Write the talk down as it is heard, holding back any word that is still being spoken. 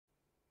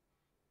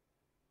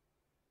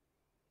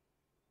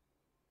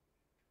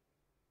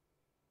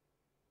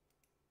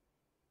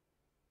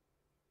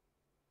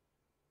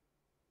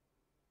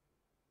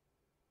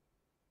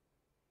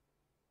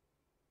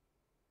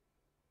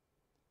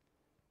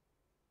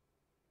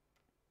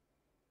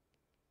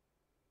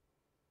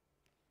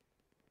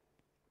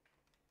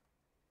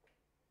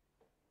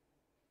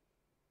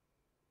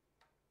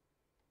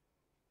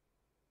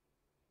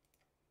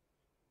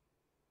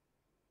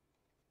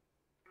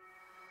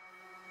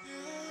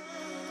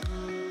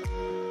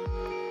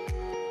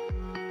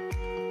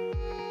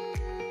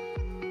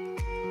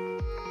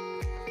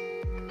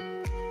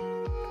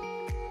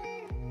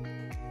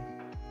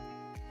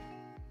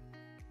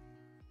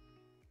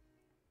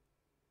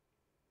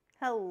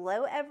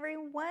Hello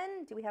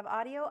everyone. Do we have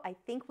audio? I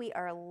think we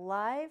are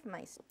live.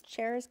 My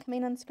chair is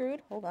coming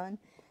unscrewed. Hold on.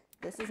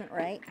 This isn't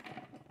right.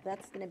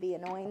 That's going to be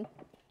annoying.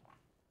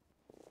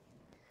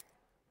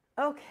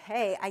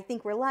 Okay, I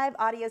think we're live.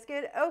 Audio's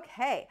good.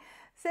 Okay.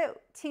 So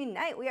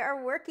tonight we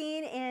are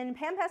working in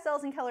pan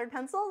pastels and colored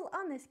pencils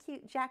on this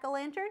cute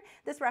jack-o'-lantern.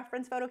 This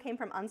reference photo came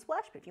from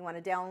Unsplash, but if you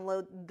want to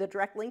download the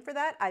direct link for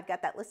that, I've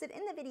got that listed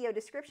in the video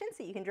description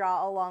so you can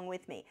draw along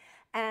with me.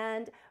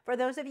 And for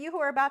those of you who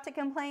are about to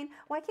complain,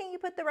 why can't you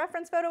put the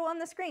reference photo on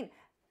the screen?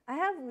 I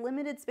have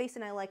limited space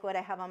and I like what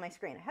I have on my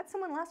screen. I had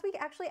someone last week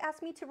actually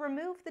ask me to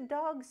remove the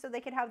dogs so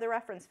they could have the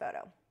reference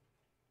photo.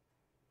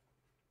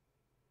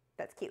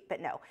 That's cute, but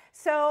no.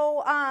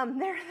 So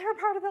they're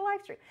part of the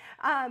live stream.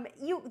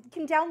 You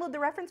can download the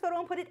reference photo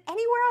and put it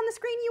anywhere on the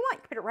screen you want.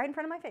 You can put it right in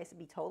front of my face. It'd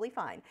be totally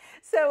fine.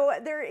 So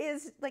there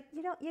is, like,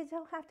 you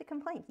don't have to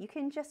complain. You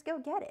can just go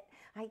get it.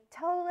 I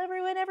tell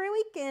everyone every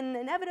week, and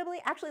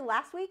inevitably, actually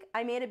last week,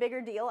 I made a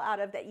bigger deal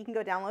out of that you can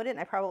go download it, and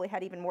I probably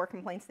had even more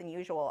complaints than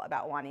usual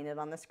about wanting it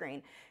on the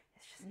screen.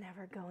 It's just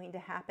never going to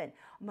happen.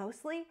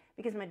 Mostly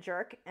because I'm a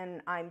jerk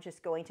and I'm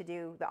just going to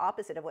do the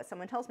opposite of what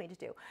someone tells me to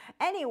do.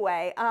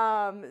 Anyway,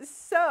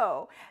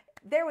 so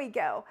there we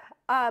go.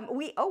 And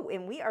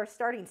we are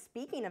starting,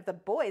 speaking of the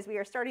boys, we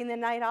are starting the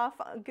night off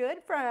good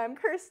from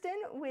Kirsten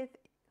with,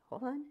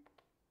 hold on.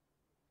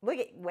 Look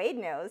at, Wade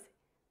knows.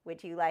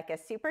 Would you like a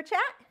super chat?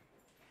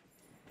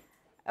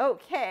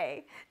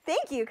 Okay.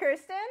 Thank you,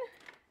 Kirsten.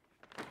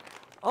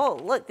 Oh,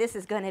 look, this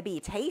is going to be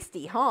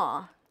tasty,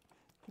 huh?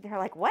 They're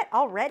like, what,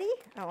 already?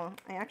 Oh,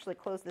 I actually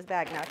closed this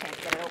bag. Now I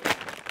can't get it open.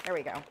 There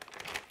we go.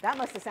 That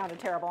must have sounded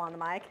terrible on the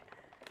mic.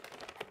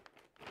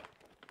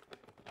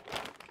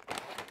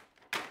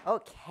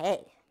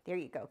 Okay, there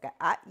you go.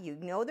 You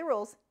know the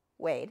rules.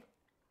 Wade,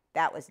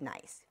 that was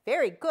nice.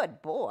 Very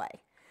good boy.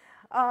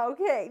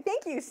 Okay,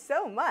 thank you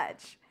so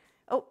much.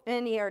 Oh,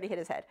 and he already hit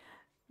his head.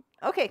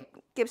 Okay,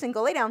 Gibson,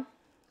 go lay down.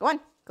 Go on,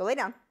 go lay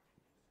down.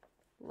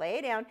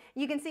 Lay down.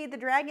 You can see the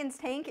dragon's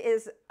tank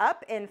is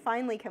up and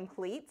finally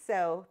complete,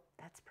 so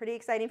that's pretty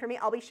exciting for me.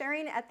 I'll be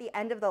sharing at the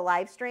end of the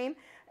live stream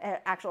an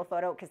actual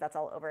photo, because that's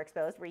all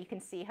overexposed, where you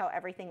can see how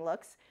everything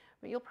looks.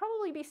 But you'll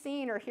probably be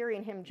seeing or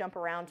hearing him jump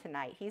around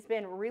tonight. He's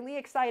been really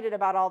excited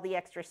about all the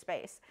extra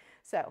space,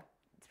 so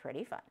it's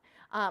pretty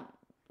fun.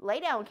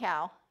 Lay down,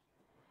 cow.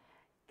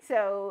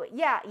 So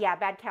yeah,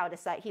 bad cow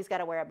he's got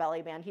to wear a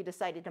belly band. He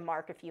decided to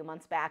mark a few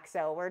months back,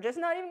 so we're just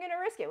not even going to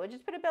risk it. We'll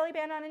just put a belly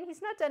band on, and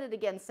he's not done it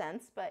again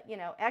since, but you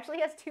know, actually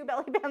he has 2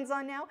 belly bands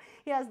on now.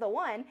 He has the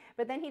one,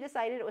 but then he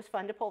decided it was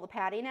fun to pull the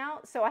padding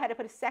out, so I had to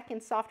put a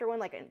second softer one,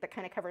 like that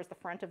kind of covers the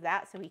front of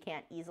that, so he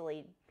can't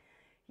easily.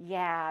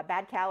 Yeah,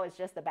 bad cow is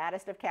just the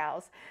baddest of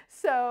cows.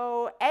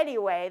 So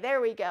anyway,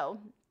 there we go.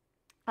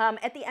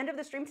 At the end of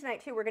the stream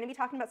tonight, too, we're going to be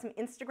talking about some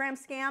Instagram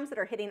scams that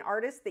are hitting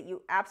artists that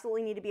you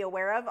absolutely need to be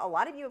aware of. A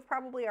lot of you have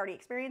probably already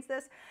experienced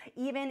this.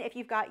 Even if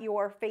you've got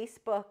your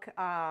Facebook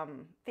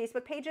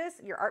pages,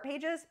 your art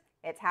pages,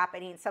 it's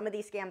happening. Some of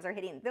these scams are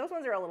hitting. Those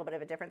ones are a little bit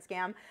of a different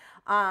scam.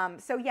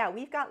 So yeah,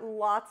 we've got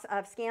lots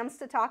of scams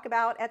to talk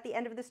about at the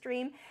end of the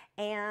stream.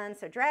 And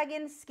so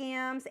dragon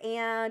scams,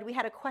 and we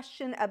had a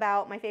question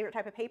about my favorite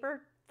type of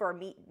paper for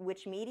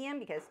which medium,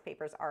 because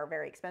papers are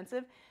very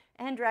expensive.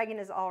 And Dragon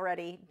is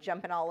already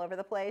jumping all over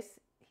the place.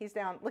 He's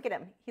down. Look at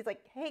him. He's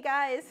like, hey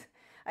guys,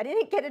 I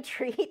didn't get a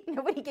treat.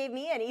 Nobody gave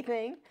me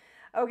anything.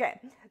 Okay,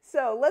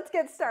 so let's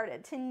get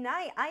started.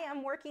 Tonight I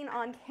am working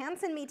on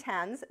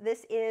Inktense.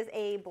 This is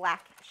a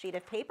black sheet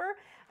of paper,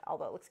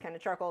 although it looks kind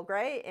of charcoal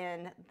gray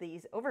in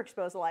these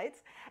overexposed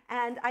lights.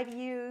 And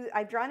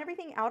I've drawn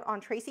everything out on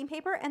tracing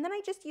paper, and then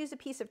I just used a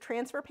piece of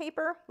transfer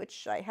paper,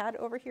 which I had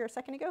over here a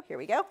second ago. Here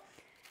we go.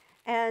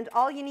 And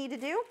all you need to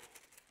do,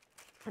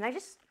 and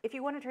if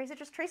you want to trace it,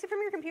 just trace it from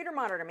your computer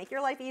monitor, make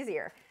your life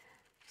easier.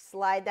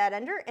 Slide that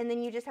under, and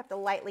then you just have to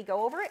lightly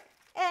go over it,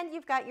 and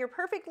you've got your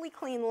perfectly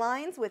clean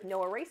lines with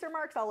no eraser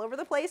marks all over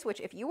the place, which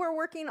if you are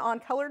working on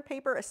colored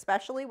paper,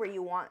 especially where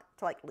you want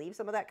to like leave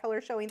some of that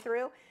color showing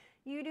through,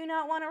 you do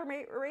not want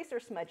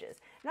eraser smudges.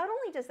 Not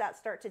only does that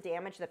start to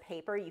damage the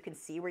paper, you can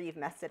see where you've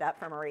messed it up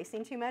from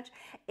erasing too much,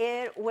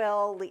 it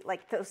will,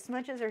 like those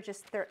smudges are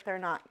just, they're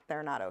not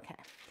okay.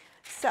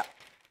 So,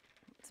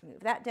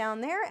 move that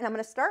down there, and I'm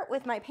going to start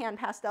with my pan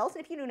pastels.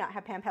 If you do not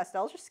have pan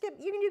pastels, just skip.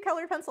 You can do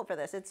colored pencil for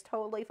this. It's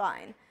totally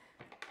fine.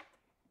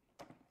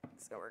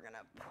 So we're going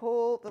to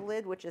pull the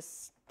lid, which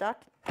is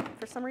stuck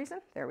for some reason.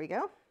 There we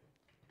go.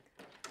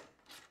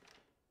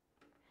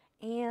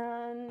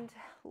 And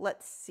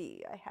let's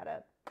see. I had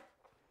a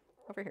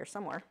over here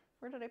somewhere.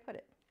 Where did I put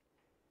it?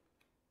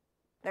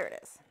 There it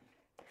is.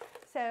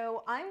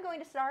 So I'm going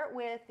to start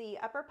with the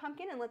upper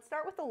pumpkin, and let's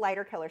start with the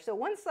lighter color. So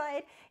one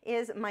side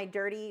is my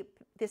dirty,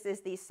 this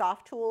is the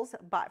soft tools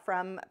bought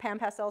from Pan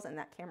Pastels, and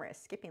that camera is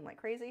skipping like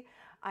crazy.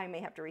 I may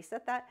have to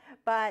reset that,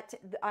 but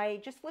I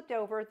just flipped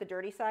over the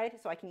dirty side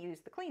so I can use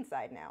the clean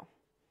side now.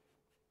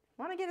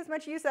 I want to get as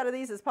much use out of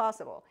these as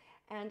possible.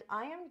 And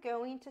I am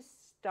going to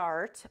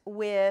start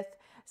with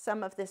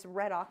some of this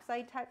red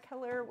oxide type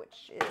color,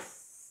 which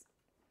is,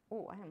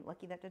 oh, I am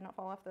lucky that did not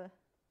fall off the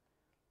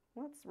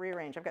let's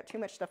rearrange. I've got too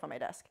much stuff on my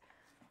desk.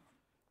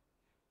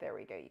 There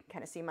we go. You can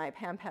kind of see my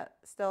pan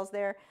pastels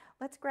there.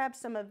 Let's grab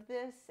some of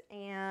this,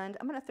 and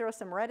I'm going to throw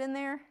some red in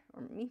there,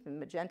 or even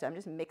magenta. I'm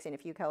just mixing a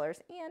few colors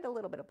and a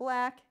little bit of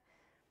black.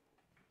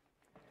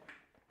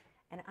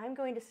 And I'm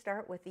going to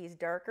start with these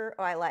darker,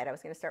 oh, I lied. I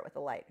was going to start with the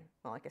light.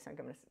 Well, I guess I'm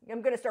going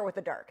to start with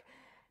the dark.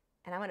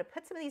 And I'm going to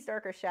put some of these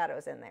darker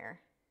shadows in there.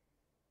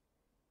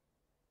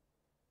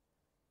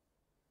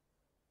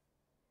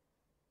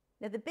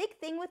 Now the big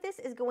thing with this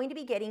is going to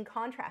be getting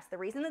contrast. The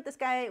reason that this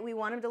guy, we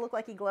want him to look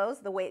like he glows,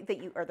 the way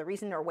that you, or the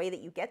reason or way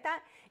that you get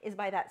that is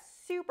by that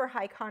super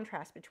high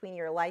contrast between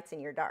your lights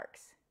and your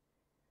darks.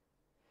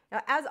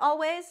 Now, as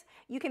always,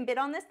 you can bid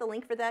on this. The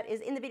link for that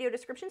is in the video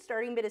description.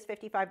 Starting bid is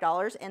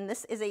 $55, and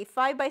this is a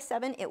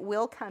 5x7. It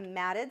will come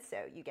matted,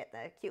 so you get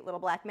the cute little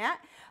black mat,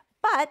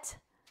 but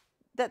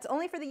that's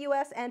only for the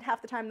US, and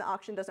half the time the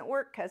auction doesn't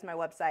work because my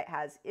website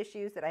has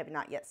issues that I have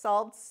not yet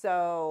solved,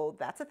 so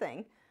that's a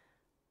thing.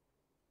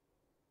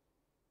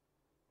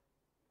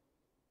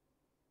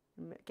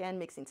 Again,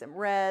 mixing some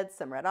red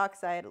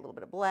oxide, a little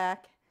bit of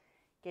black,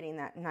 getting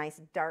that nice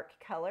dark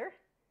color.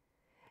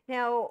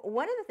 Now,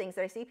 one of the things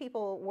that I see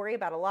people worry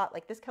about a lot,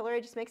 like this color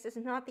I just mixed, is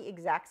not the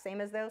exact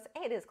same as those.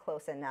 It is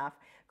close enough.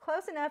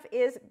 Close enough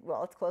is,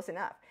 well, it's close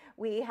enough.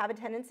 We have a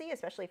tendency,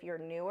 especially if you're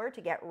newer,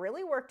 to get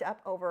really worked up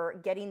over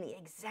getting the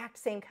exact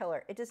same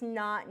color. It does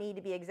not need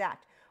to be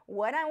exact.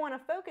 What I want to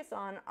focus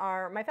on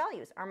are my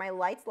values. Are my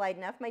lights light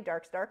enough? My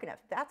darks dark enough?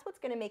 That's what's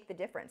going to make the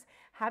difference.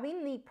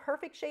 Having the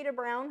perfect shade of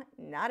brown,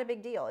 not a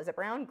big deal. Is it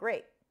brown?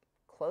 Great.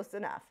 Close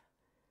enough.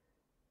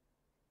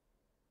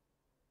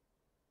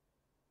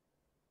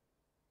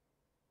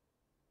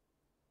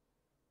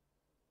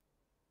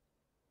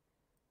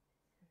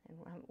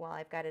 And while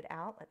I've got it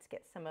out, let's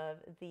get some of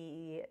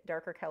the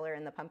darker color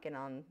in the pumpkin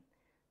on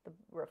the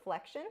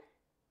reflection.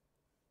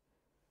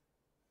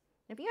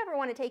 If you ever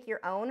want to take your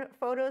own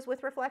photos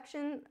with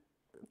reflection,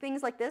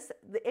 things like this,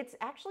 it's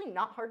actually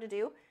not hard to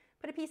do.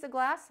 Put a piece of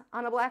glass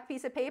on a black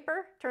piece of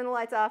paper, turn the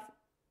lights off.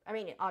 I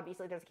mean,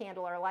 obviously there's a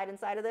candle or a light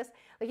inside of this.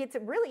 Like, it's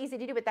really easy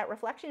to do, but that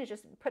reflection is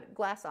just put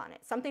glass on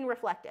it, something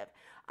reflective.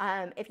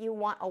 If you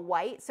want a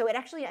white, so it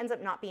actually ends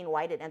up not being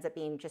white, it ends up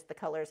being just the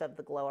colors of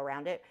the glow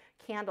around it.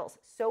 Candles,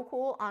 so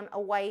cool on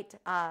a white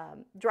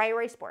dry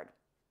erase board.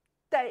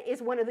 That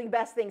is one of the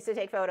best things to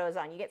take photos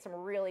on. You get some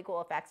really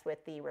cool effects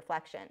with the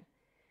reflection.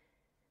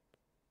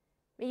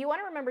 You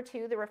want to remember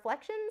too, the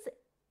reflections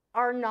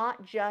are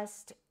not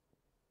just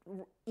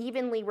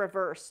evenly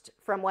reversed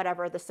from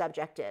whatever the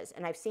subject is.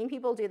 And I've seen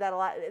people do that a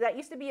lot. That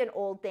used to be an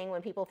old thing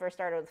when people first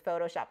started with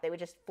Photoshop. They would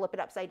just flip it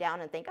upside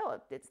down and think,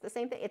 oh, it's the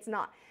same thing. It's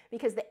not,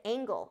 because the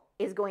angle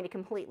is going to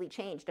completely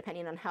change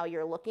depending on how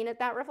you're looking at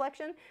that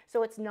reflection.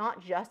 So it's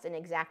not just an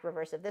exact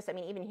reverse of this. I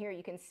mean, even here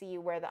you can see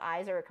where the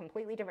eyes are a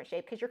completely different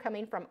shape because you're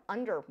coming from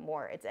under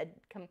more. It's a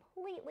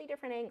completely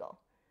different angle.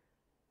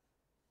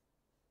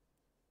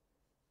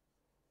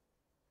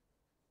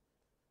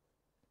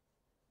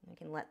 I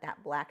can let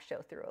that black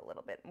show through a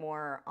little bit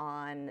more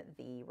on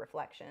the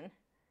reflection.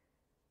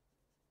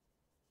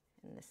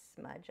 And this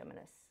smudge, I'm going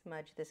to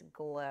smudge this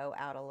glow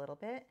out a little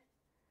bit.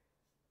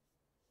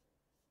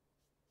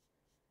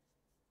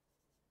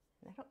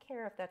 And I don't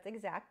care if that's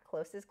exact,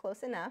 close is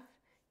close enough.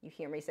 You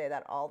hear me say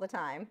that all the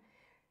time.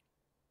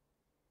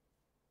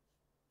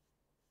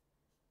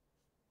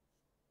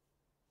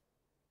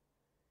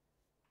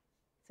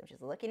 So I'm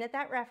just looking at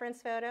that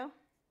reference photo.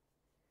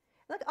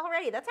 Look,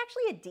 already, that's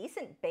actually a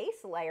decent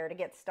base layer to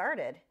get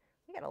started.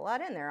 We got a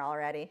lot in there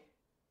already.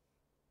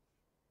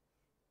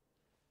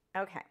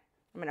 Okay,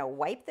 I'm going to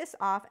wipe this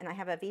off, and I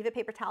have a Viva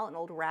paper towel, and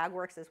old rag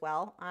works as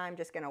well. I'm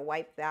just going to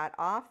wipe that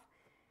off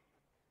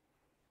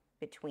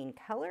between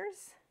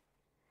colors.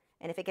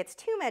 And if it gets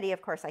too muddy,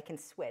 of course, I can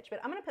switch. But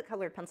I'm going to put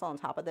colored pencil on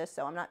top of this,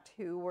 so I'm not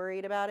too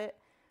worried about it.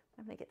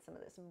 I'm going to get some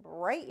of this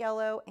bright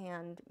yellow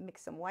and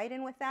mix some white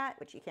in with that,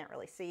 which you can't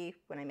really see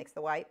when I mix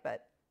the white,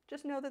 but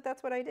just know that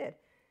that's what I did.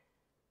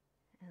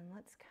 And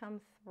let's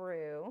come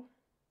through.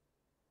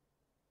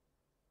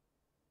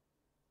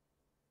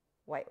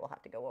 White will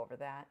have to go over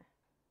that.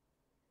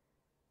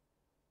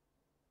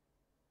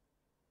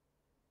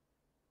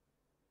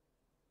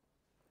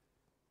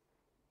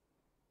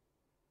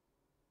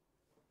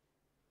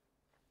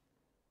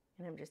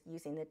 And I'm just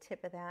using the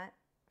tip of that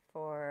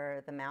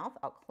for the mouth.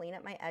 I'll clean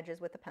up my edges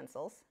with the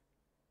pencils.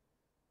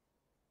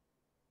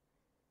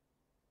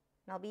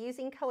 And I'll be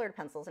using colored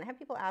pencils. And I have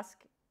people ask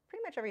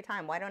pretty much every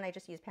time, why don't I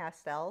just use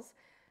pastels?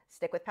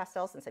 Stick with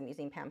pastels since I'm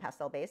using pan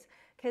pastel base.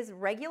 Because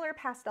regular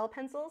pastel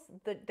pencils,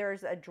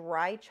 there's a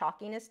dry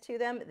chalkiness to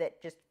them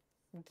that just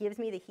gives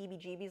me the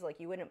heebie-jeebies like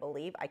you wouldn't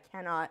believe.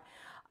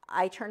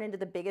 I turn into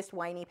the biggest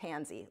whiny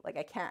pansy.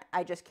 Like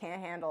I just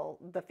can't handle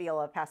the feel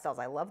of pastels.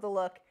 I love the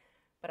look,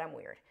 but I'm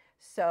weird.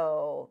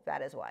 So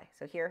that is why.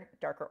 So here,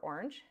 darker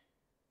orange.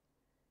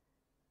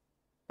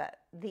 But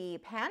the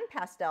pan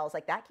pastels,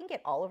 like that can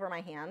get all over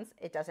my hands.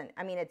 It doesn't,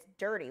 I mean, it's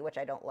dirty, which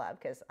I don't love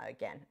because,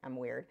 again, I'm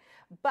weird.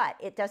 But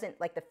it doesn't,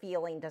 like the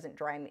feeling doesn't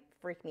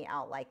freak me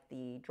out like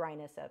the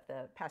dryness of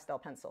the pastel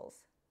pencils.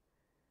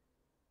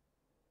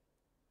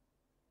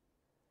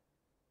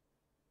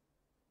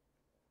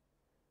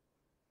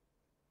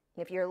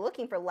 And if you're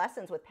looking for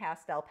lessons with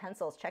pastel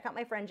pencils, check out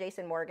my friend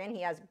Jason Morgan.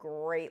 He has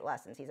great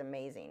lessons. He's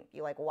amazing. If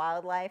you like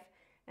wildlife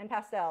and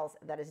pastels,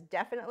 that is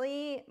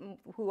definitely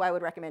who I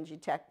would recommend you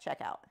check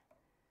out.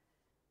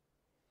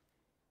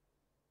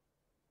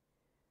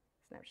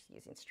 So I'm just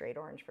using straight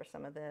orange for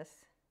some of this.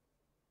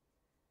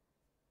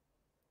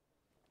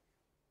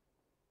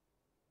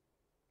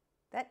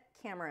 That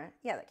camera,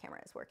 yeah, that camera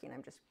is working.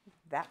 I'm just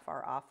that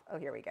far off. Oh,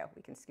 here we go.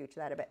 We can scooch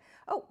that a bit.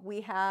 Oh,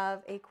 we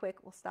have a quick,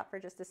 we'll stop for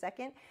just a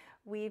second.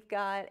 We've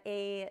got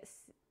a,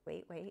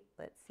 wait,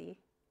 let's see.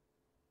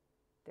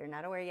 They're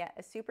not aware yet.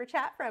 A super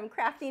chat from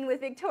Crafting with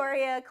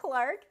Victoria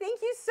Clark.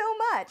 Thank you so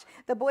much.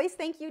 The boys,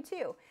 thank you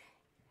too.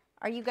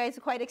 Are you guys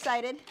quite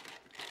excited?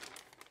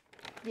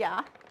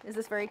 Yeah, is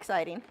this very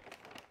exciting?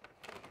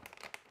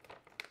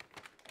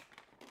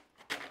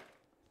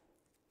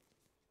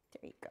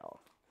 There you go.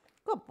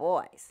 Good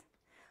boys.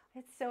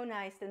 It's so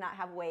nice to not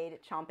have Wade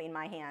chomping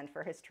my hand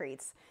for his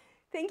treats.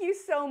 Thank you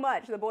so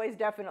much. The boys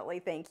definitely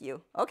thank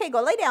you. Okay,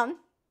 go lay down.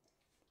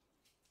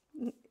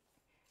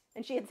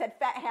 And she had said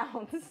fat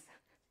hounds.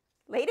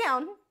 Lay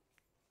down.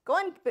 Go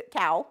on,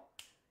 cow.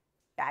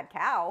 Bad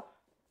cow.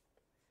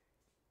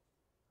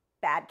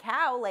 Bad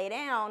cow, lay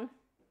down.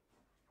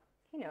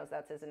 He knows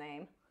that's his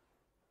name.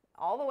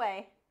 All the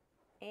way.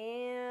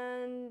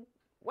 And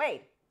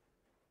Wade.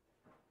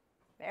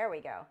 There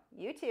we go.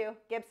 You too.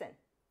 Gibson.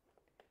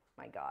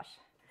 My gosh.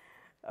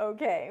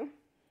 Okay.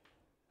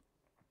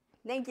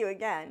 Thank you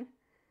again.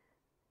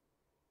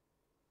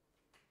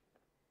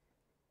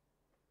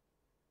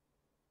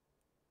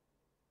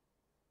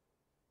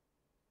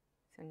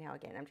 So now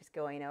again, I'm just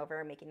going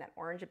over, making that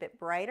orange a bit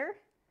brighter.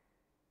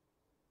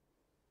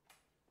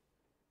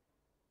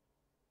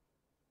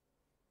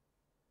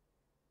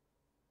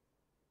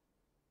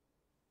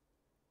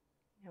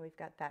 Now we've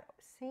got that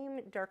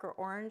same darker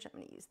orange. I'm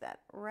going to use that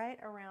right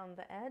around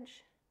the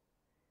edge.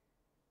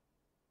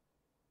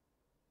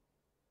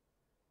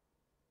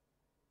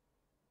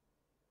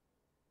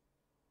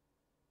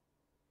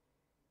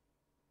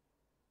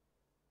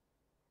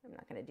 I'm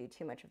not going to do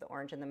too much of the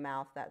orange in the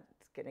mouth. That's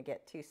going to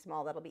get too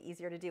small. That'll be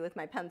easier to do with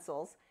my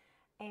pencils.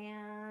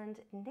 And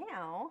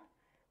now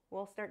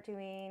we'll start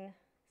doing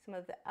some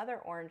of the other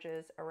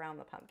oranges around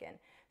the pumpkin.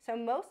 So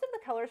most of the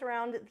colors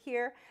around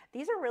here,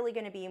 these are really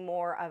going to be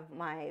more of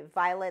my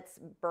violets,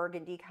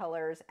 burgundy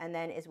colors, and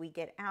then as we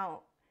get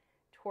out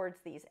towards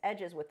these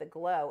edges with the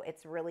glow,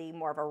 it's really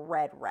more of a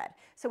red.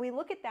 So we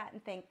look at that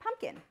and think,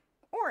 pumpkin,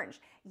 orange.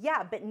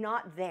 Yeah, but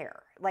not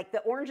there. Like the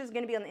orange is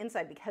going to be on the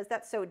inside because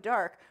that's so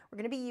dark. We're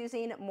going to be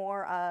using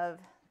more of,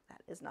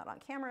 that is not on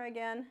camera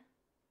again.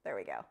 There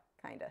we go,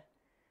 kind of.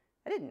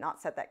 I did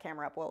not set that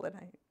camera up well, did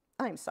I?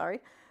 I'm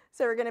sorry.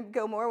 So we're going to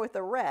go more with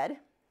the red.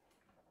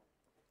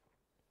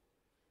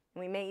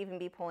 We may even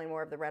be pulling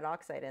more of the red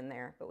oxide in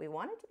there, but we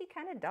want it to be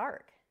kind of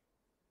dark.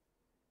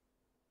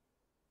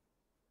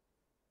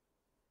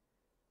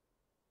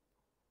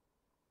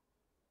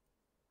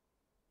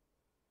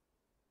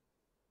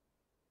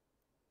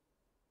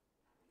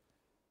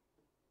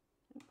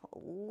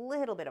 Pull a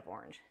little bit of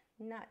orange,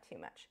 not too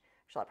much.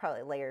 I'll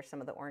probably layer some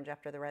of the orange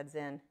after the red's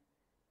in.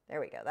 There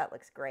we go, that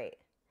looks great.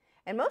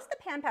 And most of the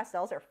pan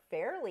pastels are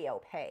fairly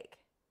opaque.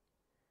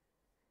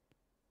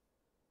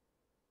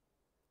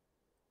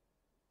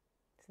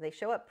 So they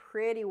show up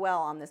pretty well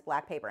on this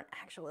black paper. And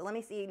actually, let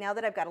me see, now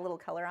that I've got a little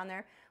color on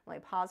there, let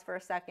me pause for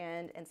a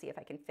second and see if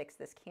I can fix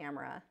this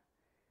camera.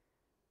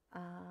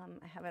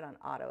 I have it on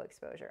auto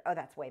exposure. Oh,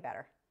 that's way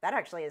better. That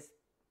actually is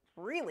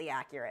really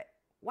accurate.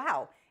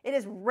 Wow, it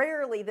is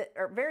rarely that,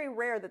 or very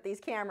rare that these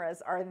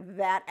cameras are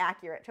that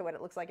accurate to what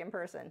it looks like in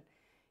person.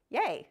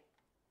 Yay.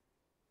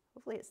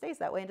 Hopefully it stays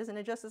that way and doesn't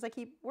adjust as I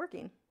keep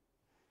working.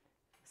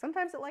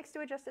 Sometimes it likes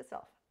to adjust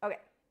itself. Okay.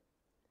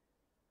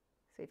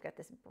 So we've got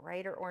this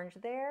brighter orange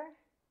there.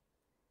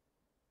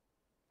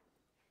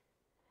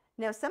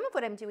 Now some of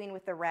what I'm doing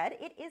with the red,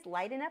 it is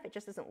light enough, it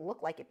just doesn't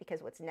look like it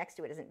because what's next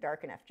to it isn't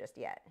dark enough just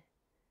yet.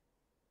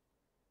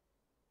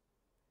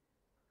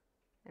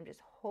 I'm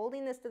just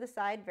holding this to the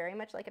side, very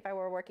much like if I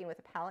were working with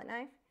a palette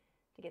knife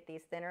to get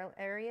these thinner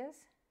areas.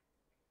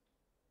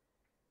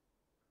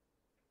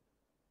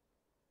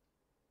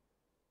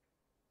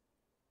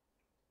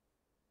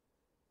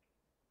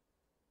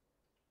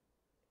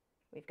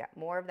 We've got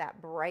more of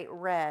that bright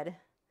red,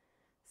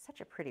 such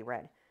a pretty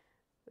red.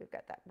 We've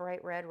got that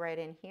bright red right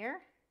in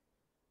here.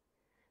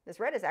 This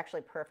red is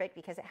actually perfect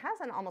because it has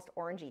an almost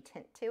orangey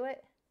tint to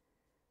it.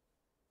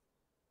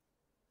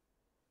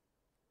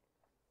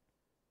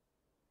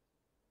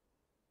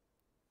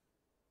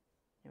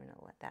 I'm going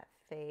to let that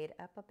fade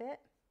up a bit.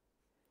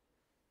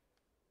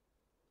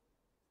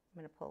 I'm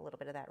going to pull a little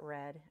bit of that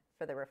red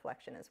for the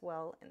reflection as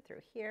well and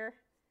through here.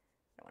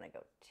 I don't want to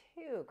go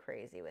too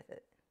crazy with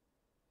it.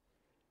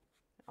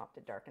 I'll have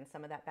to darken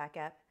some of that back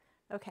up.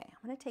 Okay,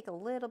 I'm going to take a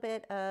little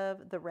bit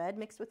of the red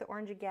mixed with the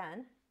orange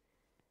again,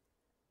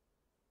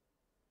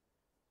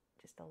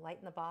 just to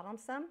lighten the bottom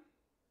some.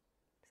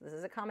 So this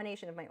is a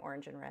combination of my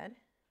orange and red.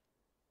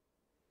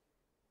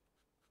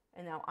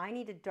 And now I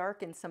need to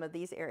darken some of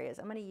these areas.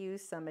 I'm going to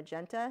use some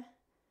magenta.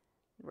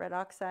 red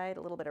oxide,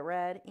 a little bit of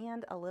red,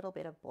 and a little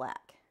bit of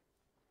black.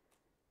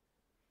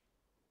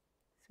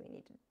 So we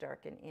need to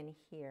darken in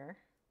here.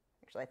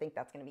 Actually, I think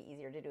that's going to be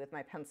easier to do with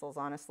my pencils,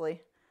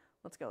 honestly.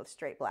 Let's go with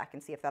straight black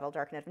and see if that'll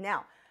darken it.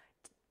 Now,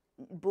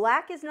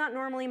 black is not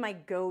normally my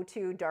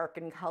go-to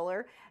darken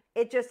color.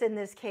 It just, in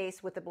this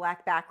case, with the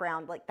black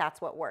background, like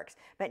that's what works.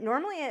 But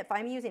normally if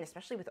I'm using,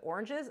 especially with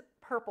oranges,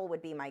 purple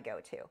would be my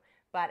go-to.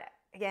 But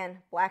again,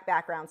 black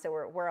background, so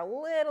we're a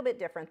little bit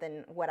different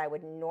than what I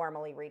would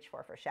normally reach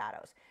for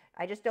shadows.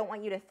 I just don't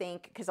want you to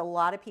think, because a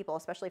lot of people,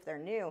 especially if they're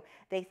new,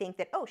 they think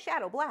that, oh,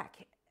 shadow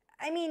black.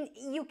 I mean,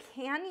 you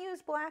can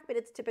use black, but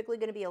it's typically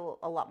going to be a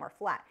lot more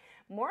flat.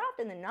 More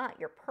often than not,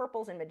 your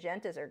purples and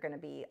magentas are going to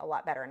be a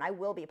lot better, and I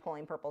will be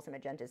pulling purples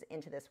and magentas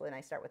into this when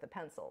I start with the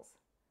pencils.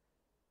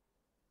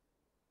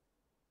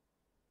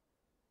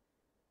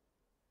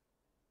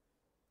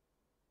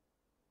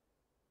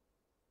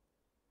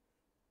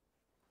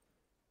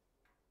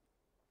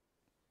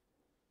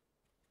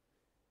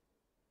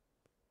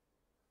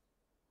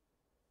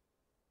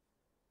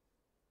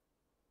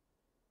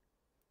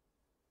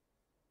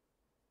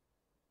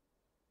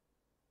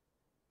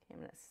 I'm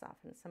going to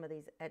soften some of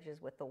these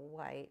edges with the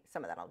white.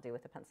 Some of that I'll do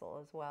with the pencil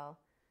as well.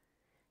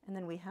 And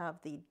then we have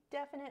the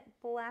definite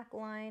black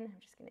line.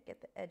 I'm just going to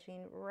get the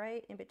edging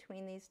right in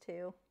between these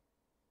two.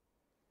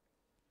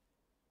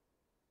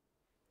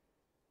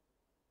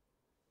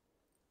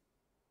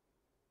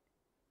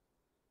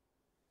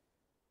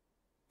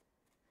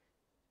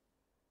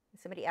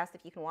 Somebody asked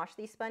if you can wash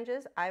these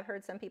sponges. I've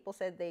heard some people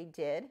said they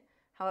did.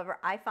 However,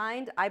 I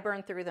find I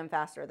burn through them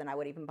faster than I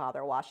would even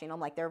bother washing them.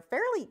 Like, they're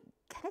fairly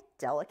kind of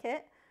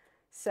delicate.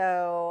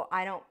 So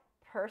I don't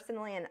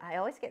personally, and I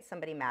always get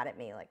somebody mad at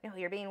me, like, no,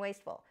 you're being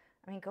wasteful.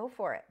 I mean, go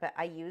for it. But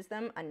I use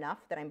them enough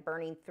that I'm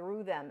burning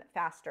through them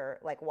faster.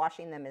 Like,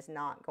 washing them is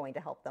not going to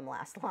help them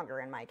last longer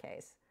in my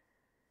case.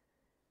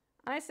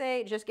 I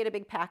say just get a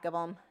big pack of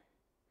them.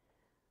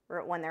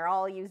 When they're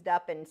all used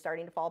up and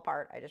starting to fall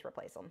apart, I just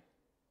replace them.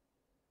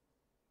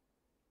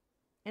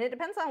 And it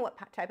depends on what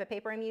type of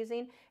paper I'm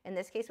using. In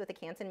this case, with the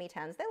Inktense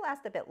MeWe, they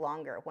last a bit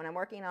longer. When I'm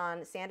working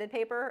on sanded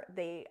paper,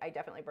 I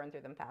definitely burn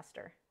through them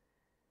faster.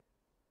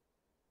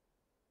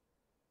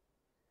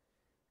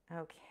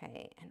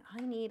 Okay, and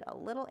I need a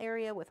little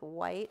area with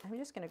white. I'm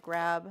just going to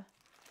grab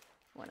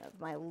one of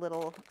my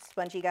little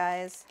spongy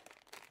guys.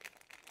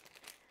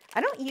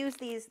 I don't use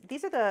these.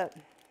 These are the,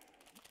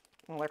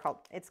 well, they're called,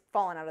 it's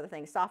fallen out of the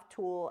thing, soft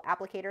tool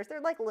applicators. They're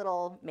like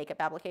little makeup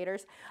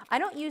applicators. I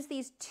don't use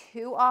these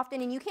too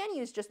often, and you can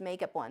use just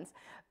makeup ones,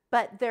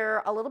 but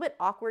they're a little bit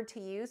awkward to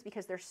use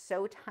because they're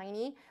so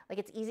tiny. Like,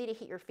 it's easy to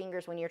hit your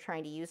fingers when you're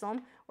trying to use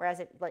them,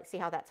 whereas like, see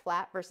how that's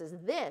flat versus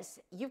this,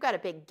 you've got a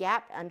big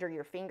gap under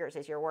your fingers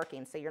as you're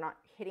working, so you're not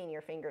hitting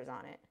your fingers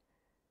on it.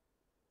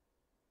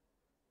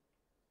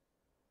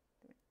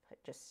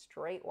 Put just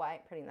straight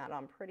white, putting that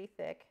on pretty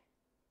thick.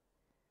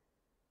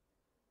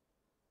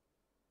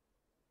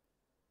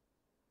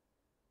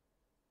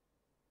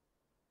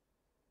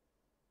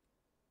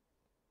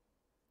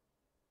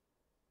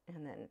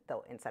 And then the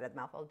inside of the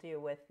mouth I'll do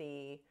with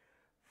the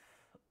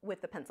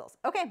pencils.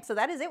 Okay, so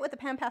that is it with the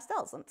pan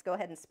pastels. Let's go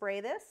ahead and spray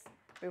this.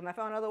 Move my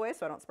phone out of the way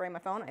so I don't spray my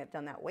phone. I have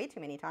done that way too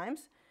many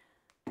times.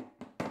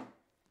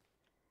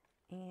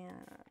 And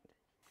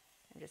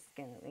I'm just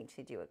going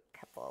to do a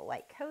couple of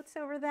light coats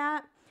over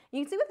that.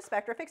 You can see with the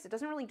Spectra Fix, it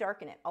doesn't really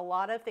darken it. A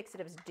lot of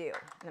fixatives do.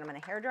 And then I'm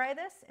going to hair dry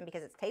this, and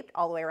because it's taped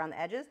all the way around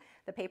the edges,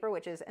 the paper,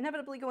 which is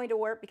inevitably going to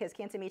warp because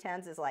Inktense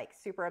MeWe is like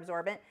super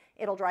absorbent,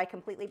 it'll dry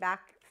completely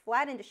back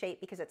flat into shape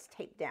because it's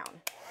taped down.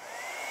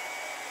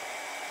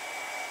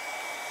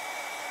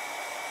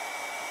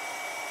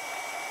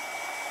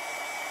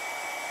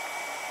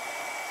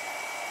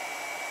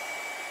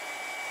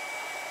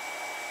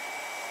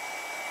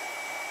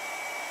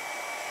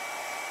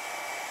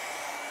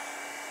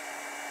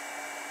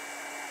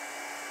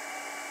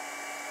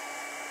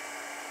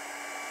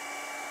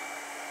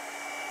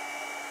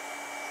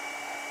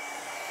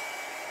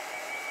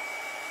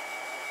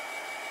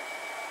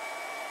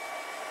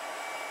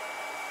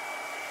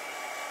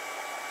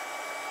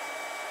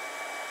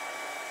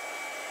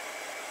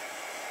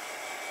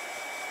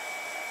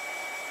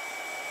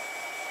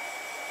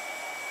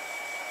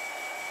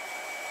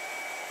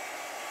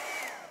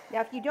 Now,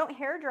 if you don't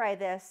hair dry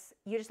this,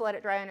 you just let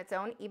it dry on its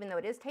own, even though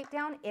it is taped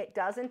down, it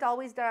doesn't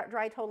always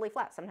dry totally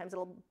flat. Sometimes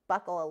it'll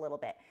buckle a little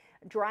bit.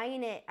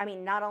 Drying it, I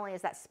mean, not only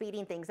is that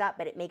speeding things up,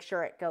 but it makes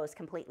sure it goes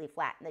completely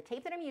flat. And the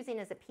tape that I'm using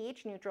is a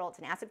pH neutral, it's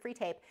an acid-free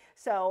tape,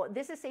 so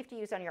this is safe to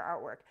use on your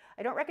artwork.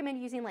 I don't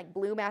recommend using like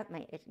blue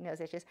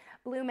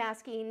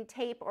masking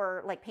tape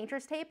or like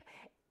painter's tape,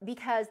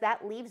 because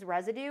that leaves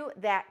residue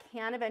that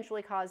can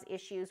eventually cause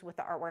issues with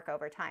the artwork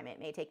over time. It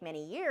may take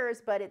many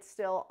years, but it's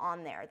still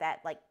on there. That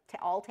like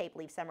all tape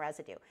leaves some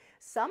residue.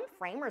 Some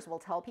framers will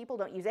tell people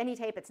don't use any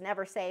tape, it's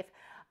never safe.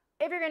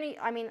 If you're gonna,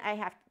 I mean, I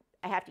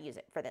have to use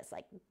it for this.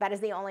 Like, that is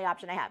the only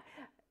option I have.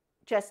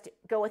 Just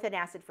go with an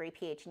acid-free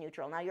pH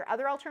neutral. Now, your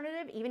other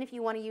alternative, even if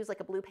you want to use like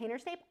a blue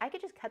painter's tape, I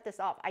could just cut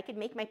this off. I could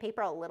make my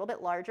paper a little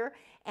bit larger,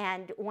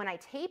 and when I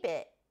tape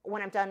it,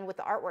 when I'm done with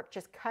the artwork,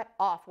 just cut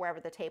off wherever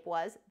the tape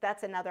was.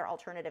 That's another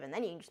alternative. And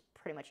then you can just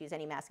pretty much use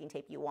any masking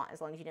tape you want,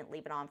 as long as you didn't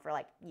leave it on for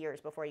like years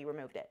before you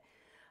removed it.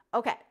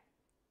 Okay,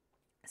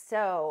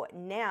 so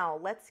now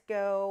let's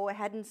go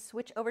ahead and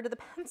switch over to the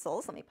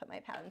pencils. Let me put my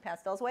pan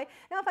pastels away.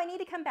 Now, if I need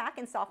to come back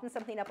and soften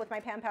something up with my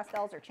pan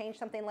pastels or change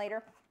something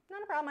later,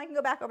 not a problem. I can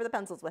go back over the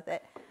pencils with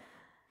it.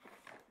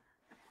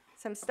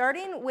 So I'm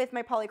starting with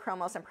my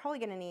polychromos. I'm probably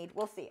going to need,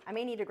 we'll see. I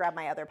may need to grab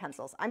my other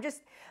pencils. And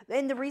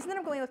the reason that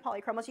I'm going with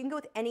polychromos, you can go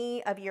with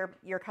any of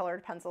your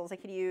colored pencils. I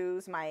could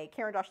use my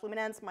Caran d'Ache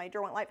Luminance, my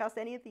Derwent Lighthouse,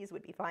 any of these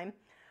would be fine.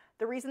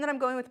 The reason that I'm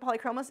going with the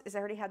polychromos is I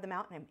already had them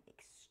out and I'm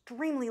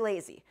extremely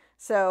lazy.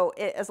 So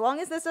as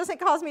long as this doesn't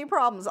cause me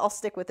problems, I'll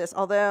stick with this.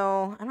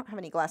 Although I don't have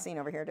any glassine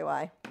over here, do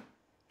I?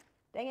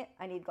 Dang it,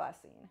 I need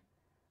glassine.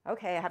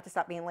 Okay, I have to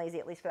stop being lazy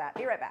at least for that.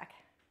 Be right back.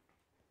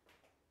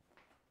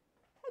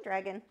 Hi,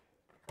 dragon.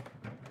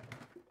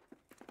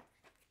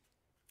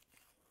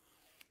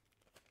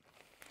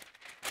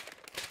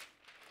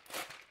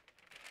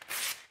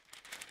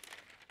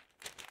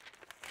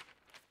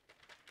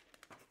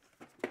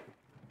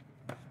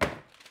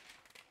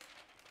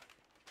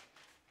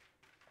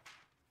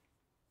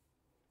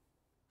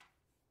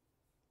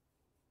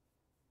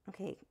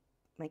 Okay,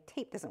 my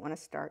tape doesn't want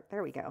to start.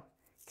 There we go.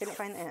 Couldn't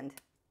find the end.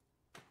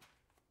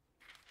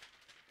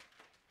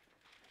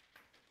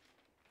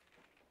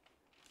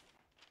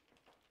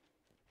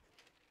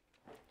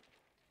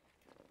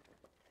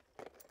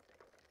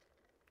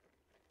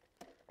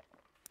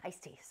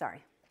 Iced tea,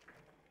 sorry.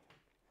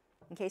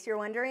 In case you're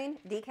wondering,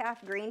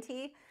 decaf green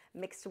tea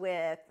mixed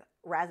with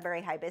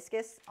raspberry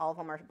hibiscus. All of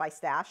them are by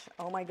Stash.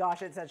 Oh my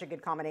gosh, it's such a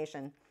good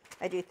combination.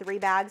 I do 3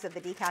 bags of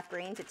the decaf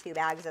green to 2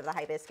 bags of the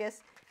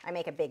hibiscus. I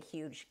make a big,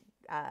 huge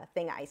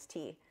thing of iced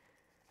tea.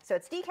 So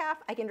it's decaf.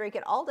 I can drink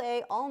it all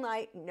day, all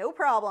night, no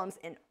problems,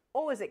 and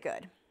oh, is it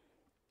good.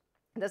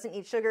 It doesn't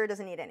need sugar,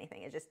 doesn't need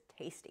anything. It's just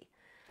tasty.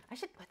 I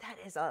should put that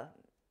as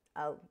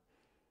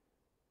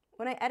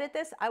when I edit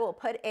this, I will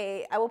put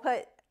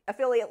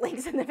affiliate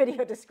links in the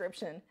video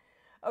description.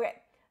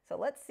 Okay, so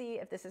let's see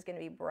if this is going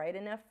to be bright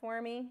enough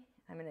for me.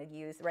 I'm going to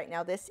use, right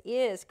now this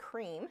is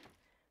Cream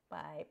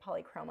by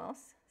Polychromos.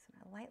 So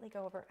I'm going to lightly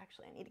go over,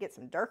 actually I need to get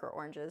some darker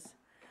oranges.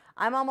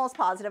 I'm almost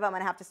positive I'm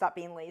going to have to stop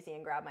being lazy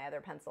and grab my other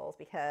pencils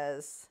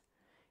because,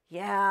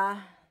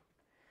 yeah,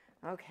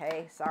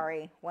 okay,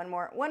 sorry. One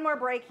more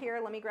break here.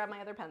 Let me grab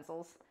my other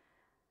pencils.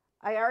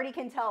 I already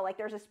can tell, like,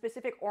 there's a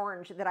specific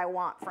orange that I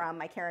want from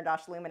my Caran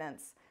d'Ache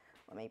Luminance.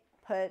 Let me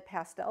put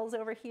Pastels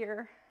over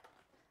here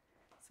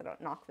so I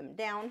don't knock them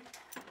down.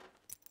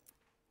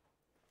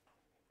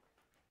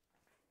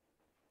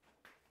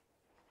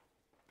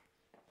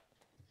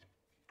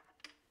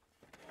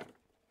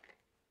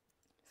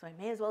 So I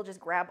may as well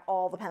just grab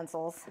all the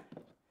pencils.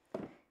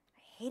 I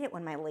hate it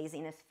when my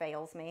laziness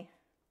fails me.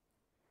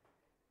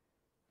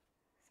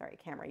 Sorry,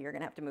 camera, you're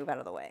gonna have to move out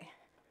of the way.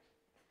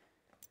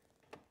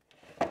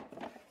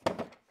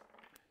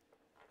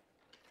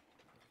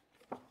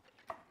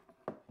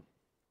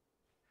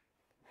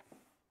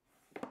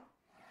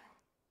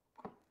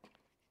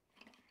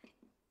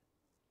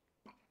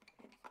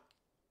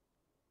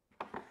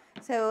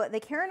 So the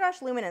Caran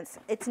d'Ache Luminance,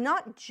 it's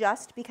not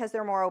just because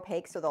they're more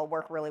opaque, so they'll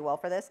work really well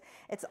for this.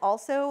 It's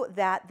also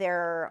that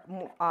they're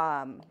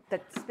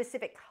the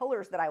specific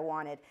colors that I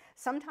wanted.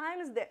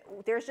 Sometimes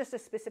there's just a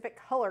specific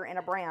color in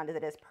a brand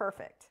that is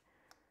perfect.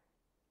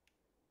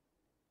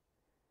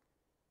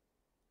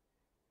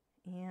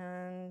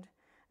 And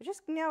I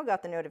just now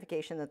got the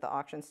notification that the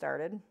auction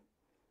started.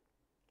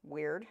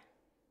 Weird.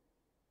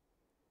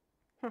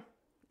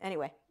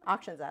 Anyway,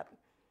 auction's up.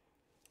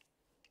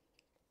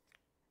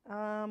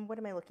 What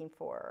am I looking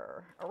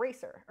for?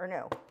 Eraser, or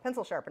no,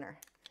 pencil sharpener.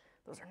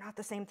 Those are not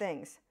the same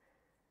things.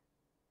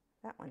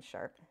 That one's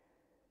sharp.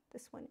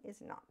 This one is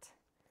not.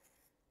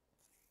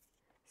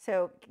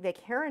 So the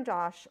Caran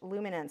d'Ache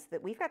Luminance,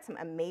 that we've got some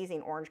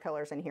amazing orange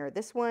colors in here.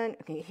 This one,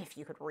 okay, if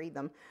you could read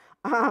them.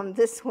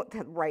 This one,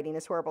 the writing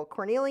is horrible.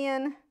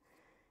 Cornelian,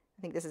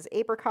 I think this is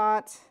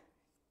apricot.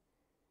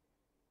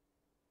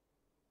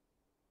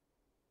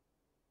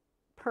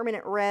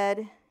 Permanent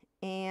red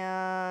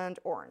and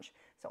orange.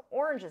 So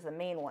orange is the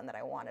main one that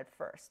I wanted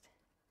first.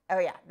 Oh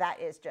yeah, that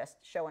is just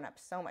showing up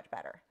so much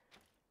better.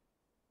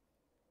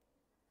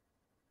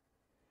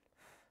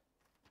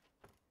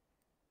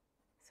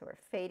 So we're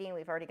fading.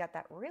 We've already got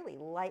that really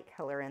light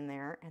color in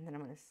there. And then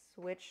I'm going to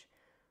switch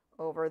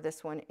over.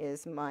 This one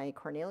is my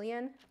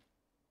Cornelian.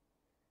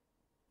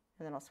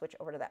 And then I'll switch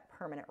over to that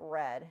permanent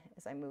red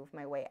as I move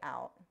my way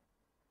out.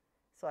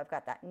 So I've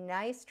got that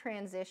nice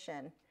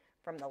transition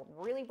from the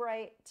really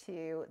bright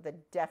to the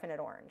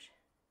definite orange.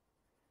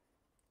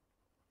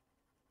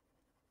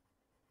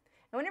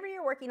 Now, whenever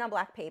you're working on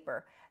black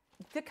paper,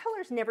 the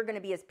color's never going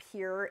to be as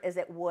pure as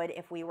it would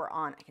if we were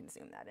on, I can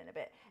zoom that in a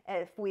bit,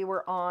 if we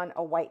were on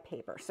a white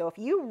paper. So if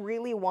you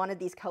really wanted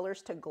these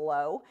colors to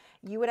glow,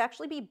 you would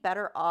actually be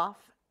better off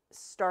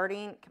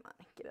starting, come on,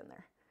 get in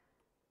there.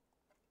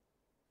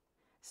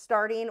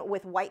 starting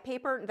with white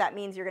paper, that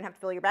means you're gonna have to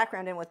fill your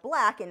background in with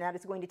black, and that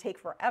is going to take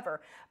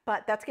forever.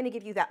 But that's gonna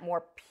give you that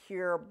more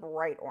pure,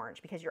 bright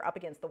orange because you're up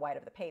against the white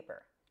of the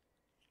paper.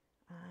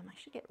 I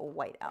should get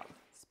white out.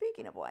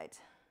 Speaking of white.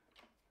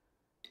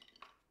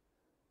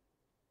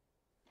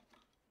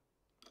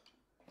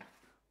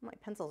 My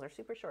pencils are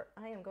super short.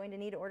 I am going to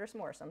need to order some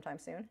more sometime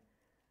soon.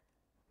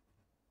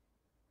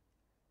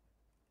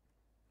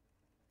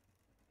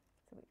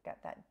 So we've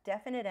got that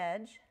definite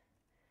edge,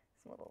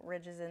 some little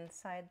ridges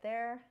inside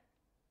there.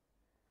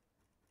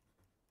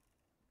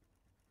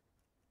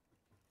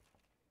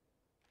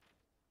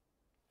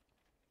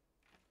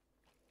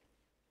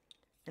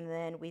 And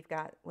then we've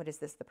got, what is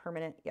this, the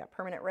permanent, yeah,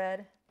 permanent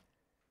red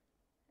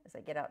as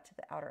I get out to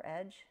the outer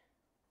edge.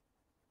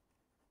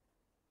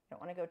 Don't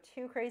want to go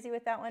too crazy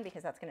with that one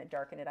because that's going to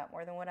darken it up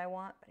more than what I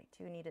want, but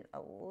I do need it a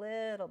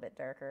little bit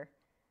darker.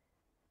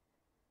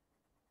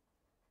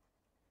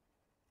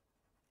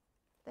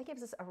 That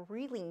gives us a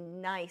really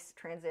nice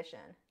transition.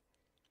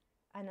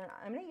 And then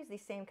I'm going to use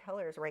these same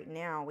colors right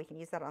now. We can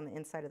use that on the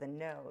inside of the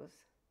nose.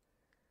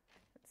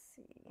 Let's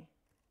see.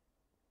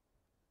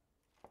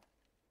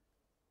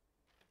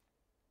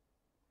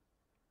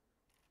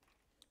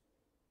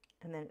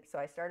 And then, so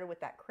I started with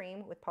that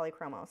cream with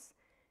polychromos.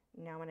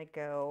 Now I'm going to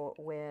go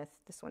with,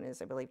 this one is,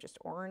 I believe, just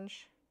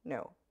orange.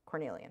 No,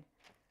 cornelian.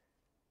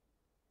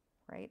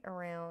 Right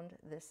around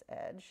this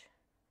edge.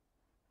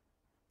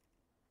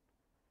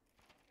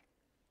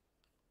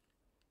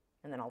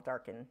 And then I'll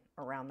darken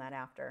around that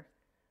after,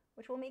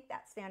 which will make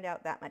that stand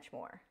out that much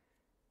more.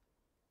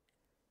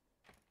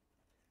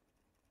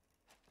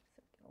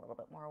 So get a little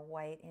bit more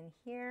white in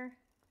here.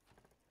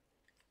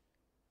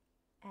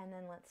 And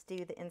then let's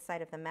do the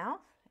inside of the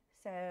mouth.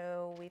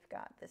 So we've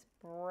got this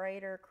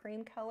brighter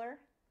cream color.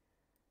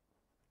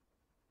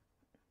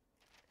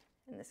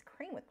 And this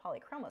cream with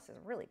polychromos is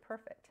really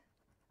perfect.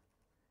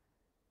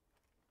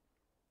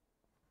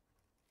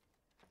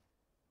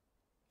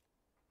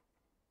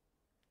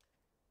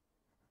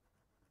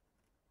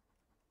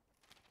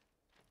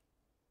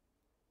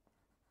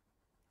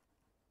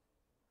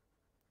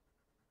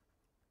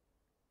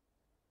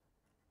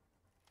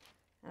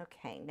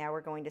 Okay, now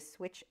we're going to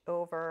switch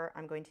over.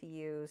 I'm going to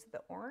use the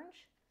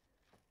orange.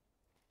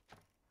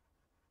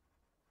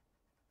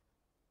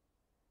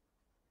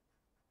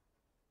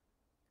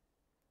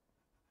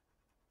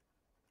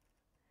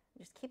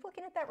 Just keep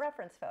looking at that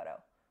reference photo.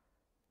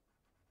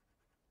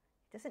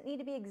 It doesn't need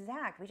to be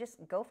exact. We just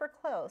go for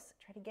close,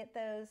 try to get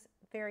those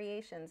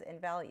variations in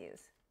values.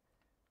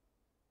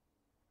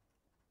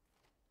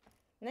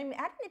 And I'm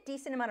adding a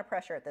decent amount of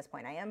pressure at this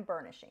point. I am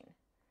burnishing.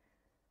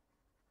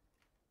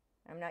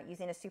 I'm not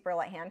using a super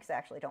light hand because I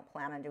actually don't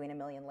plan on doing a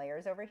million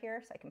layers over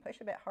here, so I can push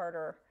a bit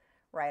harder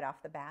right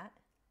off the bat.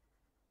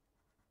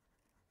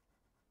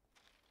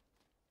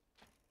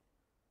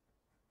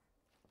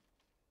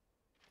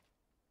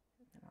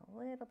 And a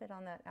little bit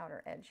on that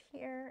outer edge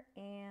here,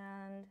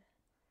 and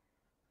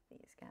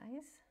these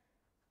guys.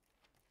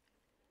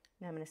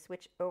 Now I'm going to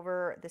switch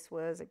over. This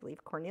was, I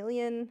believe,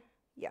 cornelian.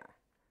 Yeah.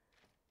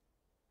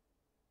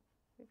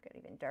 We've got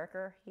even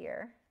darker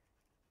here.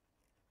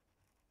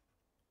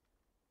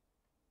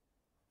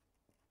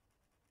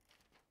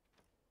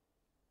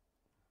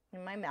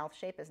 And my mouth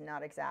shape is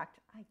not exact.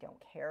 I don't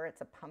care.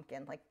 It's a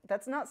pumpkin. Like,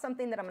 that's not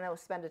something that I'm going to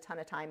spend a ton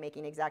of time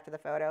making exact to the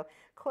photo.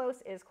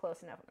 Close is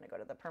close enough. I'm going to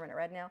go to the permanent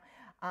red now.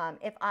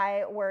 If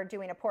I were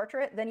doing a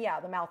portrait, then yeah,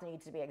 the mouth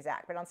needs to be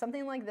exact. But on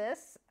something like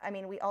this, I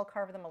mean, we all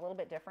carve them a little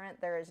bit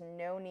different. There is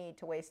no need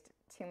to waste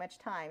too much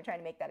time trying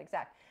to make that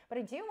exact. But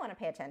I do want to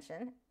pay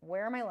attention.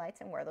 Where are my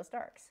lights and where are those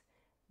darks?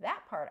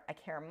 That part I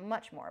care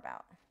much more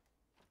about.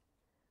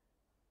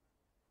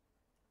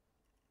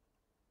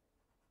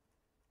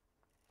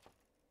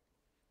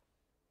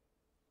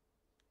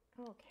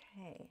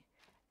 Okay,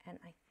 and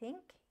I think,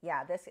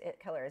 yeah, this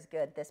color is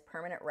good. This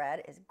permanent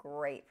red is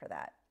great for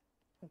that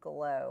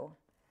glow.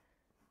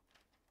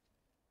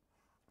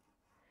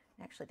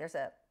 Actually, there's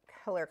a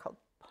color called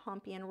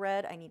Pompion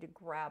Red I need to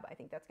grab. I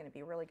think that's going to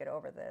be really good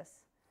over this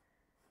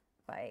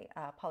by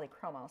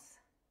Polychromos.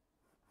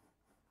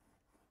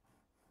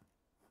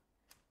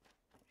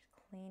 Just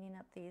cleaning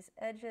up these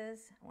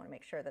edges. I want to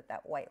make sure that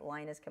that white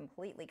line is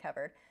completely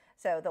covered.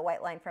 So the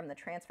white line from the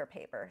transfer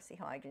paper, see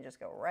how I can just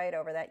go right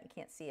over that? You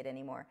can't see it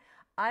anymore.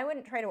 I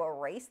wouldn't try to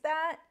erase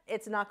that.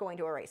 It's not going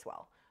to erase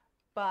well.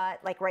 But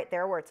like right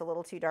there where it's a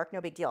little too dark,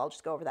 no big deal. I'll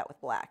just go over that with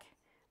black.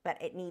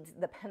 But it needs,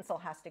 the pencil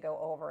has to go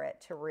over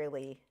it to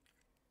really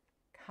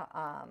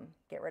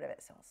get rid of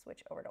it. So I'll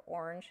switch over to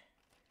orange.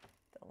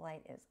 The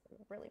light is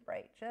really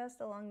bright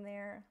just along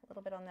there, a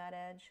little bit on that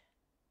edge.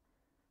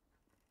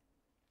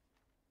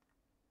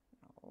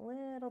 A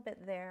little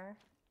bit there,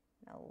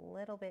 and a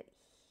little bit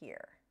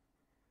here.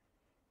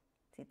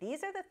 See,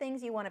 these are the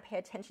things you want to pay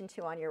attention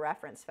to on your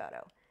reference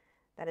photo.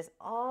 That is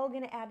all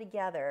going to add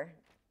together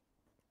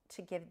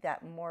to give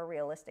that more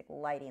realistic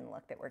lighting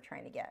look that we're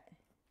trying to get.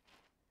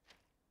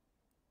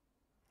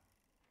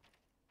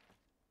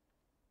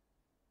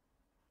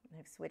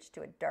 I've switched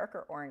to a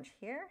darker orange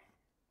here.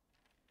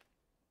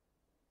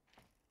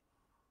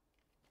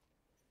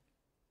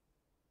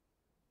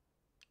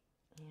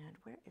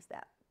 where is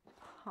that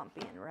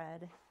Pompeian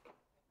red?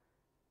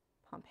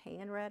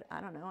 Pompeian red? I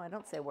don't know. I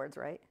don't say words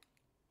right.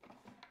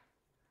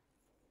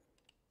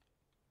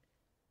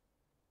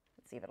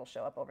 Let's see if it'll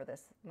show up over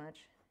this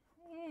much.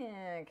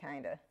 Yeah,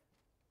 kind of.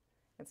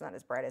 It's not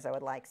as bright as I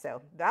would like,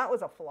 so that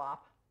was a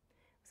flop.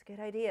 It was a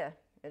good idea.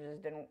 It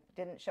just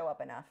didn't show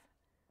up enough.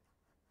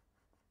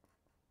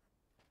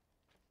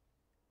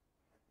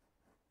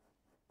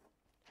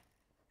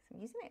 So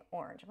I'm using my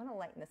orange. I'm going to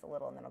lighten this a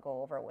little, and then I'll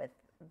go over with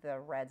the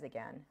reds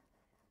again.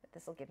 But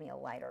this will give me a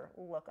lighter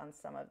look on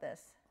some of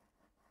this.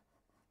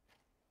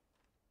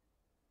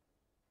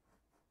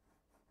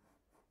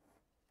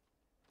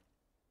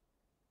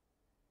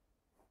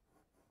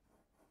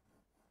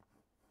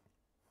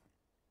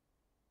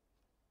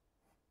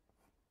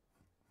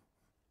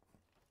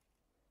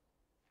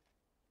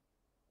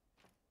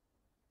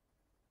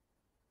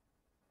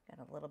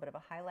 Got a little bit of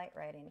a highlight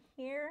right in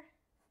here.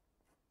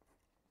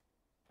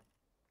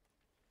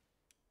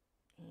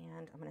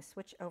 And I'm going to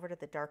switch over to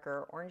the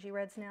darker orangey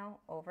reds now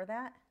over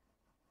that.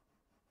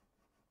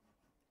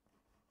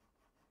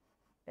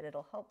 But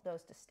it'll help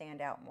those to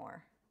stand out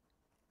more.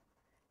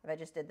 If I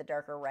just did the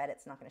darker red,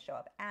 it's not going to show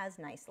up as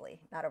nicely,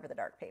 not over the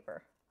dark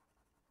paper.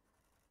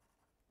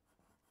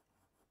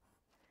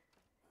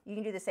 You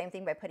can do the same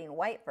thing by putting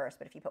white first,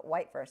 but if you put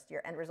white first,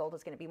 your end result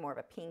is going to be more of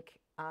a pink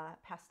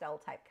pastel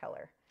type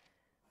color,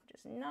 which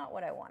is not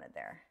what I wanted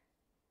there.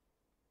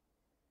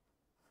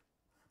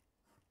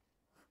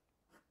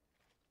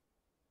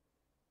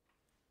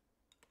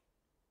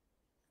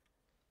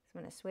 So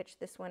I'm going to switch.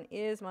 This one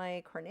is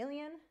my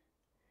cornelian.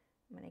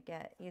 I'm going to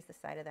use the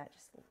side of that,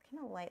 just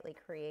kind of lightly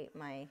create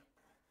my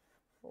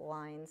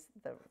lines,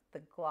 the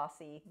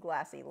glossy,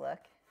 glassy look.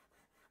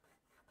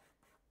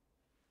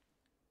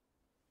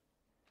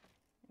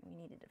 We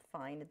need to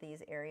define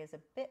these areas a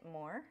bit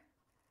more.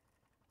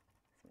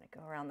 So I'm going to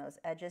go around those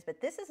edges,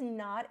 but this is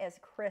not as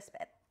crisp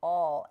at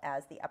all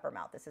as the upper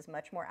mouth. This is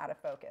much more out of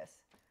focus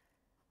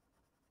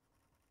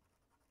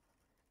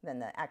than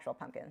the actual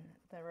pumpkin,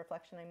 the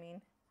reflection, I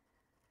mean.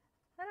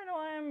 I don't know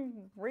why I'm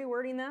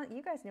rewording that.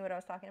 You guys knew what I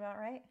was talking about,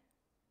 right?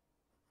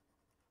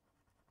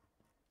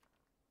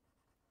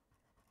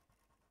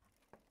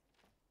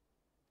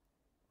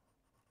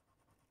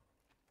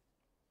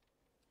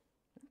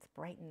 Let's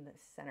brighten the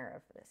center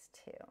of this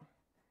too.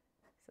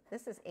 So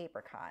this is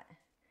apricot.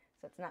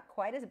 So it's not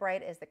quite as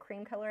bright as the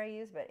cream color I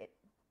use, but it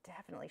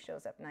definitely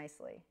shows up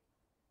nicely.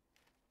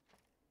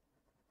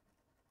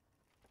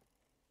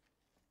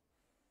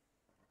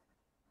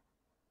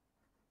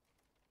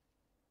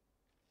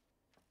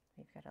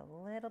 We've got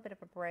a little bit of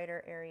a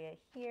brighter area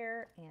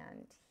here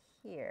and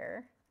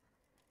here.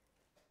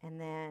 And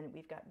then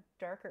we've got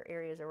darker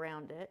areas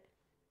around it.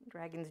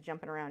 Dragon's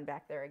jumping around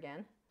back there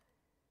again.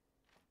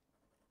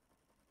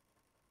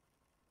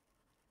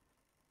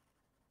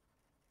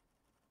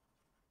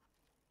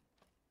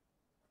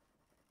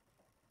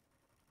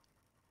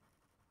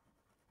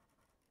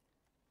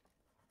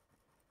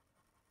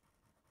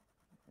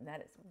 And that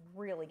is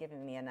really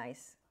giving me a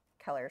nice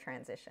color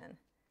transition.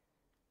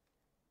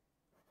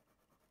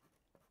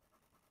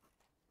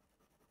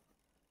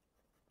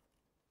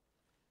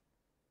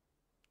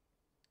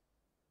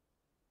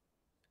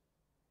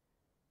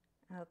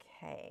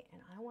 Okay,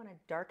 and I want to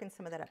darken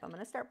some of that up. I'm going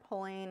to start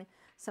pulling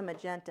some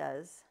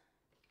magentas.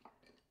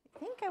 I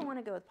think I want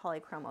to go with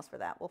polychromos for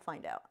that. We'll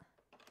find out.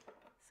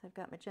 So I've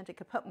got magenta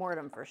caput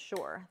mortem for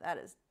sure. That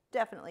is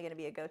definitely going to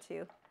be a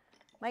go-to.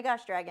 My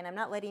gosh, Dragon, I'm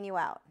not letting you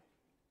out.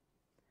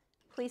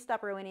 Please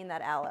stop ruining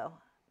that aloe.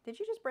 Did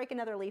you just break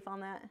another leaf on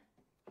that?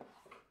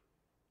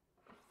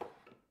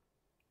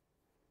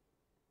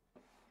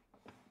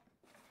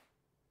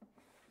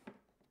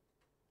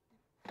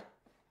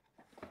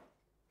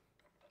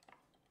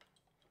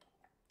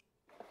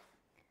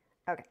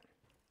 Okay,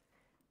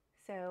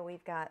 so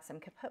we've got some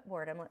caput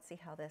mortem. Let's see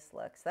how this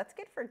looks. That's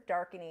good for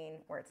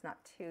darkening where it's not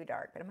too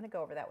dark, but I'm going to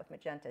go over that with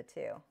magenta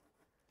too.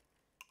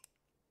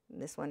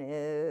 And this one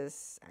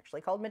is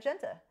actually called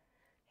magenta.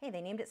 Hey, they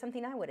named it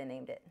something I would have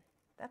named it.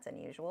 That's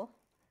unusual.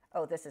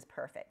 Oh, this is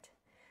perfect.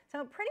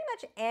 So pretty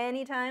much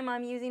anytime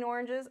I'm using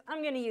oranges,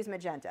 I'm going to use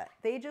magenta.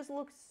 They just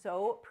look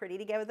so pretty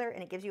together,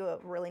 and it gives you a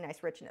really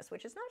nice richness,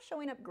 which is not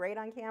showing up great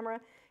on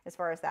camera as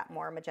far as that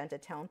more magenta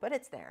tone, but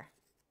it's there.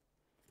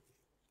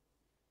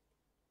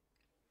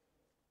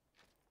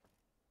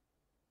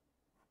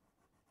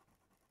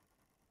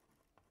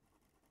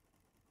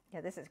 Yeah,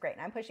 this is great.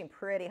 And I'm pushing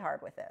pretty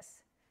hard with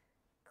this,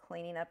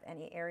 cleaning up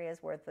any areas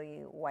where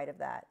the white of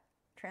that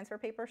transfer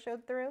paper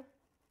showed through.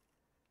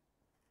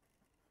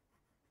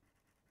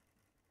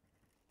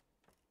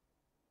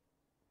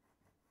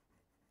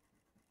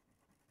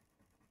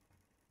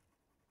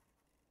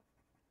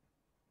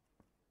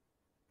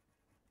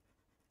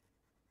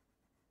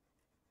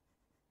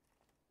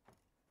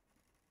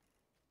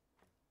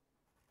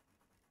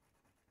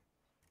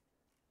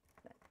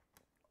 That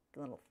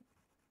little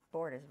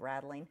board is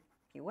rattling.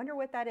 If you wonder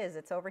what that is,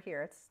 it's over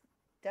here. It's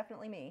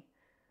definitely me.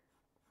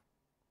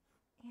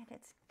 And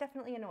it's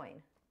definitely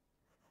annoying.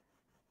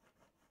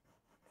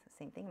 So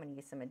same thing. I'm going to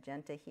use some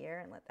magenta here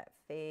and let that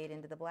fade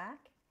into the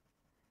black.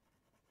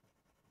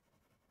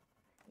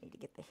 Need to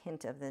get the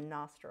hint of the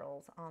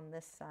nostrils on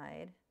this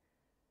side.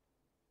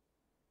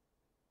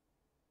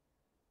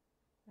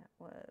 That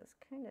was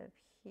kind of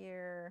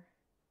here.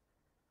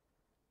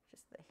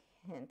 Just the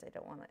hint. I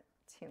don't want it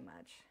too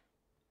much.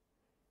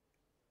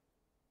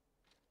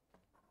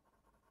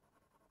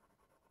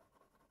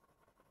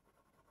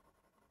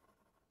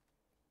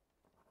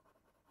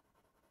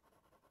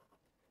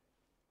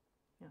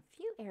 Now, a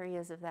few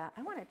areas of that.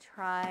 I want to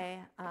try,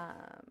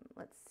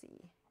 let's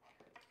see,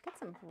 get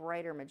some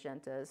brighter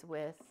magentas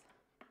with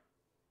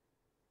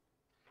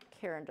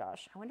Caran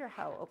d'Ache. I wonder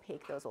how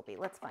opaque those will be.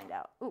 Let's find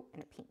out. Ooh,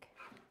 and a pink.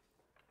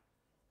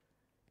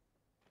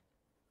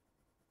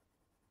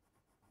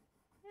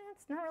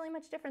 It's not really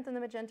much different than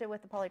the magenta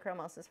with the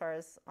polychromos as far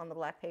as on the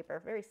black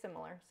paper. Very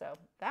similar. So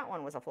that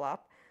one was a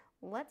flop.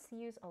 Let's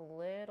use a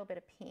little bit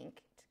of pink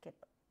to get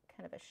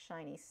kind of a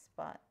shiny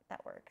spot.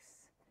 That works,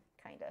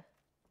 kind of.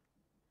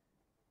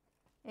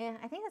 Yeah,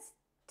 I think that's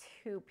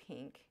too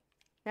pink.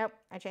 Nope,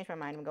 I changed my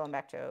mind. I'm going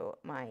back to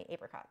my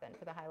apricot then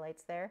for the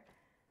highlights there.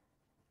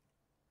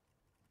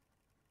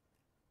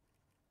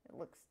 It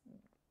looks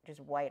just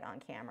white on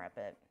camera,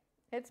 but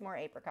it's more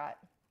apricot.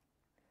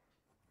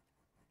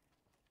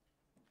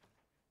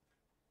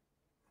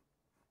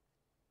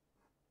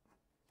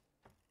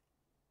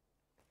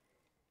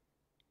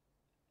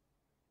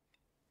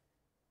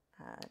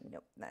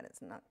 Nope, that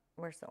is not.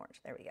 Where's the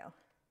orange? There we go.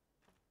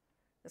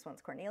 This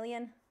one's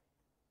cornelian.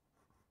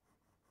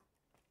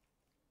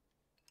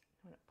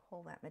 I'm going to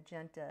pull that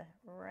magenta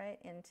right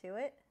into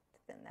it,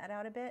 thin that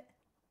out a bit.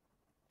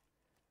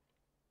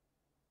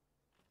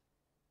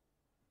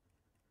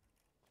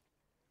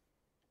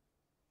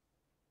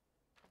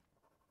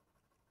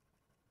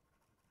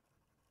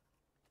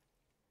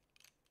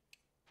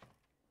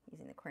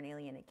 Using the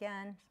cornelian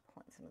again, just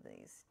pulling some of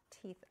these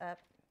teeth up.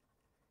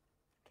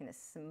 Kind of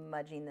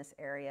smudging this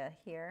area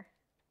here.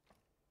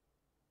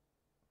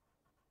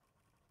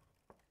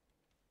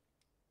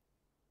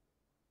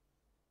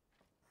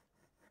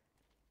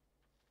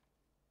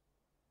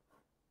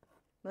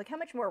 Look how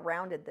much more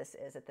rounded this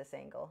is at this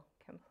angle.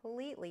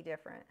 Completely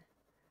different.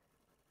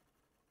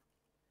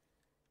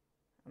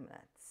 I'm going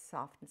to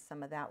soften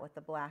some of that with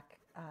the black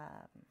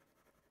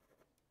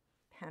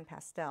pan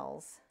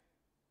pastels.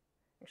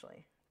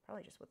 Actually,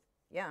 probably just with,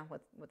 yeah,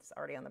 what's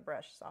already on the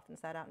brush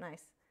softens that out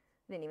nice.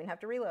 Didn't even have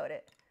to reload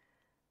it.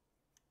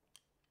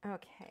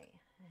 Okay,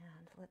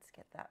 and let's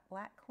get that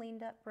black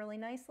cleaned up really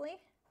nicely.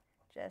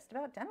 Just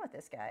about done with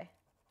this guy.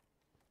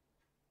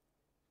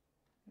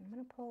 I'm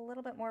going to pull a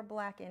little bit more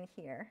black in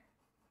here.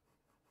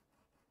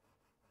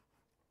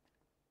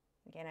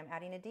 Again, I'm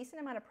adding a decent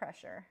amount of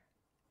pressure.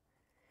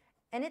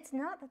 And it's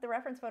not that the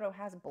reference photo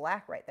has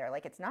black right there.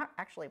 Like, it's not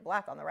actually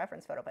black on the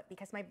reference photo, but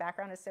because my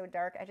background is so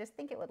dark, I just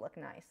think it would look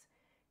nice,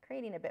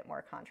 creating a bit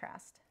more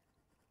contrast.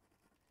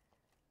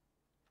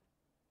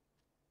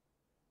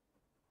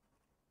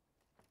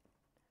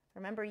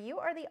 Remember, you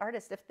are the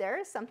artist. If there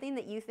is something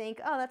that you think,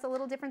 oh, that's a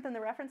little different than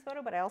the reference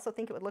photo, but I also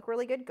think it would look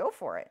really good, go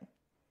for it.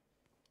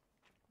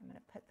 I'm going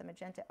to put the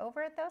magenta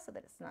over it, though, so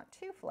that it's not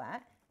too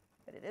flat,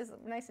 but it is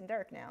nice and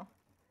dark now.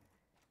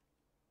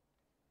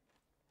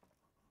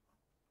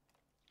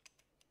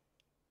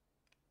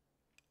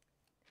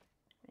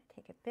 I'm going to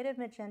take a bit of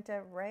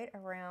magenta right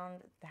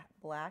around that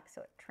black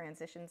so it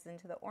transitions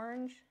into the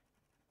orange.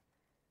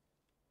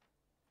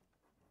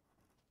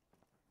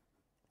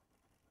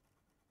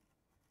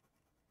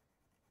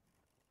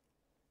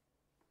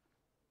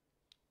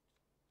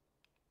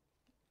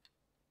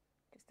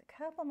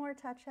 A couple more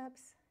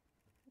touch-ups.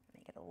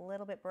 Make it a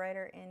little bit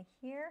brighter in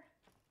here.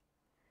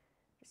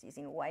 Just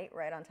using white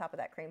right on top of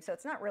that cream. So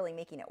it's not really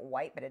making it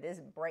white, but it is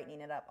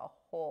brightening it up a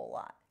whole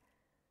lot.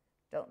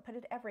 Don't put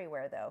it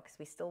everywhere though, because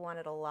we still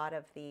wanted a lot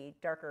of the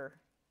darker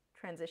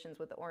transitions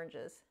with the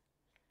oranges.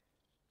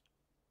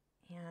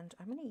 And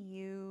I'm going to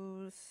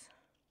use,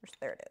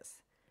 there it is,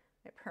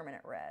 my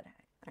permanent red.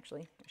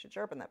 Actually, I should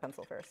sharpen that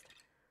pencil first.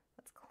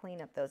 Let's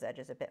clean up those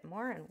edges a bit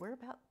more, and we're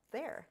about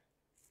there.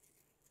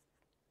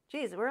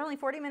 Geez, we're only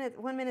 1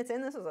 minute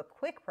in. This was a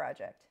quick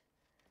project.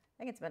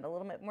 I can spend a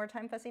little bit more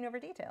time fussing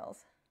over details.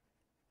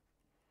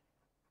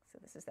 So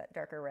this is that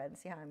darker red.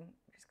 See how I'm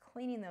just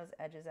cleaning those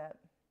edges up.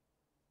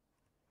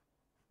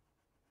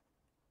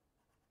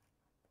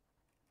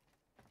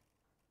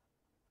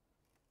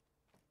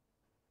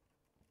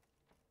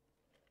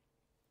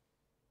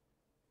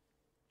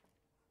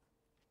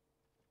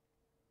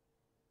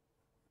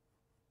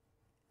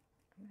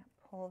 I'm going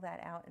to pull that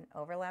out and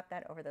overlap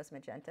that over those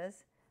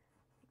magentas.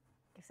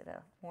 Gives it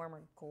a warmer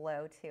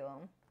glow to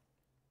them.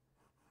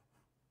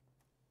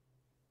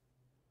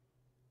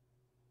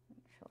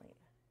 Actually,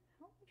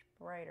 how much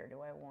brighter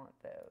do I want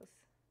those?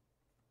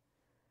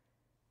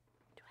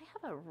 Do I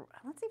have a,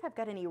 let's see if I've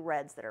got any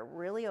reds that are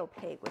really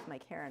opaque with my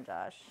Caran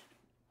d'Ache.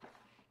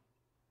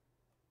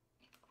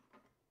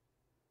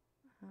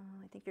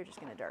 I think you're just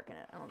going to darken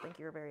it. I don't think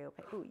you're very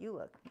opaque. Ooh, you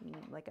look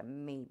like a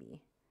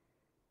maybe.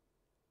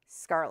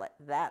 Scarlet,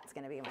 that's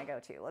going to be my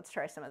go-to. Let's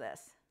try some of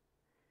this.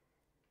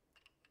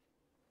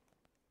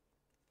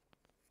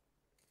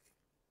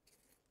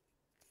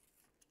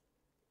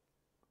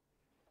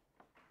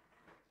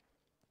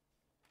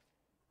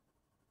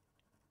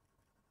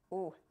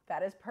 Ooh,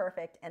 that is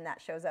perfect, and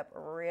that shows up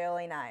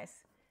really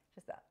nice.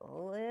 Just that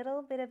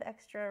little bit of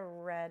extra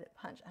red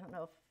punch. I don't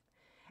know if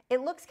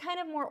it looks kind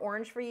of more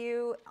orange for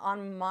you.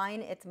 On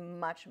mine, it's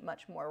much,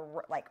 much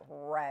more like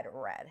red,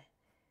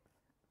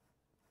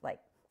 like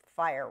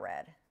fire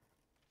red.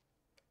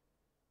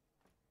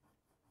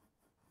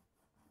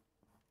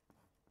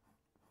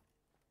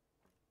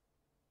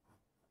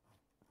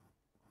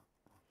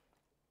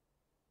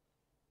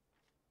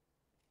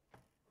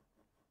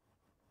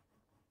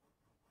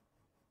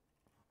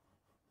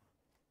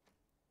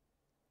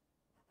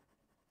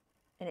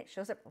 And it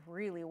shows up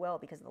really well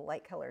because of the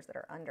light colors that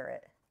are under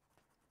it.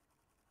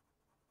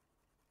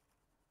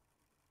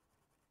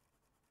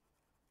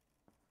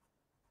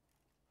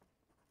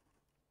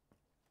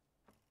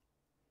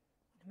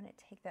 I'm going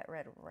to take that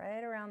red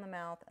right around the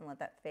mouth and let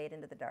that fade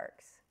into the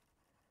darks.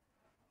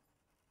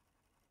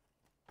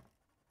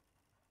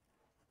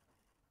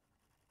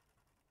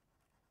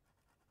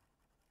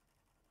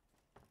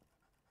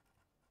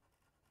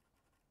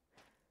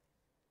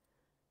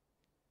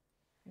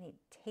 I need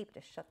tape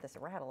to shut this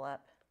rattle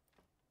up.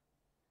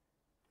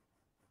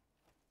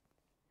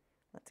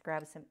 Let's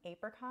grab some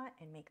apricot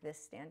and make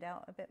this stand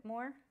out a bit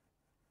more.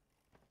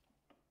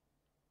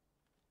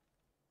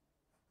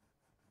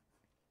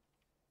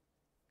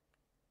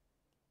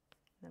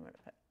 Then I'm going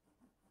to put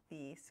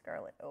the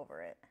scarlet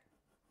over it.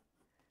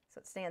 So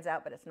it stands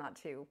out, but it's not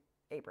too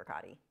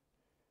apricot-y.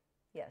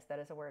 Yes, that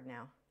is a word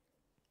now.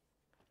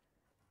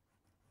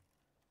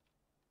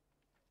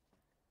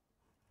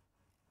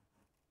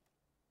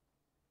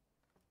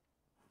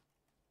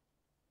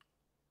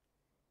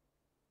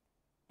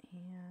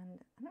 And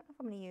I don't know if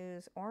I'm going to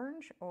use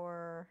orange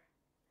or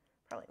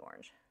probably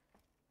orange.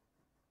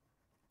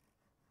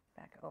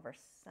 Back over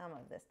some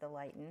of this to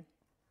lighten.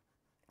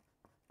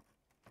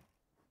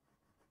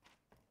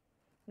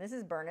 This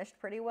is burnished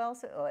pretty well,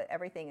 so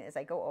everything, as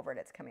I go over it,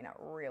 it's coming out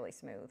really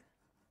smooth.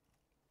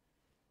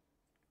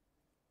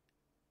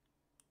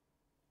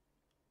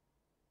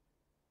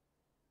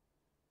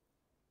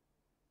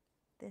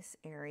 This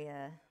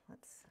area,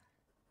 let's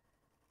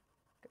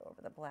go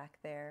over the black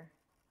there.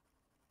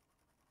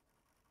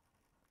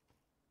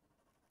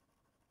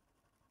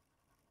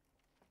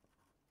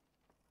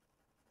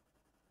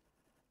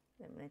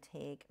 I'm going to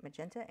take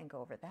magenta and go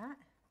over that.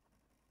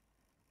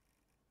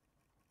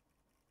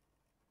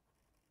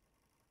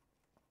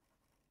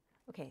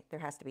 Okay, there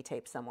has to be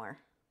tape somewhere.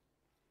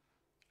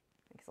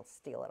 I guess I'll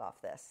steal it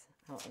off this.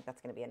 I don't think that's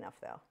going to be enough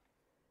though.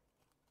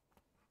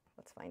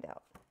 Let's find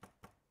out.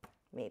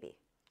 Maybe.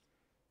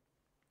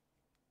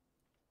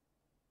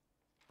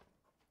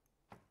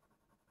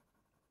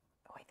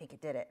 Oh, I think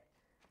it did it.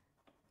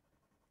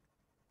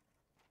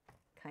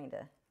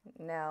 Kinda.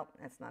 No,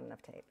 that's not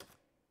enough tape.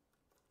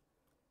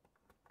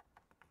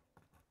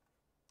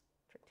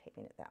 For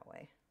taping it that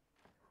way.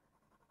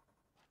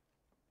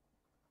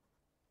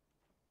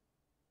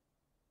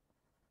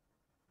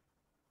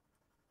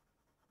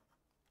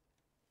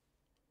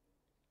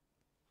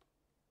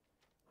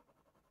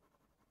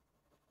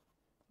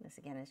 This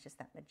again is just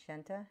that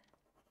magenta.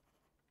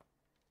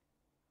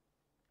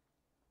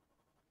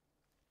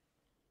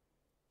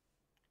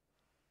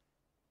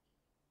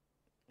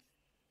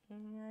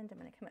 And I'm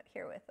going to come up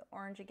here with the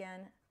orange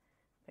again,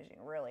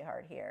 pushing really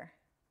hard here.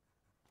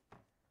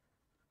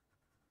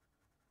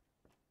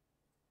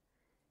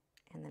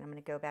 And then I'm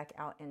going to go back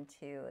out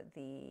into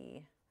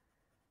the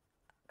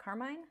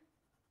carmine.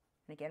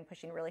 And again,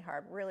 pushing really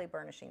hard, really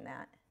burnishing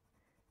that.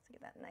 So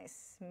get that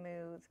nice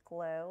smooth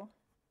glow.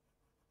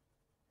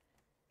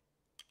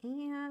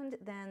 And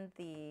then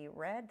the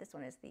red, this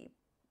one is the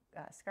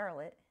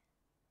scarlet.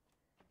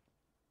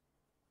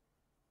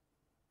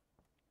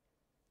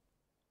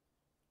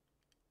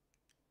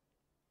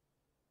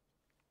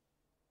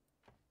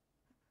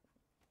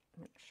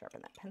 I'm going to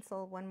sharpen that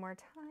pencil one more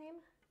time.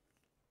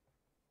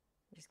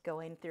 Just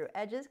going through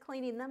edges,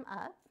 cleaning them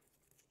up.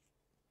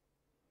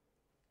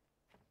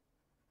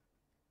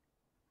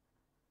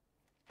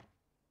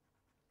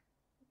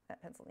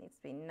 That pencil needs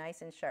to be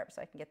nice and sharp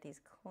so I can get these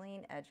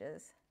clean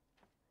edges.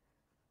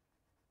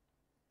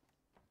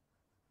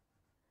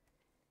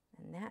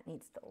 And that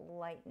needs to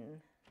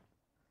lighten.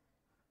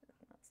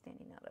 Not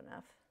standing out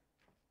enough.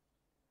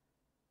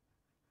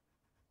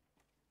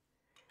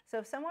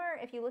 So somewhere,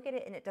 if you look at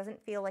it and it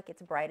doesn't feel like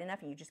it's bright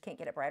enough and you just can't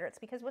get it brighter, it's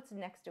because what's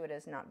next to it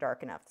is not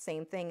dark enough.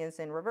 Same thing is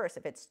in reverse.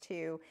 If it's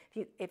too,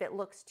 if it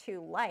looks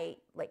too light,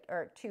 like,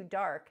 or too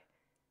dark,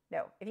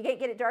 no. If you can't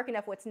get it dark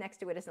enough, what's next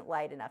to it isn't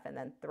light enough, and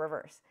then the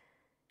reverse.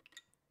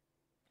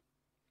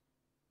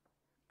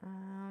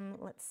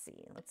 Let's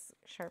see. Let's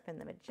sharpen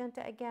the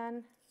magenta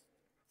again.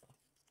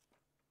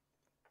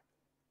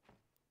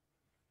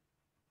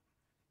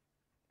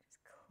 Just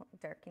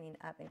darkening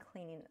up and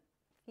cleaning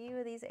a few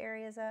of these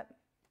areas up.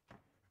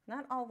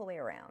 Not all the way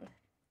around.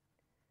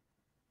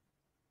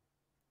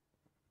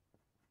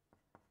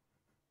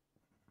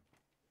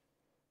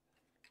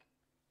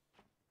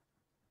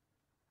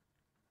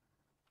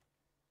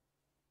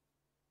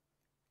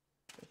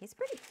 He's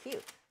pretty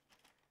cute.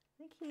 I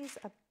think he's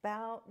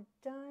about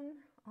done,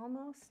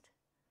 almost.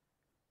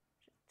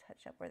 Just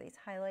touch up where these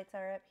highlights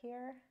are up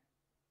here.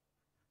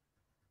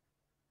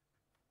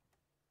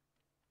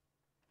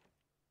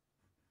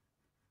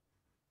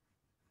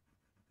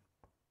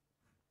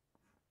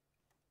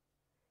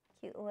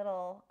 Cute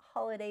little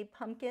holiday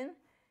pumpkin.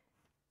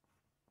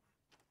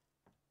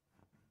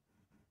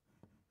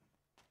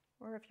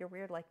 Or if you're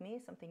weird like me,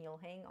 something you'll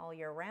hang all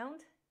year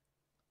round.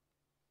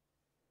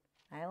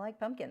 I like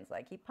pumpkins.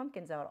 I keep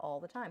pumpkins out all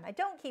the time. I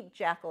don't keep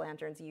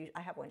jack-o'-lanterns.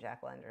 I have one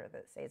jack-o'-lantern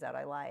that stays out.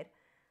 I lied.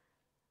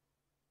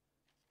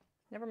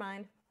 Never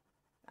mind.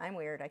 I'm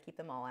weird. I keep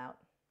them all out.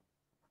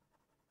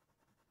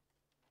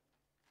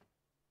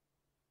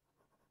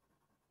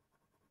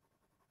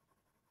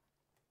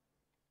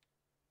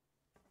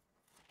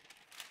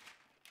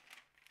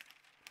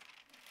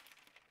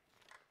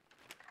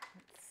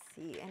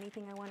 See,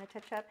 anything I want to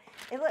touch up?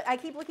 I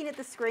keep looking at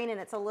the screen and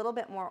it's a little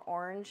bit more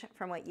orange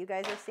from what you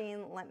guys are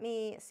seeing. Let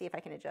me see if I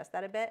can adjust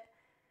that a bit.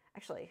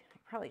 Actually,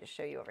 I'll probably just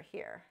show you over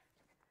here.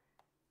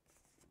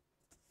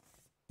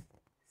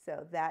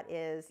 So that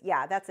is,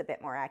 yeah, that's a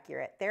bit more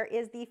accurate. There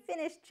is the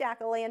finished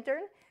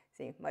jack-o'-lantern.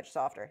 See, much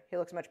softer. He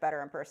looks much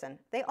better in person.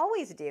 They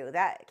always do.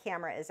 That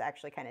camera is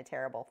actually kind of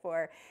terrible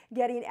for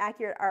getting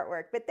accurate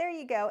artwork. But there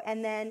you go.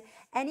 And then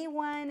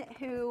anyone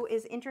who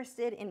is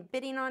interested in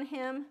bidding on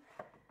him,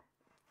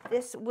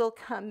 this will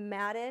come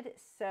matted,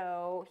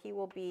 so he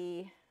will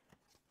be,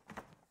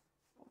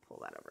 I'll pull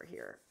that over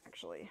here,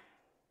 actually.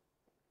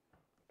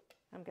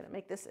 I'm going to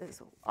make this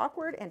as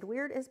awkward and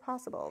weird as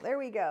possible. There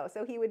we go.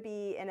 So he would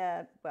be in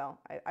a, well,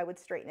 I would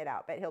straighten it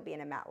out, but he'll be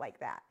in a mat like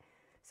that.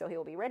 So he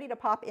will be ready to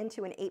pop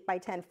into an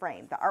 8x10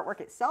 frame. The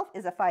artwork itself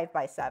is a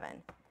 5x7.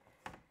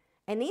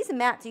 And these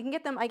mats, you can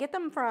get them, I get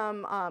them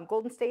from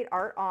Golden State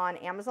Art on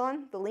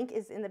Amazon. The link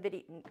is in the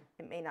video.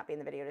 It may not be in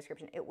the video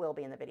description. It will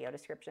be in the video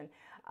description.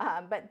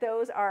 But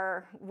those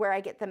are where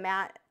I get the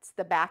mats,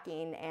 the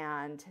backing,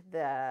 and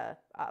the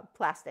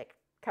plastic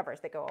covers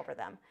that go over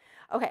them.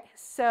 Okay,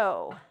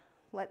 so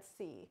let's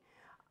see.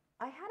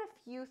 I had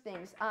a few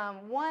things.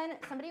 One,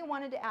 somebody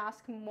wanted to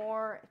ask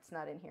more, it's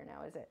not in here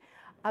now, is it?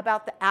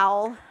 About the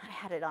owl. I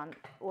had it on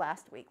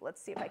last week.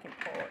 Let's see if I can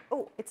pull it.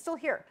 Oh, it's still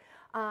here.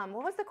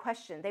 What was the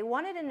question? They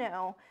wanted to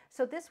know,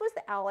 so this was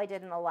the owl I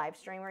did in the live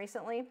stream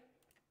recently.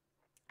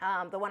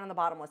 The one on the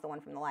bottom was the one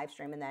from the live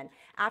stream, and then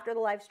after the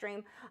live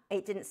stream,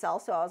 it didn't sell,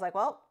 so I was like,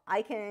 well,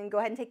 I can go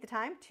ahead and take the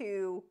time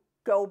to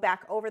go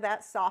back over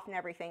that, soften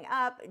everything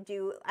up,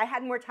 I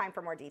had more time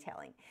for more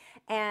detailing.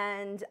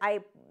 And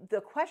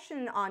the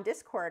question on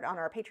Discord, on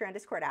our Patreon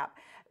Discord app,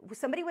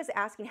 somebody was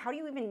asking, how do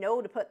you even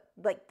know to put,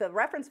 like the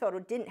reference photo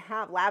didn't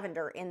have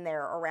lavender in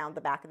there around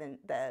the back of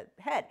the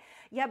head.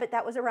 Yeah, but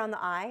that was around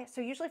the eye. So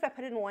usually if I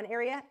put it in one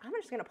area, I'm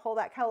just gonna pull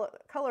that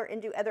color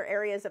into other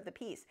areas of the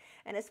piece.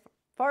 And as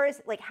far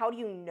as like, how do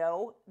you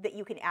know that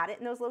you can add it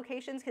in those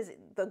locations? Because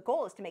the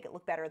goal is to make it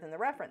look better than the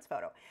reference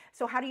photo.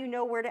 So how do you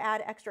know where to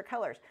add extra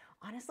colors?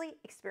 Honestly,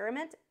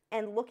 experiment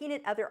and looking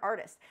at other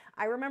artists.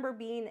 I remember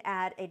being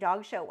at a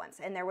dog show once,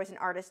 and there was an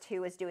artist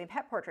who was doing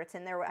pet portraits,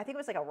 and I think it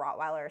was like a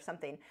Rottweiler or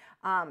something,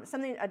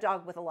 a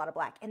dog with a lot of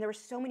black, and there were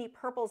so many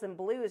purples and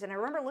blues, and I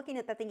remember looking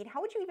at that thinking, how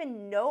would you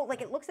even know?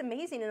 Like, it looks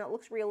amazing and it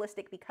looks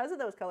realistic because of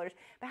those colors,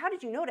 but how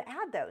did you know to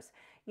add those?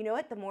 You know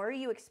what? The more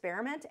you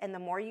experiment and the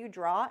more you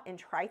draw and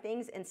try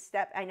things and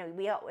I know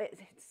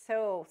it's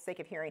so sick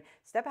of hearing,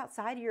 step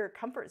outside your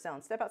comfort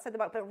zone, step outside the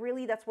box, but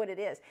really that's what it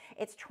is.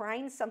 It's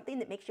trying something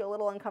that makes you a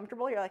little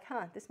uncomfortable. You're like,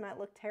 huh, this might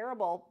look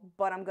terrible,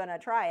 but I'm gonna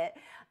try it.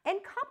 And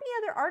copy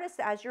other artists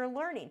as you're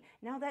learning.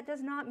 Now that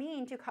does not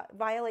mean to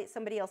violate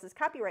somebody else's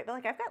copyright, but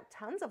like I've got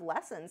tons of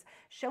lessons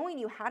showing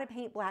you how to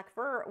paint black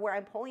fur where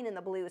I'm pulling in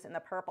the blues and the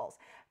purples.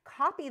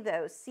 Copy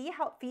those, see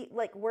how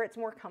like where it's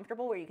more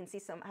comfortable, where you can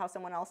see how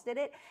someone else did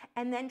it,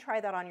 and then try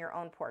that on your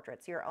own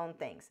portraits, your own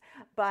things.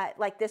 But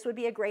like this would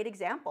be a great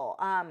example.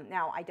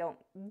 Now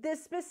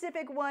this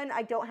specific one,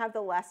 I don't have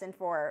the lesson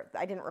for,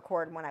 I didn't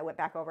record when I went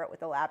back over it with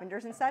the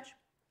lavenders and such.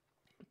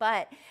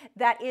 But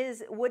that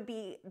would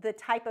be the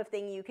type of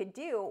thing you could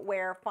do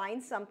where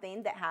find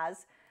something that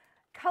has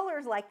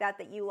colors like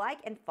that you like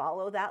and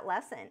follow that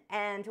lesson.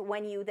 And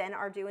when you then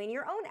are doing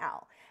your own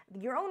owl,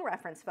 your own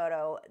reference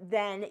photo,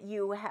 then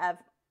you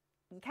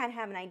kind of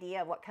have an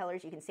idea of what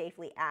colors you can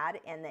safely add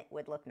and that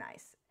would look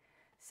nice.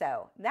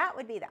 So that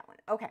would be that one.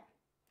 Okay.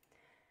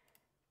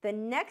 The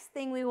next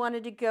thing we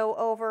wanted to go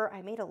over,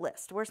 I made a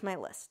list. Where's my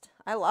list?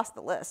 I lost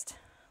the list.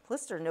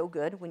 Lists are no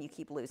good when you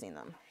keep losing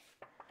them.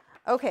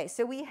 Okay,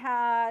 so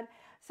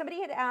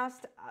somebody had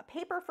asked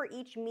paper for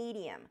each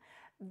medium.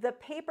 The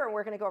paper,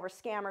 we're going to go over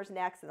scammers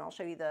next, and I'll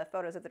show you the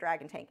photos of the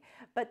dragon tank.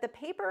 But the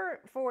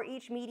paper for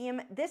each medium,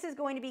 this is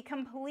going to be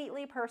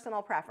completely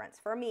personal preference.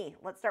 For me,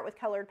 let's start with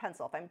colored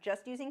pencil. If I'm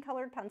just using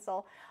colored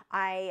pencil,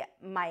 I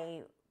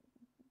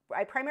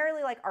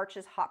primarily like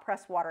Arch's hot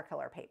press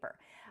watercolor paper.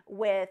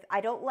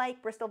 I don't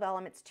like Bristol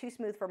Vellum. It's too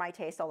smooth for my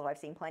taste, although I've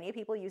seen plenty of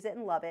people use it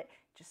and love it,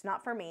 just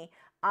not for me.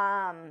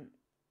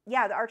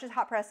 yeah, the Arches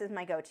Hot Press is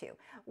my go-to.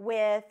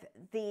 With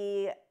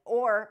the,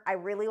 or I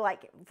really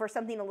like, for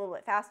something a little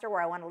bit faster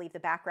where I want to leave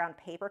the background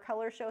paper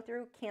color show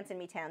through, Inktense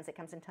MeWe. It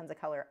comes in tons of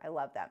color. I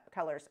love that.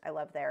 Colors, I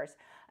love theirs,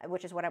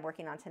 which is what I'm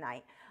working on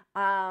tonight.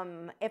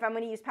 If I'm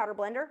going to use powder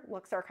blender,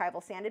 Lux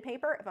Archival sanded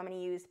paper. If I'm going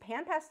to use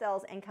pan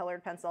pastels and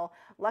colored pencil,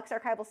 Lux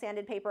Archival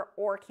sanded paper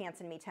or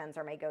Inktense MeWe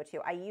are my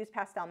go-to. I use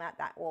pastel matte,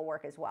 that will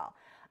work as well.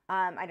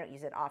 I don't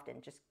use it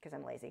often just because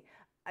I'm lazy.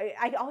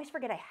 I always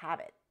forget I have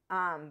it.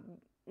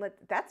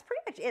 That's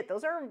pretty much it.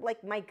 Those are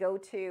like my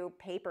go-to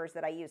papers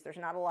that I use. There's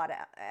not a lot of,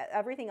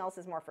 everything else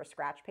is more for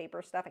scratch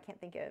paper stuff. I can't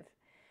think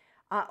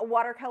of.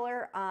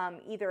 Watercolor,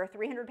 either a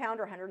 300 pound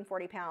or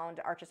 140 pound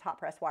Arches Hot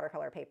Press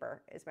watercolor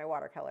paper is my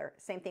watercolor.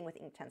 Same thing with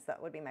Inktense,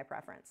 that would be my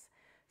preference.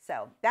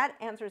 So that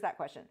answers that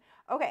question.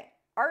 Okay,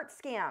 art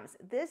scams.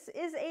 This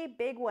is a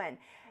big one.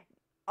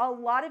 A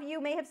lot of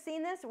you may have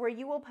seen this where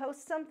you will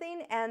post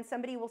something and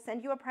somebody will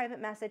send you a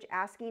private message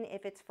asking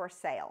if it's for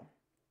sale.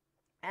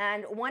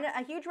 And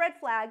a huge red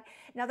flag,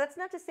 now that's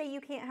not to say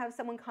you can't have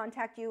someone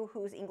contact you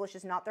whose English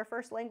is not their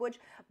first language,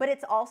 but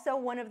it's also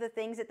one of the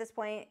things at this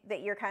point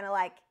that you're kind of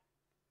like,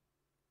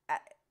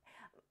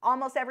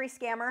 almost every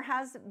scammer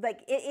has,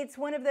 like, it's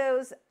one of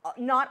those,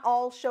 not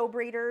all show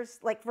breeders,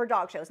 like for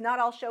dog shows, not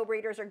all show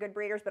breeders are good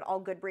breeders, but all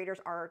good breeders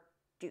are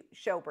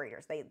show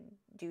breeders. They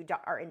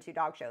are into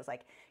dog shows.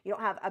 Like, you don't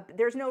have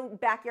there's no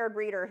backyard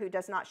breeder who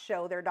does not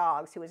show their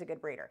dogs who is a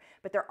good breeder,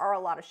 but there are a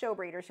lot of show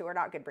breeders who are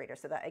not good breeders.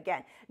 So that,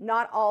 again,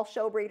 not all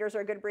show breeders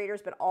are good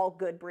breeders, but all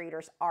good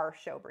breeders are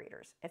show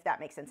breeders, if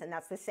that makes sense. And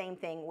that's the same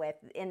thing with,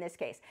 in this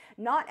case,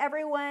 not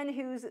everyone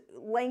whose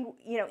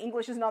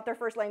English is not their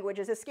first language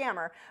is a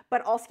scammer,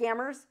 but all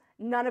scammers,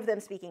 none of them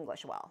speak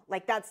English well.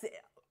 Like, that's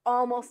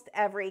almost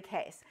every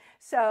case.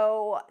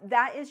 So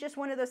that is just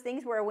one of those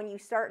things where when you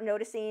start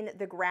noticing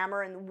the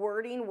grammar and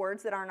wording,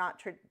 words that are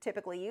not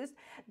typically used,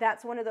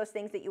 that's one of those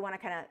things that you want to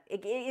kind of,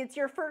 it's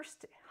your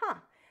first,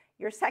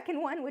 Your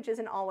second one, which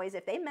isn't always,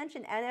 if they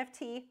mention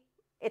NFT,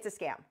 it's a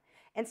scam.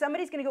 And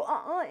somebody's going to go,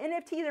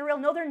 NFTs are real.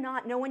 No, they're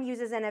not. No one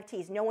uses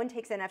NFTs. No one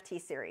takes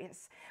NFTs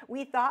serious.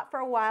 We thought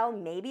for a while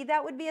maybe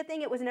that would be a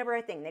thing. It was never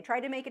a thing. They tried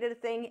to make it a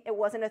thing. It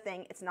wasn't a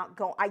thing. It's not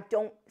I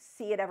don't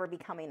see it ever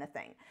becoming a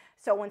thing.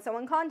 So when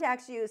someone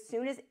contacts you, as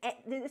soon as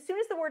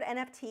the word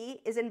NFT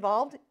is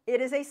involved, it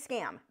is a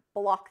scam.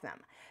 Block them.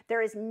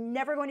 There is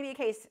never going to be a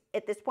case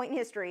at this point in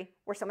history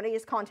where somebody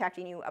is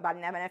contacting you about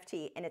an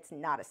NFT and it's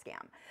not a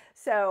scam.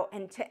 So,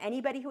 and to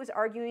anybody who is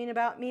arguing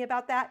about me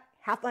about that,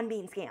 have fun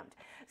being scammed.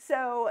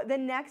 So the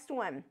next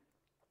one,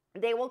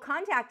 they will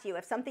contact you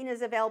if something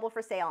is available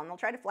for sale, and they'll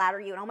try to flatter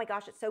you, and oh my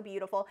gosh, it's so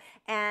beautiful,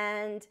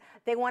 and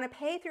they want to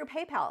pay through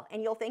PayPal,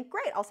 and you'll think,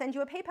 great, I'll send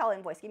you a PayPal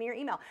invoice, give me your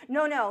email.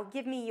 No,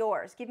 give me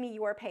yours, give me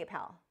your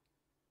PayPal.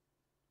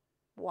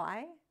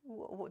 Why?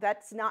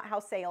 That's not how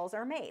sales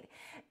are made.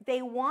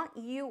 They want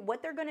you,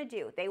 what they're going to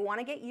do, they want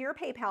to get your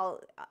PayPal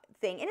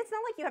thing, and it's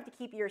not like you have to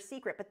keep your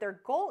secret, but their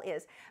goal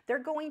is they're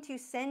going to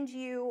send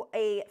you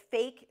a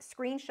fake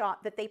screenshot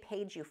that they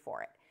paid you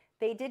for it.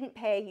 They didn't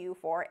pay you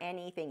for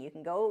anything. You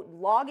can go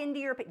log into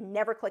your,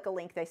 never click a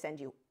link they send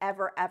you,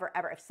 ever, ever,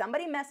 ever. If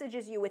somebody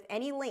messages you with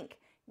any link,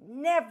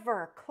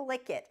 never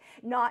click it.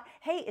 Not,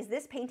 hey, is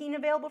this painting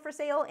available for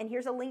sale? And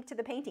here's a link to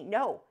the painting.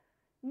 No.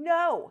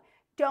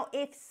 Don't,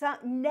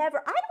 never,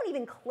 I don't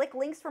even click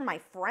links from my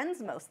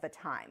friends most of the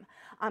time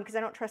because I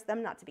don't trust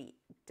them not to be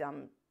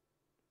dumb,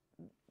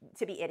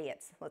 to be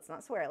idiots. Let's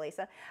not swear,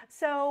 Lisa.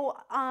 So,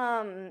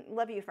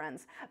 love you,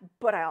 friends,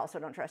 but I also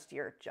don't trust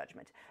your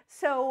judgment.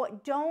 So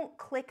don't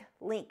click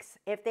links.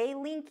 If they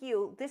link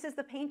you, this is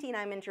the painting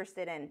I'm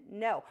interested in.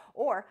 No.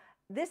 Or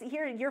this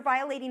here, you're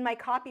violating my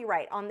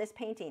copyright on this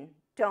painting.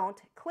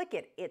 Don't click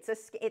it.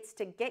 It's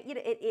to get you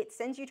to, it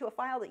sends you to a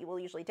file that you will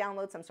usually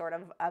download some sort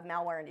of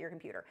malware into your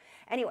computer.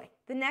 Anyway,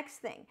 the next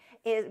thing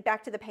is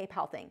back to the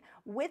PayPal thing.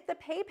 With the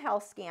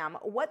PayPal scam,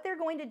 what they're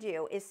going to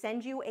do is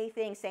send you a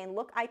thing saying,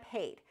 look, I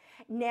paid.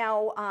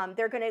 Now,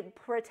 they're going to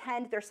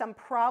pretend there's some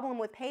problem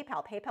with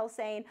PayPal. PayPal's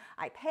saying,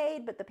 I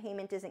paid, but the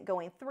payment isn't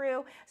going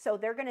through. So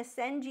they're going to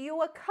send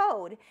you a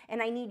code, and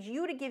I need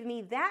you to give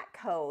me that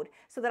code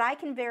so that I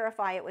can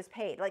verify it was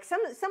paid. Like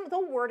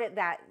they'll word it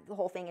the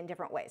whole thing in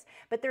different ways.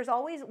 But there's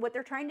always, what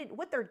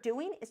they're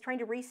doing is trying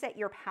to reset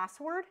your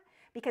password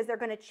because they're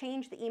going to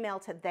change the email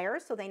to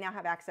theirs so they now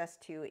have access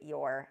to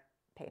your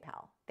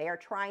PayPal. They are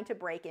trying to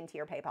break into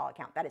your PayPal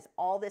account. That is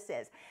all this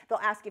is. They'll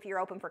ask if you're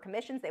open for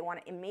commissions. They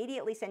want to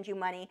immediately send you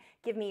money.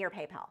 Give me your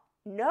PayPal.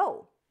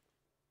 No.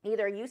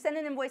 Either you send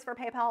an invoice for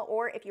PayPal,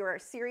 or if you're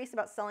serious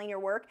about selling your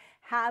work,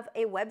 have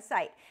a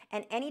website.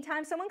 And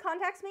anytime someone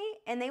contacts me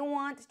and they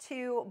want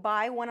to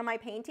buy one of my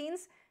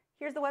paintings,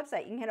 here's the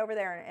website. You can head over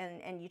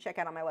there and you check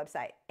out on my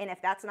website. And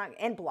if that's not,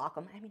 and block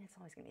them. I mean, it's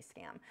always going to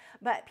be a scam.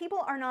 But people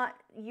are not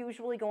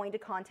usually going to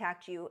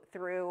contact you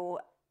through,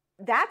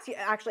 that's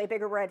actually a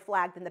bigger red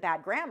flag than the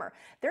bad grammar.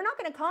 They're not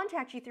going to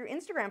contact you through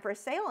Instagram for a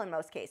sale in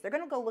most cases. They're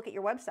going to go look at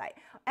your website.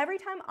 Every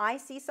time I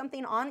see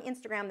something on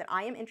Instagram that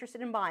I am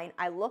interested in buying,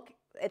 I look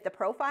at the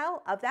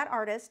profile of that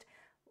artist,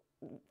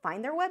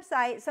 find their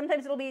website.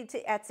 Sometimes it'll be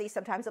to Etsy,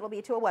 sometimes it'll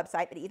be to a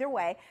website, but either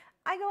way,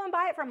 I go and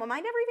buy it from them. I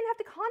never even have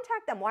to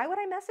contact them. Why would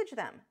I message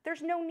them?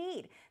 There's no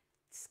need.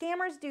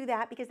 Scammers do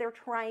that because they're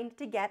trying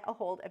to get a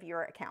hold of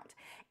your account.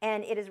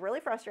 And it is really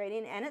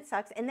frustrating and it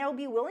sucks. And they'll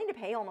be willing to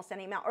pay almost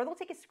any amount, or they'll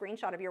take a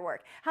screenshot of your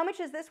work. How much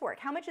is this work?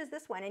 How much is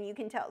this one? And you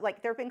can tell,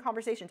 like, there have been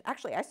conversations.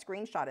 Actually, I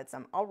screenshotted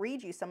some. I'll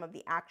read you some of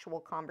the actual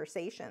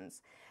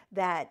conversations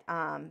that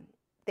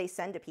they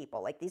send to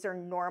people. Like, these are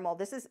normal.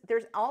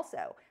 There's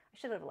also, I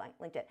should have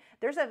linked it.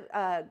 There's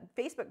a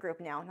Facebook group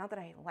now. Not that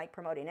I like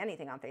promoting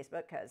anything on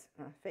Facebook because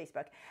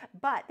Facebook,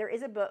 but there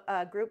is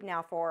a group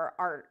now for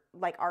art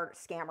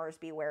scammers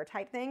beware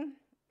type thing,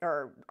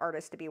 or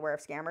artists to beware of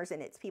scammers,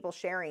 and it's people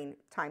sharing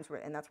times where,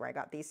 and that's where I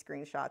got these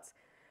screenshots,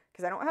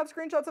 because I don't have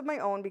screenshots of my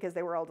own because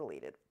they were all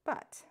deleted.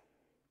 But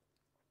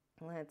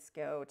let's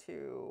go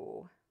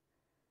to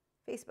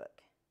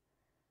Facebook.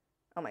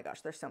 Oh my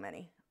gosh, there's so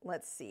many.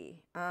 Let's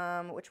see.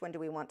 Which one do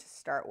we want to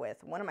start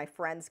with? One of my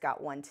friends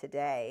got one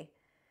today.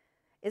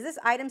 Is this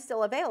item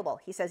still available?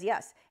 He says,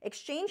 yes.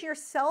 Exchange your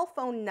cell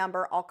phone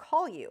number. I'll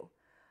call you.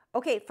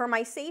 Okay, for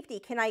my safety,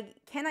 can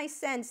I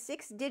send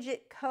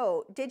 6-digit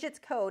digits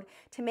code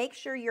to make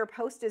sure your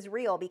post is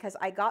real, because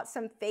I got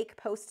some fake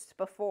posts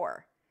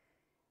before?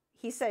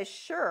 He says,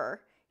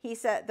 sure. He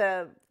said,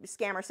 the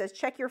scammer says,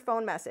 check your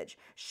phone message.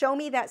 Show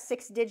me that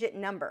 6-digit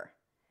number.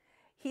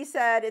 He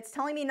said, it's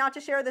telling me not to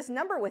share this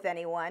number with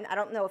anyone. I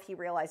don't know if he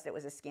realized it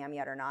was a scam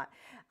yet or not.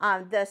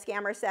 The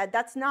scammer said,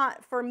 that's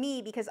not for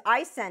me because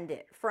I send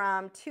it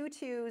from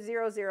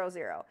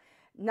 22000.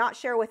 Not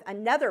share with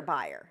another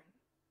buyer.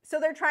 So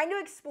they're trying to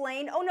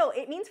explain, oh no,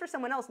 it means for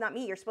someone else, not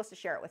me. You're supposed to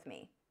share it with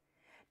me.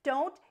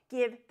 Don't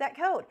give that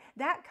code.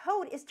 That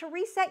code is to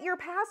reset your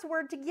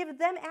password to give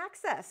them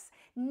access.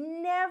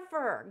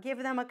 Never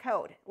give them a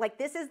code. Like,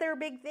 this is their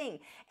big thing.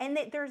 And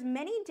there's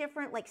many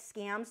different like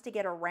scams to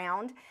get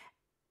around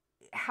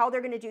how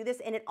they're going to do this,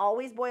 and it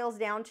always boils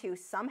down to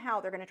somehow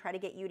they're going to try to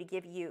get you to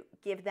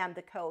give them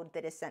the code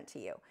that is sent to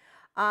you.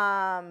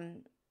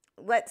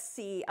 Let's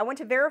see. I want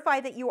to verify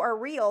that you are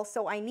real,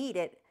 so I need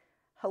it.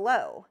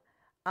 Hello.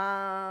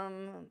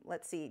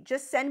 Let's see.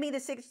 Just send me the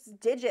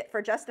 6-digit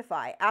for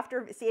justify.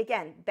 After, see,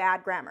 again,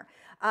 bad grammar.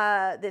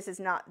 This is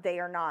not. They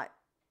are not.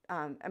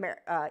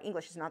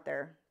 English is not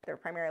their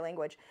primary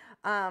language.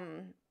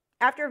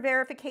 After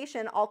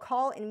verification, I'll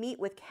call and meet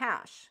with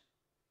cash.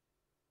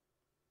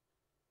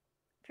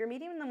 If you're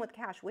meeting them with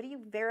cash, what are you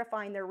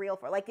verifying they're real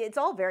for? Like, it's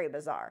all very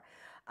bizarre.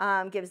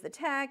 Gives the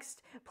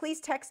text. Please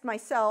text my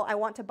cell. I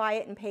want to buy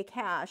it and pay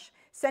cash.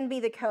 Send me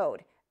the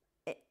code.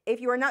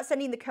 If you are not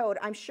sending the code,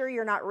 I'm sure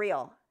you're not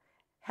real.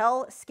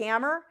 Hell,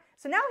 scammer.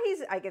 So now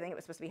I think it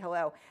was supposed to be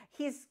hello.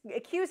 He's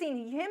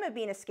accusing him of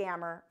being a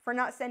scammer for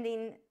not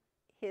sending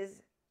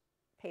his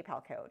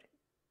PayPal code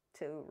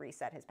to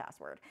reset his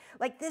password.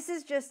 Like, this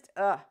is just,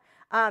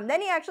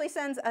 then he actually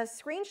sends a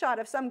screenshot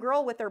of some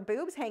girl with her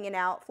boobs hanging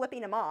out,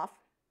 flipping him off.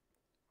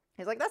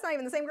 He's like, that's not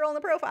even the same girl in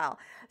the profile.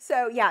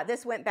 So yeah,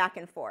 this went back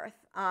and forth.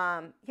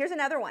 Here's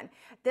another one.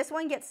 This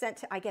one gets sent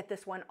to, I get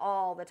this one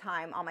all the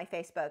time on my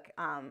Facebook.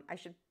 I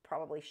should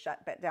probably shut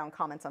down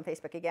comments on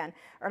Facebook again,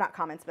 or not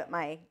comments, but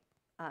my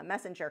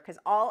Messenger, because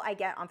all I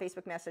get on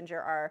Facebook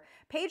Messenger are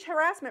page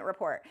harassment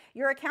report.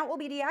 Your account will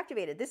be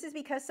deactivated. This is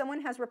because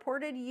someone has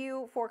reported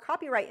you for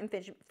copyright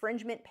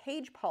infringement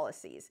page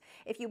policies.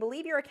 If you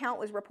believe your account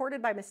was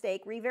reported by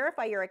mistake,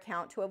 re-verify your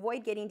account to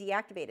avoid getting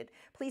deactivated.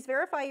 Please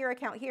verify your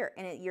account here.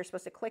 And you're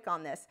supposed to click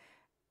on this.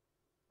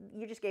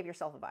 You just gave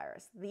yourself a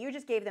virus. You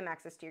just gave them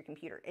access to your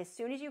computer. As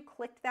soon as you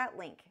clicked that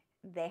link,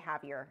 they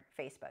have your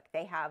Facebook.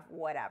 They have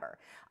whatever.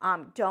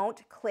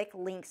 Don't click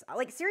links.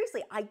 Like,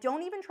 seriously, I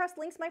don't even trust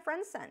links my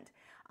friends send.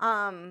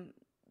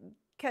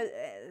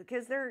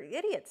 Because they're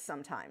idiots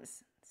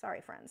sometimes.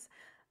 Sorry, friends.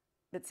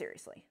 But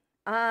seriously.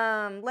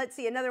 Let's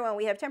see, another one.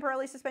 We have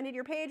temporarily suspended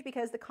your page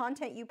because the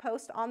content you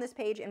post on this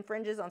page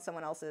infringes on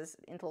someone else's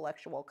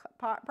intellectual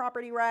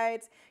property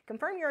rights.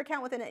 Confirm your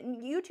account within it.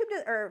 YouTube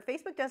or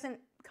Facebook doesn't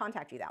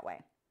contact you that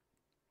way.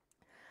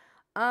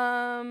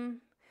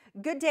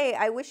 Good day.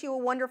 I wish you a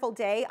wonderful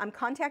day. I'm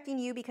contacting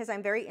you because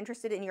I'm very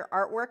interested in your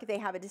artwork. They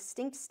have a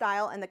distinct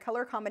style and the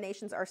color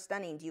combinations are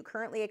stunning. Do you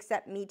currently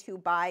accept me to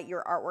buy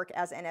your artwork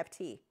as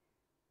NFT?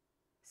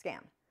 Scam.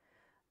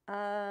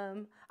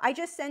 I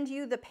just send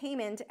you the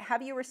payment.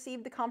 Have you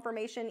received the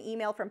confirmation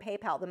email from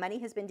PayPal? The money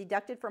has been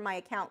deducted from my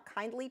account.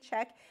 Kindly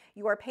check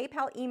your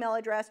PayPal email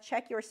address.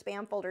 Check your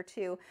spam folder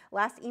too.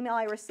 Last email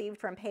I received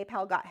from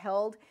PayPal got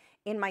held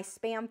in my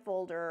spam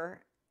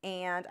folder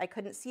and I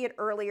couldn't see it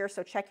earlier,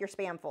 so check your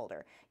spam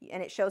folder.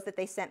 And it shows that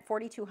they sent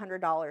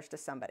 $4,200 to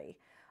somebody.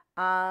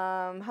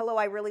 Hello,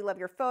 I really love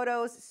your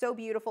photos. So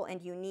beautiful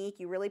and unique.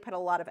 You really put a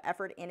lot of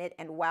effort in it,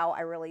 and wow,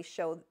 I really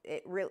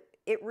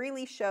it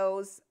really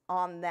shows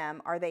on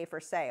them. Are they for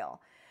sale?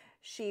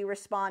 She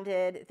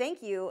responded,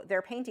 thank you.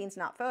 They're paintings,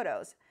 not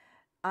photos.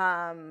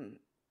 The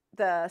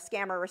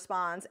scammer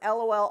responds,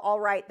 LOL, all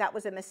right, that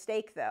was a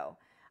mistake though.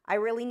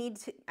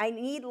 I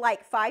need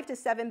like 5 to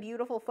 7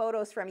 beautiful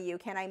photos from you.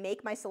 Can I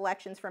make my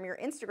selections from your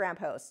Instagram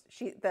posts?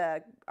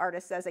 The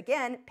artist says,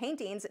 again,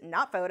 paintings,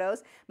 not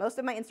photos. Most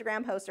of my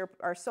Instagram posts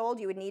are sold.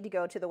 You would need to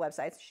go to the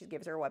websites. She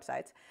gives her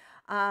websites.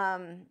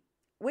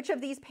 Which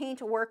of these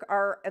paint work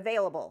are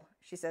available?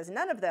 She says,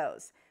 none of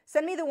those.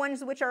 Send me the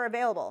ones which are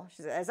available.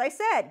 She says, as I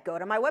said, go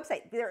to my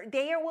website.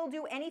 They will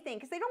do anything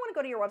because they don't want to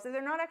go to your website.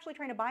 They're not actually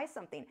trying to buy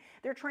something.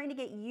 They're trying to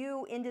get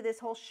you into this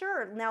whole,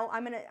 sure, now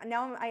I'm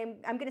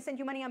gonna send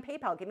you money on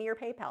PayPal. Give me your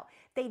PayPal.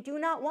 They do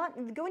not want,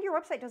 going to your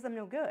website does them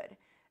no good.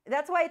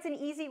 That's why it's an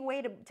easy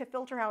way to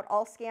filter out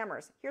all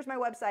scammers. Here's my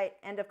website,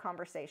 end of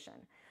conversation.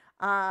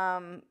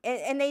 And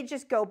they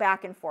just go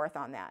back and forth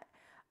on that.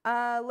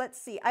 Let's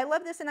see. I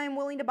love this and I'm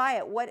willing to buy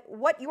it.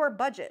 What your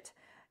budget?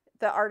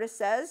 The artist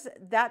says,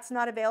 that's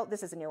not available.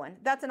 This is a new one.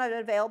 That's not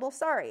available.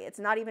 Sorry, it's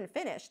not even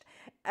finished.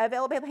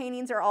 Available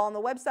paintings are all on the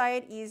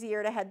website.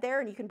 Easier to head there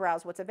and you can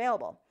browse what's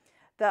available.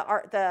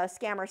 The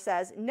scammer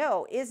says,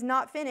 no, is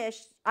not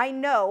finished. I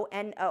know,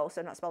 N-O,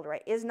 so not spelled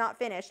right, is not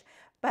finished.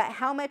 But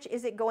how much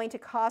is it going to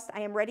cost?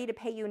 I am ready to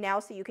pay you now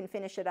so you can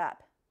finish it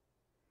up.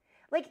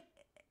 Like,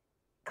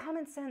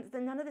 common sense,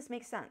 none of this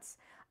makes sense.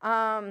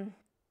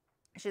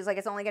 She's like,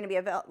 it's only going to be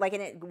available, like,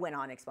 and it went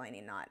on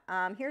explaining not.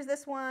 Here's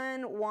this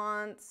one,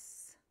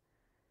 wants,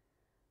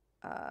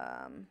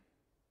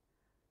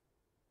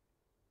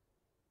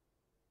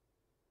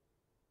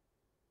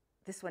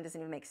 this one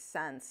doesn't even make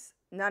sense.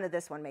 None of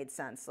this one made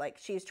sense. Like,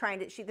 she's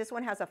trying to, this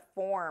one has a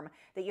form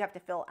that you have to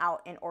fill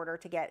out in order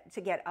to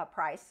get a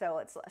price. So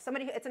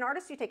it's an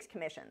artist who takes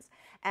commissions.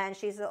 And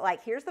she's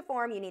like, here's the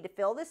form, you need to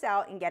fill this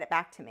out and get it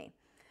back to me.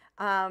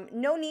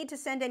 No need to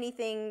send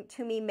anything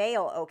to me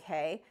mail,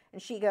 okay?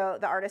 And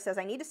the artist says,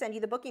 I need to send you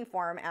the booking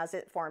form as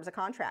it forms a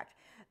contract.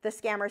 The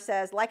scammer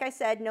says, like I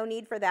said, no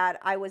need for that.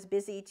 I was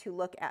busy to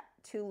look at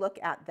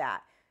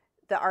that.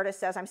 The artist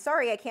says, I'm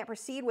sorry, I can't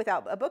proceed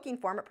without a booking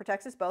form. It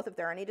protects us both if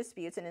there are any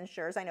disputes and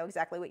ensures I know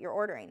exactly what you're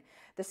ordering.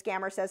 The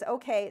scammer says,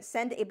 okay,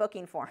 send a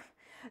booking form.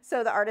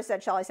 So the artist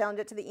said, shall I send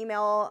it to the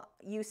email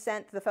you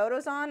sent the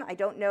photos on? I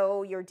don't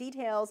know your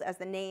details as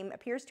the name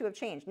appears to have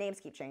changed. Names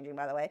keep changing,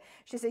 by the way.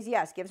 She says,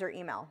 yes, gives her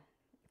email.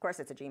 Of course,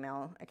 it's a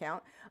Gmail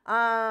account.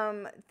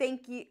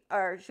 Thank you.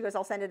 Or she goes,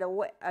 I'll send it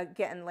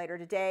again later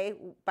today.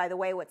 By the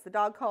way, what's the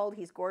dog called?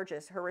 He's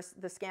gorgeous.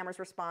 The scammer's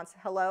response,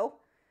 hello.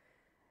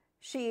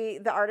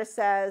 The artist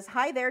says,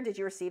 hi there, did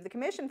you receive the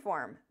commission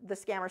form? The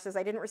scammer says,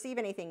 I didn't receive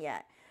anything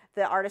yet.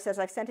 The artist says,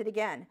 I've sent it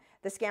again.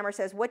 The scammer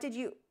says, what did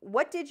you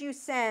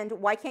send?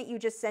 Why can't you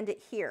just send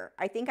it here?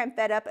 I think I'm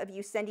fed up of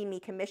you sending me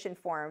commission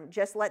form.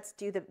 Just let's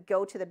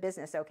go to the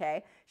business,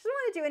 okay? She doesn't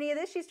want to do any of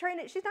this. She's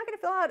not going to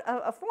fill out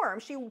a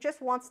form. She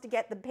just wants to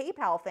get the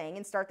PayPal thing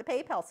and start the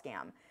PayPal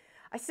scam.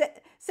 I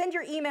said, send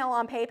your email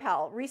on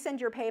PayPal,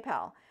 resend your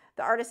PayPal.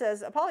 The artist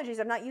says,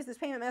 apologies, I've not used this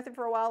payment method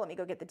for a while. Let me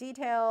go get the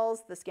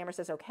details. The scammer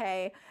says,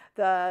 okay.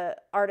 The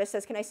artist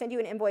says, can I send you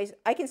an invoice?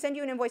 I can send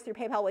you an invoice through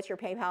PayPal. What's your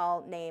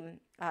PayPal name,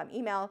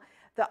 email?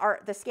 The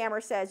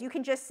scammer says, you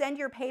can just send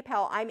your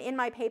PayPal. I'm in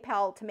my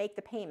PayPal to make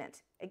the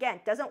payment. Again,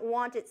 doesn't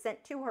want it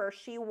sent to her.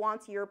 She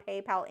wants your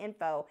PayPal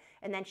info.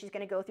 And then she's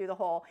going to go through the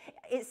whole,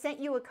 it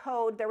sent you a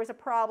code. There was a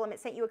problem. It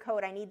sent you a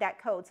code. I need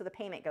that code so the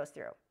payment goes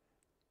through.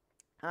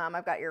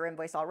 I've got your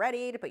invoice all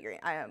ready to put your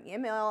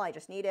email. I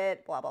just need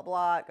it, blah, blah,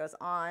 blah. It goes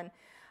on.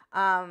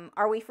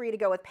 Are we free to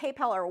go with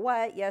PayPal or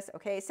what? Yes,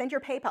 okay. Send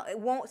your PayPal. It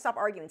won't stop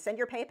arguing. Send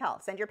your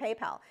PayPal. Send your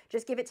PayPal.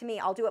 Just give it to me.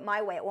 I'll do it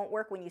my way. It won't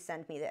work when you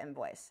send me the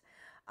invoice.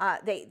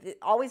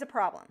 Always a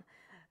problem.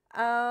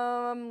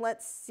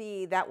 Let's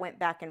see. That went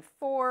back and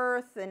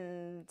forth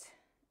and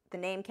the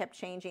name kept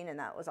changing, and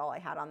that was all I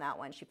had on that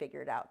one. She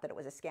figured out that it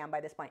was a scam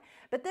by this point.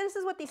 But this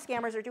is what these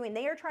scammers are doing.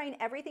 They are trying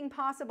everything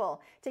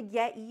possible to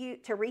get you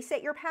to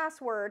reset your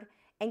password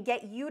and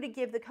get you to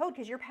give the code,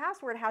 because your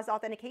password has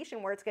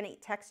authentication where it's going to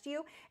text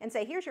you and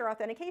say, here's your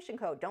authentication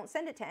code. Don't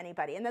send it to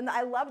anybody. And then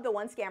I love the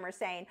one scammer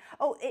saying,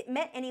 oh, it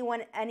meant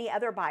any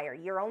other buyer.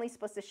 You're only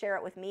supposed to share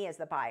it with me as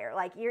the buyer.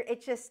 Like,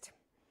 it's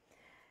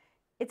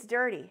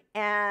dirty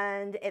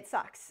and it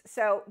sucks.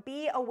 So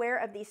be aware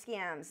of these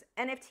scams.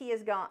 NFT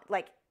is gone.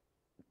 Like,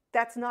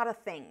 that's not a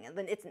thing.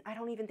 I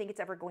don't even think it's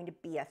ever going to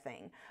be a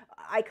thing.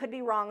 I could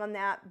be wrong on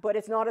that, but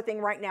it's not a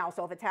thing right now.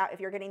 So if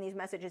you're getting these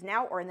messages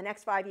now or in the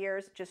next 5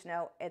 years, just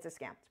know it's a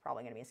scam. It's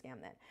probably going to be a scam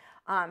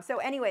then. So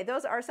anyway,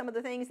 those are some of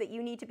the things that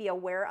you need to be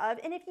aware of.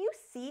 And if you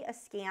see a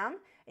scam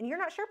and you're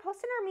not sure,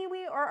 post in our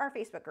MeWe or our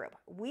Facebook group.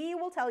 We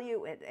will tell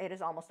you it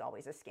is almost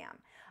always a scam.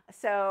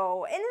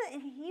 So,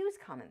 and use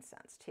common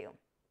sense too.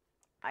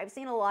 I've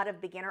seen a lot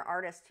of beginner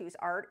artists whose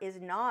art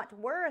is not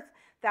worth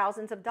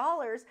thousands of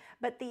dollars,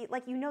 but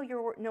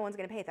no one's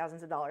going to pay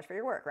thousands of dollars for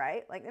your work,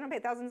 right? Like, they don't pay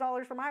thousands of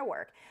dollars for my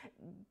work.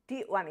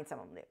 Well, I mean, some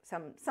of them do.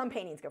 Some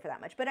paintings go for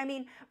that much, but I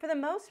mean, for the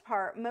most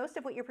part, most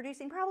of what you're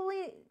producing,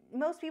 probably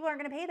most people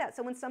aren't going to pay that.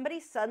 So when somebody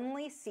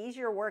suddenly sees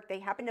your work, they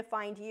happen to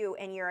find you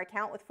and your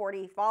account with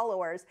 40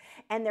 followers,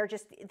 and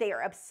they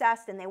are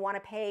obsessed and they want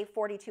to pay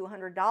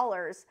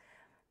 $4,200.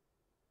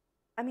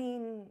 I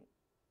mean,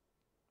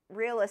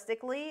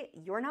 realistically,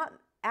 you're not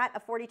at a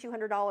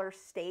 $4,200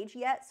 stage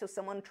yet, so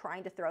someone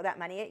trying to throw that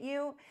money at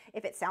you,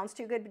 if it sounds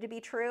too good to be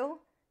true,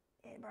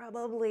 it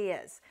probably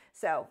is.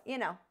 So, you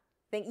know,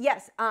 think,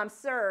 yes,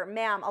 sir,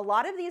 ma'am, a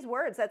lot of these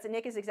words,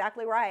 Nick is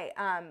exactly right.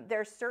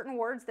 There's certain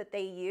words that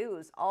they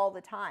use all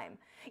the time.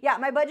 Yeah,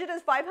 my budget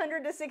is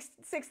 500 to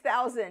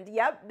 6,000.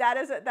 Yep,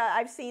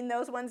 I've seen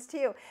those ones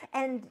too.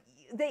 And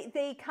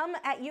they come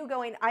at you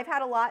going, I've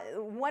had a lot,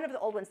 one of the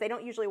old ones, they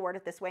don't usually word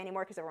it this way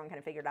anymore because everyone kind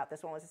of figured out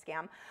this one was a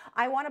scam.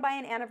 I want to buy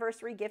an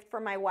anniversary gift for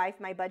my wife.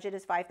 My budget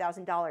is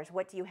 $5,000.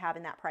 What do you have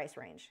in that price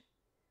range?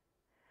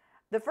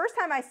 The first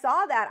time I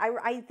saw that,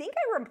 I think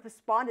I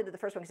responded to the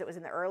first one because it was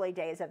in the early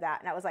days of that.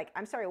 And I was like,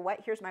 I'm sorry,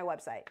 what? Here's my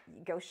website.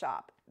 Go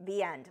shop.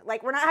 The end.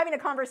 Like, we're not having a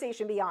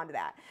conversation beyond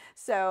that.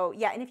 So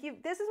yeah, and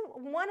this is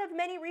one of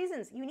many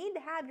reasons you need to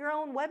have your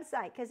own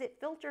website because it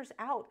filters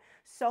out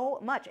so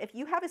much. If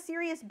you have a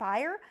serious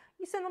buyer,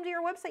 you send them to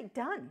your website,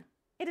 done.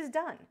 It is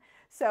done.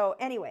 So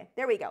anyway,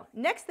 there we go.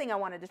 Next thing I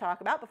wanted to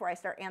talk about before I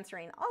start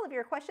answering all of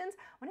your questions,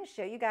 I want to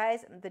show you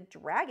guys the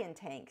dragon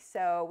tank.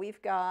 So we've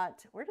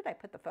got, where did I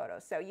put the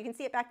photos? So you can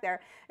see it back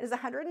there. It is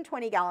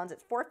 120 gallons.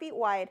 It's 4 feet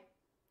wide,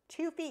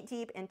 2 feet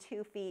deep, and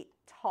 2 feet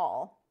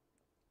tall.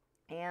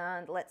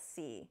 And let's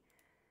see.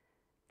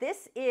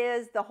 This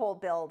is the whole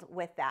build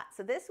with that.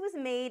 So this was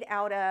made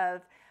out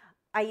of,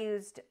 I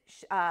used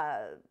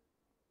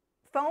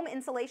foam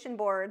insulation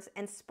boards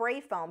and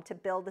spray foam to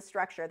build the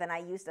structure. Then I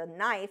used a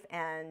knife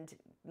and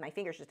my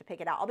fingers just to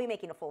pick it out. I'll be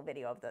making a full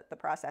video of the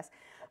process.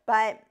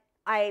 But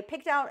I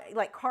picked out,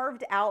 like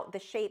carved out the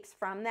shapes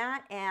from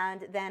that,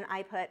 and then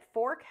I put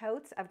 4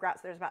 coats of grout.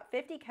 So there's about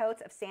 50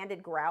 coats of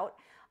sanded grout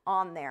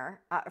on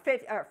there,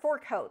 4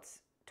 coats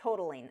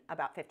totaling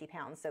about 50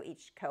 pounds. So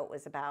each coat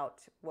was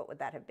about, what would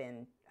that have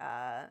been?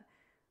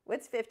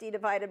 What's 50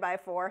 divided by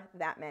 4?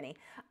 That many.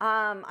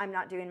 I'm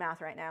not doing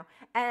math right now.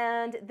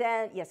 And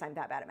then, yes, I'm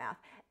that bad at math.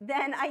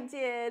 Then I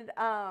did,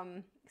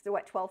 so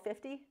what,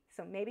 1250?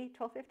 So maybe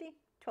 1250?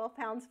 12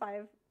 pounds,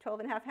 12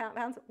 and a half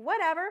pounds,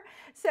 whatever.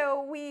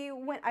 So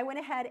I went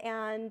ahead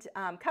and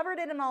covered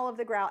it in all of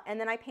the grout, and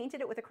then I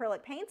painted it with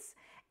acrylic paints,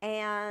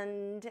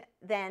 and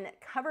then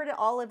covered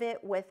all of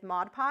it with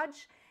Mod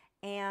Podge.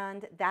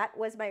 And that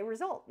was my end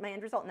result. And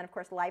then of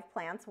course live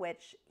plants,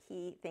 which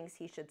he thinks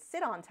he should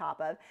sit on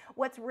top of.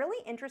 What's really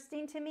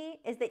interesting to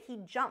me is that he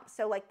jumps.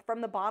 So like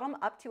from the bottom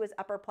up to his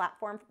upper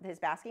platform, his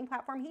basking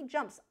platform, he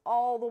jumps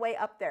all the way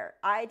up there.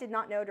 I did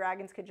not know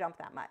dragons could jump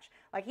that much.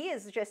 Like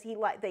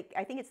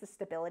I think it's the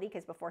stability,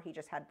 because before he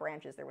just had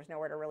branches, there was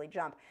nowhere to really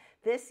jump.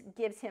 This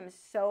gives him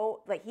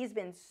he's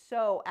been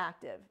so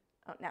active.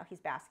 Oh, now he's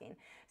basking.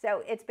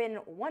 So it's been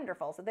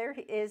wonderful. So there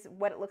is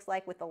what it looks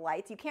like with the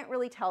lights. You can't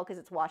really tell because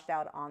it's washed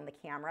out on the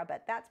camera,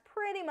 but that's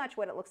pretty much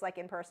what it looks like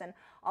in person.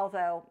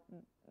 Although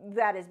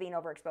that is being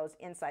overexposed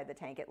inside the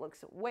tank. It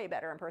looks way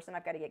better in person.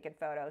 I've got to get good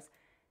photos.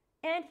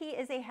 And he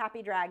is a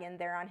happy dragon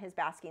there on his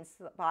basking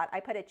spot. I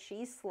put a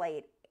cheese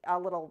slate, a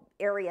little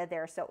area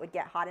there so it would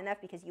get hot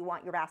enough, because you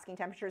want your basking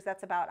temperatures.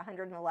 That's about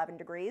 111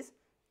 degrees.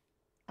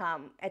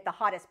 At the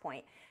hottest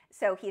point.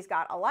 So he's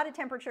got a lot of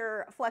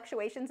temperature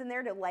fluctuations in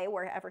there to lay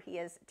wherever he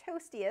is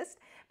toastiest.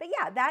 But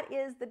yeah, that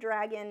is the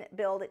dragon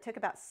build. It took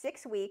about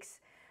 6 weeks.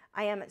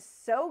 I am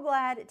so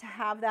glad to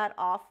have that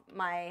off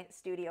my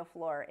studio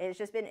floor.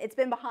 It's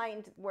been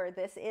behind where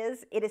this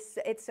is.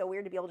 It's so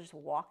weird to be able to just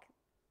walk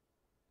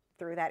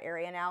through that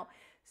area now.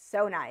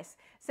 So nice.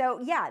 So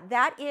yeah,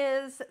 that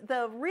is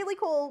the really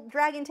cool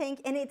dragon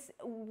tank, and it's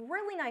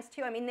really nice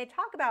too. I mean, they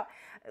talk about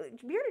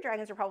bearded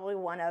dragons are probably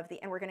one of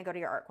the, and we're going to go to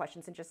your art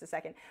questions in just a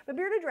second, but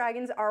bearded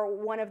dragons are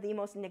one of the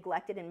most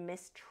neglected and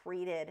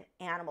mistreated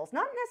animals.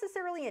 Not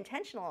necessarily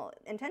intentionally.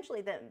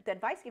 The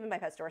advice given by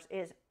pet stores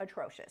is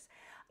atrocious.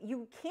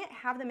 You can't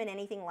have them in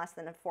anything less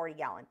than a 40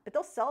 gallon, but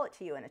they'll sell it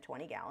to you in a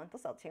 20 gallon. They'll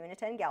sell it to you in a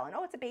 10 gallon.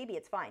 Oh, it's a baby,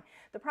 it's fine.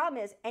 The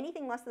problem is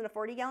anything less than a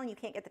 40 gallon, you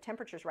can't get the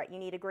temperatures right. You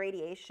need a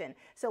gradation.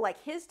 So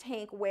like his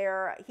tank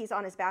where he's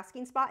on his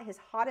basking spot, his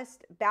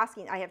hottest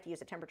basking, I have to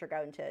use a temperature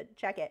gun to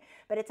check it,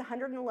 but it's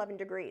 111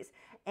 degrees.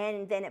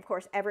 And then of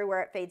course,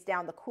 everywhere it fades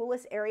down, the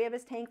coolest area of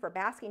his tank for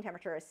basking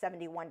temperature is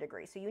 71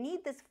 degrees. So you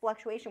need this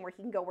fluctuation where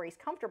he can go where he's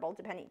comfortable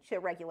depending to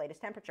regulate his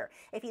temperature.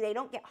 If they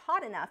don't get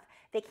hot enough,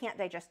 they can't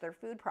digest their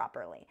food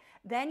properly.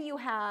 Then you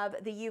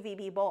have the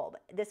UVB bulb.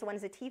 This one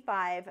is a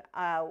T5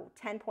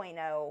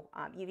 10.0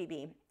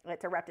 UVB.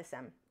 It's a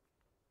Repticum.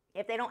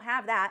 If they don't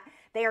have that,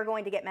 they are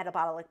going to get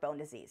metabolic bone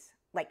disease.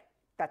 Like,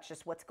 that's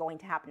just what's going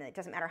to happen. It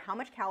doesn't matter how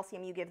much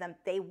calcium you give them,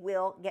 they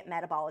will get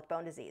metabolic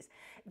bone disease.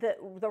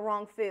 The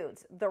wrong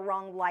foods, the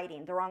wrong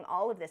lighting, the wrong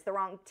all of this, the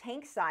wrong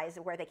tank size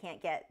where they can't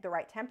get the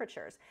right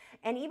temperatures.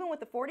 And even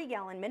with the 40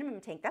 gallon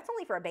minimum tank, that's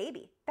only for a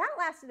baby. That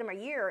lasted them a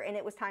year and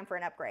it was time for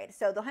an upgrade.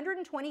 So the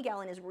 120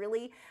 gallon is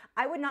really,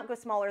 I would not go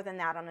smaller than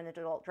that on an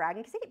adult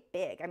dragon because they get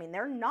big. I mean,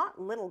 they're not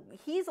little.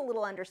 He's a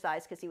little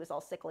undersized because he was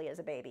all sickly as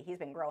a baby. He's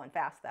been growing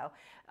fast though.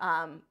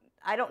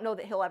 I don't know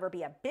that he'll ever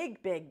be a big,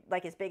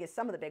 like as big as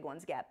some of the big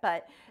ones get,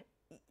 but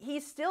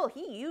he's still,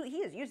 he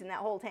is using that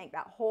whole tank,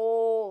 that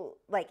whole,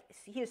 like,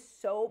 he is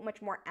so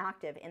much more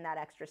active in that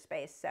extra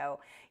space. So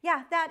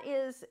yeah, that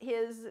is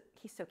his,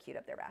 he's so cute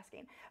up there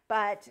basking.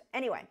 But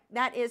anyway,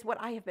 that is what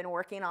I have been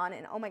working on,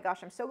 and oh my gosh,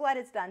 I'm so glad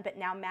it's done. But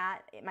now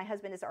Matt, my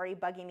husband, is already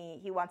bugging me.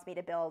 He wants me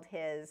to build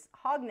his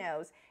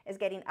hognose, is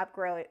getting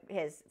upgraded,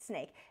 his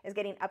snake is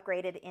getting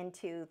upgraded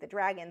into the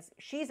dragons.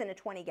 She's in a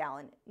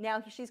 20-gallon.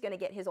 Now she's gonna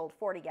get his old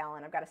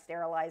 40-gallon. I've got to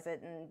sterilize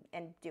it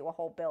and do a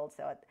whole build.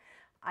 So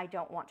I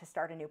don't want to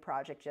start a new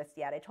project just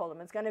yet. I told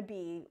him it's going to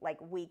be like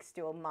weeks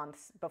to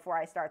months before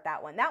I start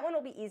that one. That one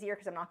will be easier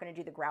because I'm not going to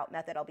do the grout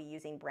method. I'll be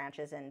using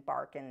branches and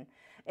bark, and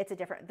it's a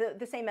different,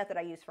 the same method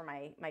I use for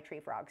my tree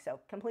frog.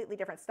 So completely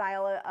different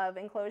style of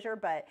enclosure.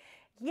 But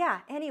yeah,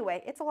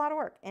 anyway, it's a lot of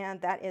work,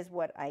 and that is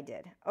what I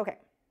did. Okay.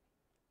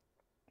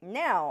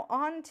 Now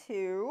on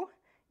to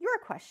your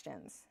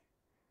questions.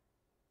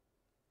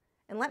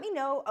 And let me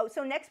know. Oh,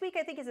 so next week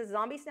I think is a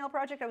zombie snail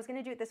project. I was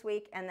going to do it this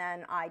week, and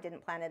then I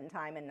didn't plan it in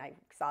time, and I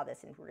saw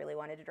this and really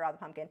wanted to draw the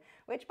pumpkin,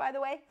 which, by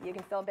the way, you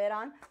can still bid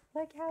on.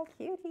 Look how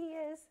cute he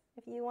is.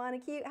 If you want a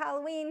cute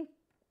Halloween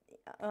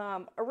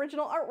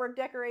original artwork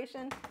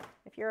decoration,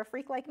 if you're a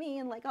freak like me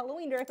and like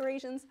Halloween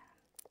decorations.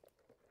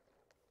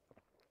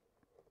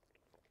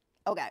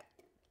 Okay.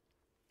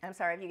 I'm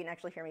sorry if you can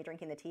actually hear me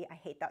drinking the tea. I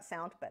hate that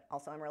sound, but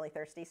also I'm really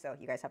thirsty, so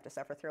you guys have to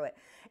suffer through it.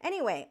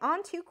 Anyway,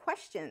 on to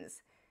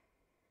questions.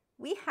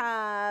 We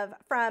have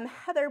from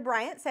Heather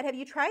Bryant said, have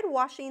you tried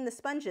washing the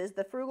sponges?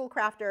 The Frugal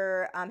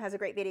Crafter has a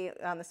great video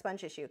on the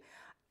sponge issue.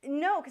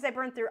 No, because I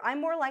burned through, I'm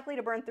more likely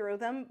to burn through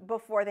them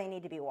before they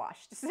need to be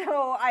washed.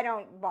 So I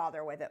don't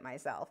bother with it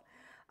myself.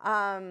 But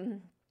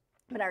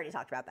I already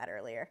talked about that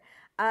earlier.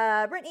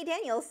 Brittany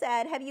Daniels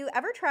said, have you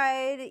ever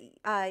tried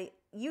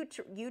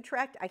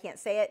Utrecht, I can't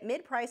say it,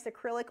 mid-priced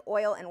acrylic,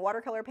 oil, and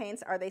watercolor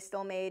paints? Are they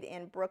still made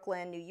in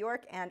Brooklyn, New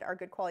York, and are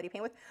good quality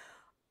paint with?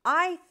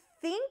 I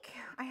think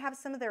I have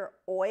some of their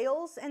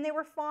oils and they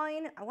were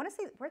fine. I want to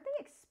say, weren't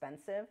they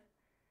expensive?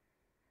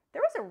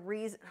 There was a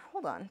reason,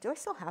 hold on, do I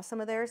still have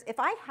some of theirs? If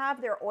I have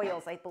their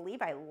oils, I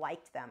believe I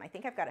liked them. I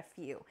think I've got a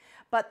few,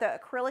 but the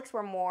acrylics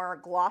were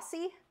more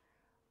glossy,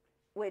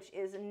 which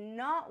is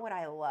not what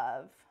I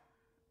love.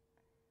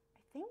 I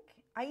think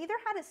I either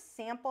had a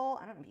sample,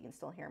 I don't know if you can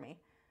still hear me.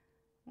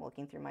 I'm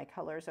looking through my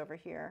colors over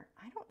here.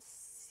 I don't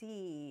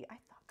see, I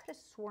could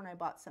have sworn I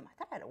bought some. I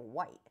thought I had a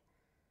white.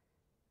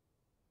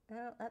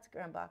 No, that's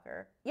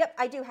Grumbacher. Yep,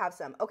 I do have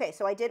some. Okay,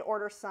 so I did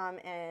order some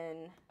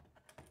in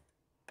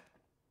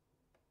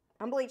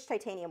unbleached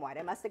titanium white.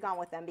 I must have gone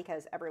with them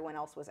because everyone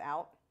else was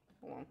out.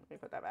 Hold on, let me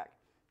put that back.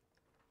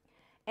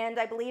 And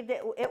I believed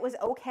it was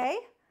okay,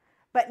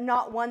 but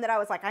not one that I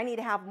was like, I need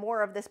to have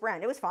more of this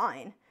brand. It was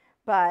fine,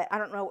 but I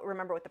don't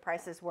remember what the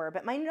prices were.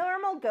 But my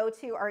normal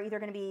go-to are either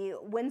going to be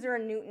Winsor &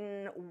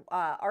 Newton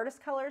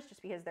artist colors,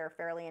 just because they're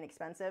fairly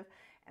inexpensive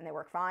and they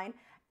work fine.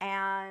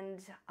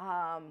 And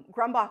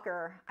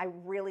Grumbacher, I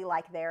really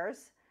like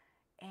theirs.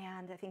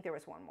 And I think there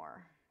was one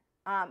more.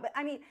 But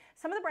I mean,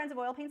 some of the brands of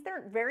oil paints,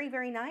 they're very,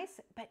 very nice,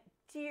 but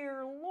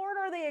dear Lord,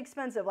 are they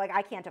expensive? Like,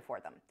 I can't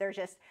afford them. They're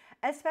just,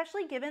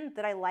 especially given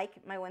that I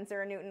like my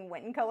Winsor & Newton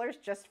Winton colors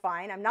just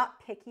fine. I'm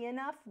not picky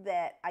enough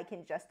that I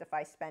can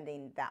justify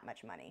spending that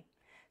much money.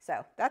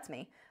 So that's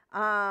me.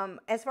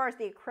 As far as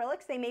the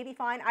acrylics, they may be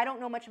fine. I don't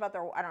know much about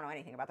I don't know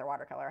anything about their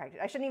watercolor.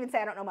 I shouldn't even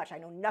say I don't know much. I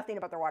know nothing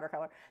about their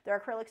watercolor. Their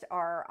acrylics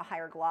are a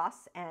higher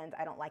gloss, and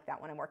I don't like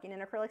that when I'm working in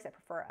acrylics. I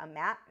prefer a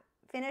matte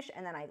finish,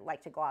 and then I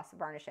like to gloss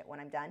varnish it when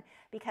I'm done,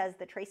 because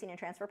the tracing and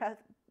transfer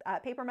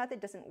paper method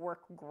doesn't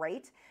work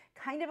great.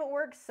 Kind of it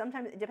works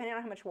sometimes, depending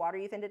on how much water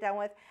you thinned it down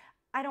with.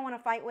 I don't want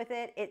to fight with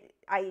it.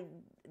 I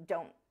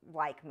don't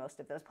like most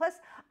of those. Plus,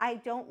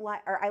 I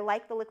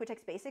like the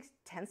Liquitex Basics.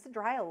 Tends to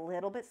dry a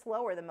little bit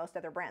slower than most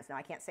other brands. Now,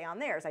 I can't say on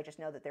theirs. I just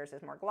know that theirs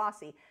is more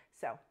glossy.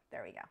 So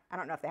there we go. I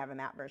don't know if they have a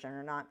matte version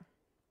or not.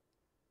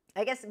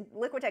 I guess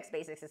Liquitex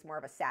Basics is more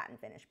of a satin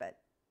finish, but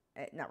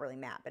not really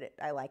matte, but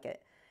I like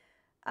it.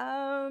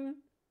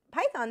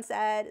 Python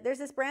said, there's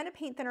this brand of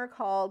paint thinner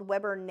called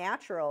Weber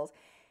Naturals.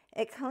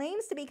 It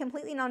claims to be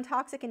completely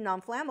non-toxic and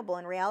non-flammable.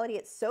 In reality,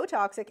 it's so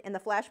toxic and the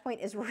flash point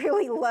is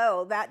really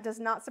low. That does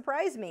not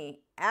surprise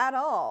me at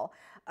all.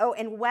 Oh,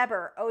 and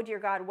Weber. Oh, dear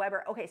God,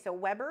 Weber. Okay, so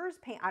Weber's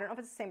paint, I don't know if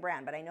it's the same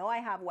brand, but I know I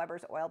have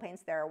Weber's oil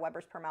paints. They're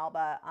Weber's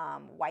Permalba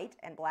white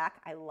and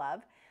black. I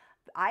love.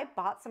 I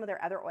bought some of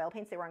their other oil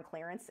paints. They were on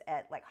clearance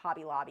at like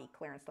Hobby Lobby,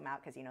 clearance them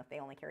out because, you know, they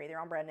only carry their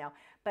own brand now.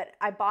 But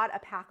I bought a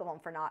pack of them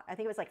for I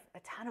think it was like a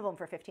ton of them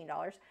for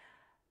 $15.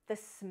 The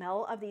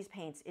smell of these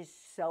paints is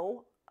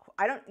so,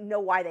 I don't know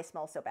why they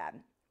smell so bad.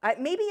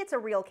 Maybe it's a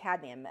real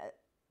cadmium.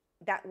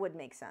 That would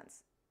make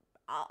sense.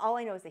 All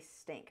I know is they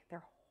stink.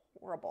 They're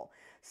horrible.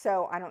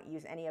 So I don't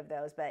use any of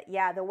those. But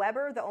yeah, the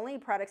Weber, the only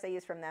products I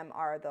use from them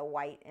are the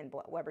white and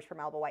Weber's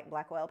Permalba white and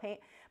black oil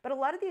paint. But a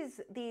lot of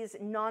these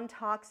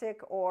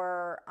non-toxic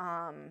or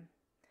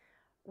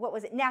what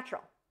was it?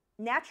 Natural.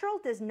 Natural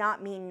does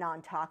not mean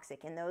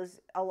non-toxic, and those,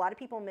 a lot of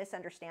people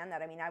misunderstand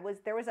that. I mean,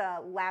 there was a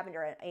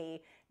lavender,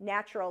 a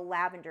natural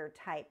lavender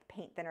type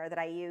paint thinner that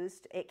I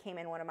used. It came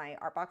in one of my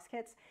art box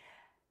kits.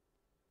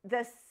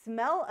 the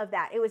smell of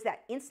that, it was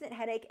that instant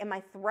headache, and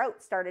my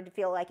throat started to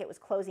feel like it was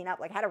closing up.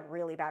 Like I had a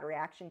really bad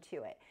reaction to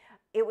it.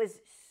 It was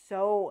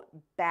so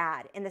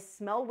bad, and the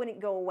smell wouldn't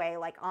go away.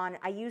 Like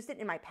I used it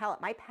in my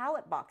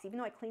palette box, even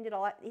though I cleaned it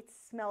all out, it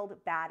smelled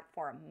bad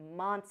for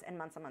months and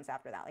months and months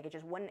after that. Like it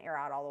just wouldn't air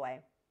out all the way.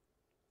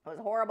 It was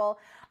horrible.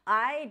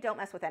 I don't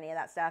mess with any of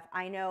that stuff.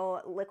 I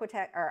know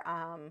Liquitex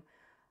or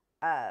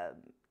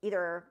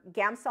either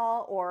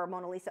Gamsol or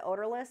Mona Lisa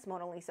Odorless.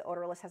 Mona Lisa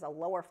Odorless has a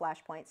lower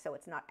flash point, so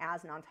it's not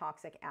as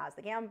non-toxic as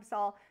the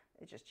Gamsol.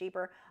 It's just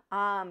cheaper.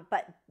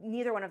 But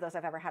neither one of those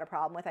I've ever had a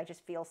problem with. I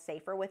just feel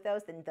safer with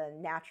those than the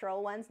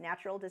natural ones.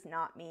 Natural does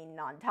not mean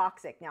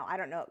non-toxic. Now, I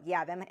don't know.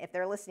 Yeah, them, if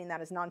they're listing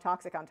that as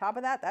non-toxic on top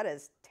of that, that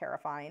is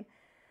terrifying.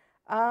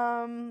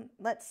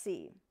 Let's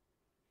see.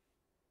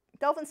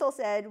 Dolphin Soul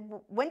said,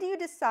 when do you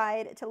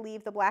decide to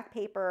leave the black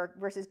paper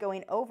versus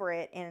going over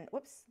it in,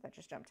 whoops, that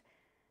just jumped,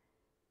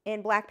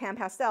 in black pan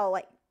pastel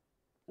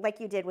like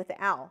you did with the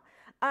owl?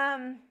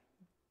 I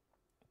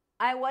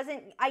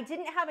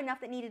didn't have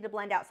enough that needed to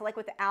blend out. So like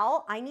with the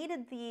owl, I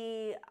needed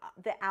the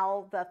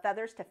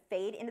feathers to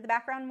fade into the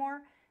background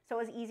more. So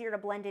it was easier to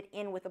blend it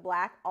in with the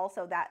black.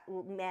 Also, that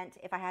meant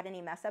if I had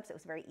any mess ups, it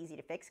was very easy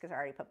to fix because I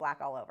already put black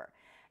all over.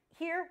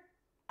 Here,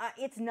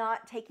 it's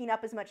not taking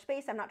up as much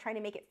space. I'm not trying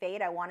to make it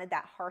fade. I wanted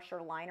that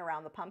harsher line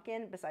around the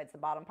pumpkin besides the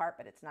bottom part,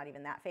 but it's not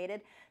even that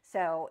faded.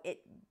 So it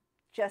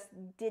just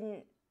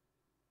didn't,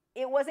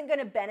 it wasn't going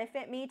to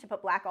benefit me to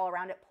put black all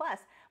around it. Plus,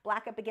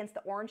 black up against the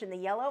orange and the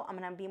yellow, I'm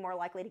going to be more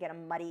likely to get a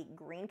muddy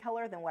green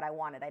color than what I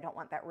wanted. I don't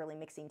want that really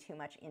mixing too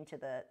much into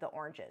the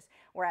oranges.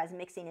 Whereas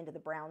mixing into the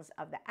browns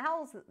of the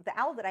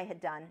owl that I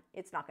had done,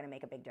 it's not going to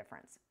make a big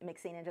difference.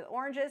 Mixing into the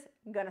oranges,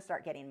 I'm going to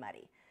start getting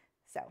muddy.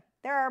 So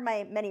there are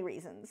my many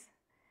reasons.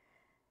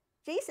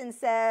 Jason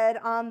said,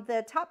 on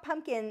the top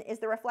pumpkin, is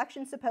the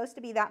reflection supposed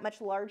to be that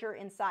much larger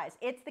in size?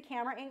 It's the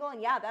camera angle,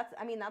 and yeah,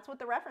 that's what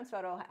the reference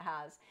photo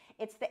has.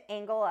 It's the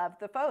angle of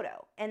the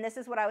photo. And this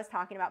is what I was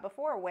talking about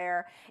before,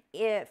 where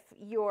if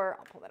you're,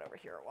 I'll pull that over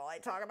here while I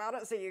talk about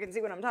it so you can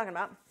see what I'm talking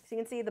about. So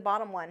you can see the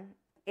bottom one.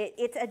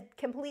 It's a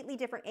completely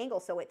different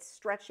angle, so it's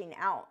stretching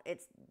out.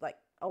 It's like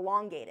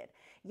elongated.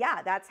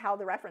 Yeah, that's how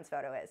the reference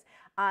photo is.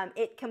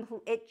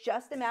 It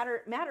just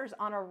matters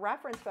on a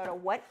reference photo.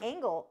 What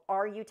angle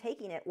are you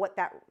taking it? What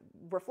that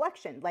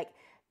reflection, like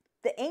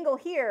the angle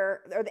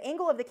here, or the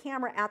angle of the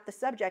camera at the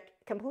subject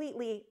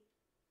completely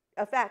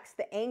affects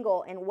the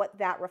angle and what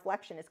that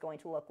reflection is going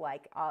to look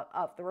like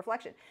of the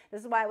reflection.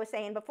 This is why I was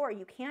saying before,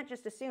 you can't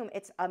just assume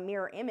it's a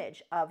mirror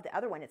image of the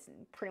other one. It's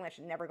pretty much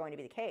never going to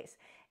be the case.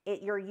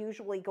 You're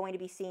usually going to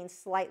be seen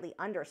slightly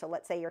under. So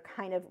let's say you're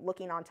kind of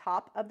looking on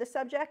top of the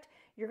subject,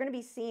 you're going to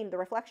be seeing, the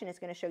reflection is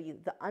going to show you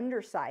the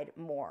underside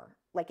more,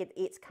 like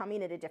it's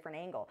coming at a different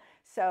angle.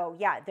 So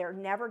yeah, they're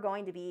never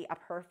going to be a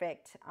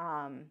perfect,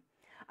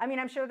 I mean,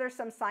 I'm sure there's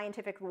some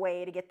scientific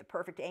way to get the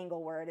perfect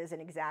angle where it is an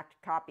exact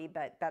copy,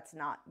 but that's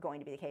not going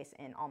to be the case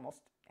in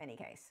almost any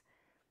case.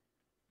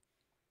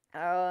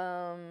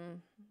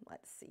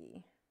 Let's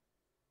see.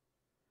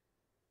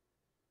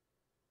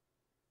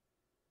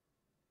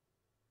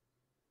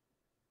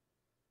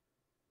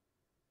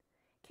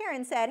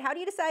 Karen said, how do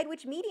you decide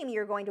which medium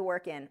you're going to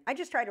work in? I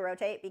just try to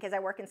rotate because I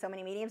work in so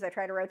many mediums. I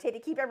try to rotate to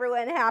keep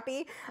everyone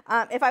happy.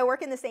 If I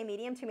work in the same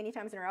medium too many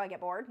times in a row, I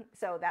get bored.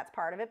 So that's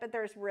part of it, but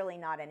there's really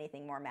not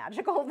anything more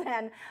magical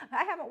than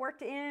I haven't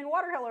worked in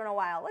watercolor in a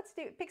while. Let's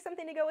pick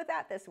something to go with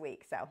that this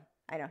week. So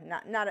I know,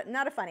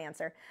 not a fun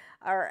answer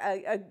or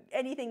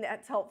anything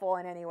that's helpful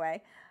in any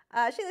way.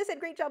 Sheila said,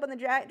 great job on the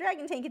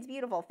dragon tank. It's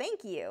beautiful.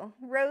 Thank you.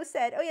 Rose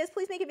said, oh yes,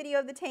 please make a video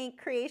of the tank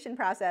creation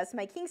process.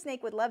 My king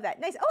snake would love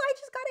that. Nice. Oh, I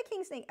just got a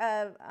king snake,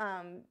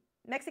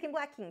 Mexican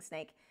black king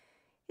snake.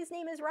 His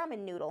name is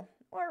Ramen Noodle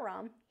or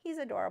Ram. He's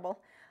adorable.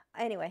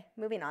 Anyway,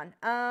 moving on.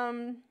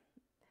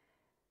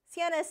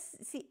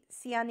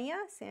 Siania,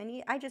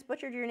 I just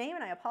butchered your name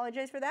and I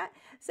apologize for that.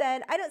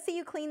 Said, I don't see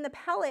you clean the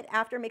palette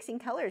after mixing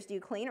colors. Do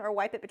you clean or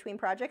wipe it between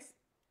projects?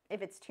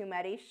 If it's too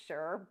muddy,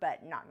 sure,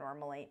 but not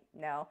normally,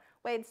 no.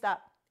 Wade,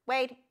 stop.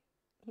 Wade.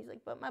 He's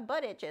like, but my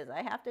butt itches.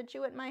 I have to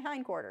chew at my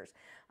hindquarters.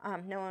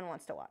 No one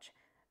wants to watch.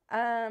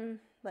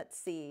 Let's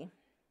see.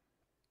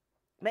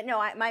 But no,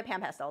 my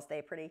pan pastels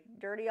stay pretty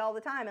dirty all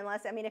the time.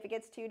 Unless, I mean, if it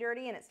gets too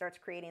dirty and it starts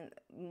creating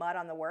mud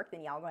on the work,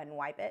 then yeah, I'll go ahead and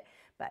wipe it.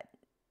 But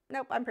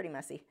nope, I'm pretty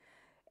messy.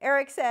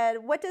 Eric said,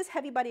 what does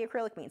heavy body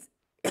acrylic mean?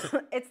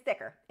 It's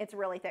thicker. It's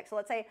really thick. So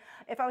let's say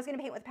if I was going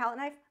to paint with a palette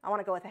knife, I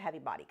want to go with a heavy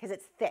body because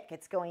it's thick.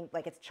 It's going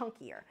like it's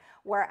chunkier.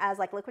 Whereas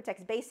like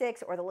Liquitex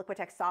Basics or the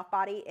Liquitex Soft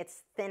Body,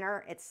 it's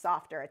thinner, it's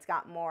softer, it's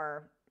got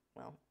more,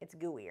 well, it's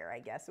gooier, I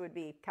guess would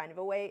be kind of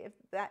a way, if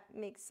that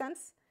makes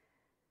sense.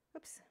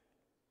 Oops.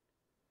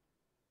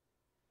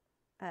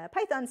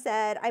 Python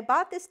said, I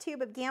bought this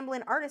tube of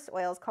Gamblin Artist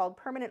Oils called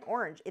Permanent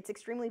Orange. It's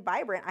extremely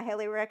vibrant. I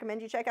highly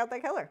recommend you check out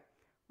that color.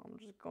 I'm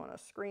just going to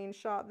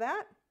screenshot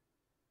that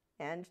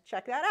and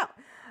check that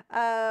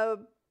out.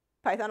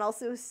 Python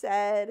also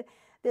said,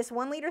 This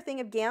 1 liter thing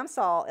of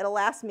Gamsol, it'll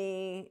last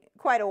me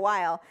quite a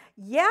while.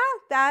 Yeah,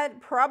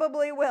 that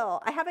probably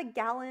will. I have a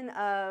gallon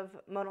of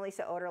Mona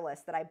Lisa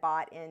odorless that I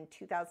bought in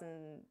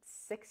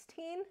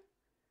 2016.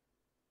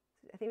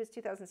 I think it was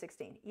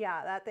 2016.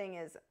 Yeah, that thing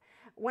is,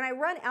 when I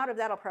run out of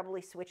that, I'll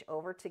probably switch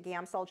over to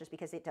Gamsol just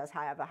because it does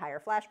have a higher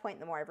flash point.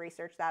 The more I've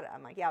researched that,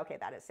 I'm like, yeah, okay,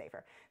 that is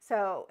safer.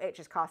 So it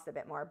just costs a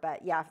bit more.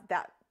 But yeah,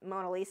 that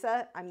Mona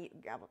Lisa, I'm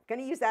going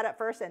to use that at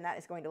first, and that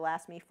is going to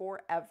last me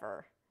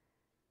forever.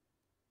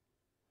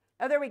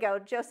 Oh, there we go.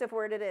 Joseph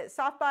worded it.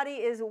 Soft body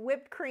is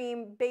whipped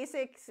cream,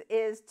 basics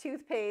is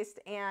toothpaste,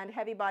 and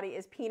heavy body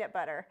is peanut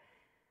butter.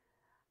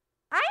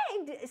 I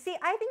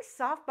think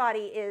soft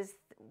body is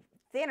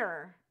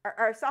thinner,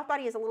 or soft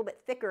body is a little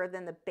bit thicker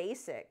than the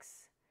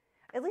basics.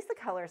 At least the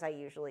colors I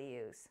usually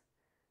use.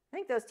 I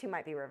think those two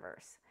might be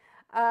reverse.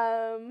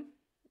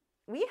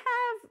 We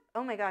have,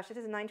 oh my gosh, it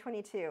is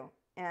 9:22,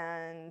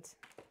 and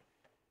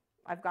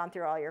I've gone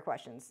through all your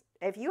questions.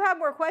 If you have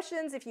more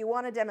questions, if you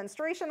want a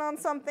demonstration on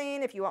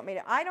something, if you want me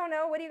to, I don't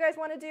know, what do you guys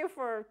want to do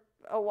for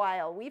a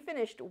while? We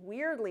finished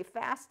weirdly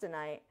fast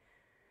tonight,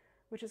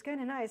 which is kind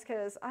of nice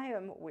because I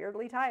am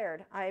weirdly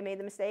tired. I made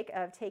the mistake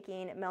of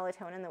taking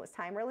melatonin that was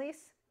time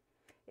release.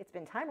 It's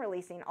been time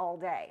releasing all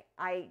day.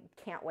 I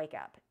can't wake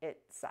up.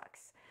 It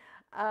sucks.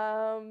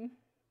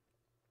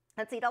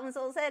 Let's see, Dalton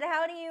Soul said,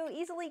 how do you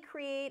easily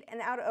create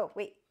an oh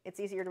wait, it's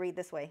easier to read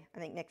this way. I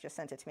think Nick just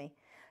sent it to me.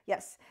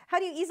 Yes. How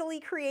do you easily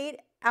create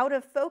out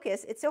of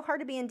focus? It's so hard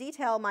to be in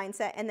detail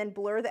mindset and then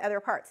blur the other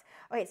parts.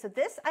 Okay, so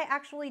this I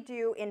actually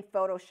do in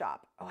Photoshop.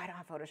 Oh, I don't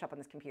have Photoshop on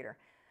this computer.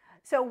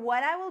 So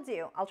what I will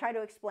do, I'll try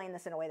to explain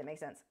this in a way that makes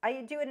sense.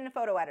 I do it in a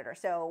photo editor.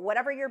 So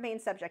whatever your main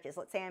subject is,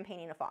 let's say I'm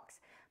painting a fox.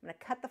 I'm going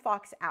to cut the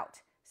fox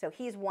out. So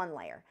he's one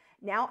layer.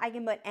 Now I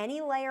can put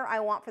any layer I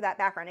want for that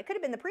background. It could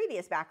have been the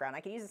previous background.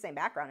 I could use the same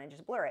background and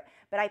just blur it.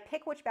 But I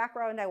pick which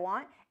background I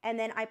want, and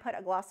then I put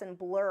a gloss and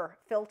blur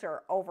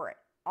filter over it,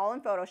 all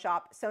in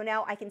Photoshop. So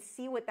now I can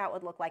see what that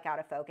would look like out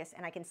of focus,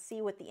 and I can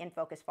see what the in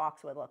focus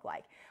fox would look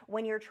like.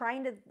 When you're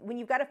trying to, when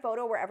you've got a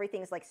photo where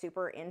everything's like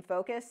super in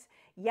focus,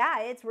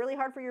 yeah, it's really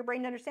hard for your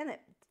brain to understand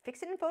that.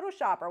 Fix it in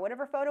Photoshop or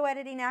whatever photo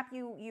editing app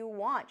you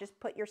want. Just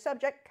put your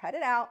subject, cut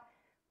it out,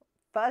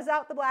 fuzz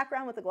out the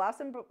background with the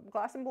gloss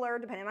and blur,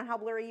 depending on how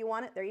blurry you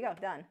want it. There you go,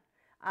 done.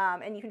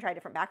 And you can try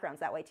different backgrounds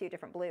that way too,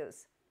 different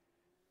blues.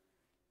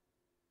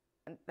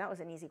 And that was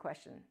an easy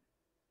question.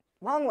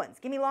 Long ones,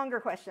 give me longer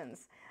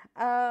questions.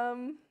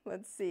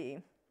 Let's see.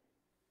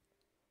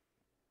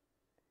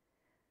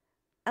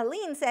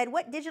 Aline said,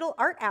 what digital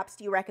art apps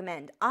do you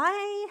recommend?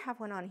 I have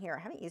one on here. I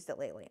haven't used it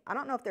lately. I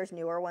don't know if there's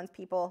newer ones,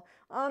 people.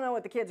 I don't know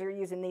what the kids are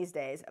using these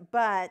days,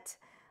 but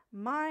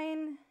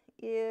mine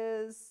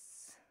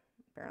is,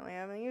 apparently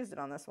I haven't used it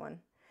on this one.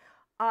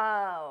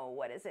 Oh,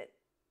 what is it?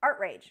 Art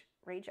Rage.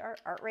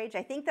 Art Rage.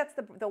 I think that's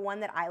the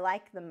one that I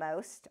like the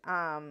most.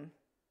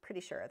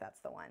 Pretty sure that's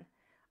the one.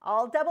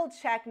 I'll double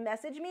check.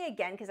 Message me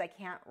again because I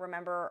can't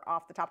remember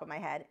off the top of my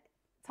head.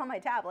 It's on my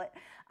tablet.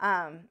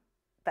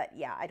 But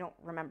yeah, I don't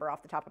remember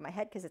off the top of my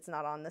head because it's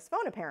not on this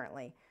phone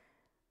apparently.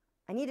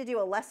 I need to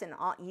do a lesson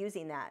on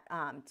using that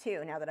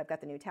too now that I've got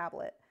the new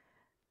tablet.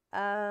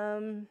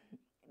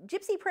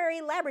 Gypsy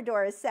Prairie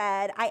Labrador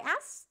said, I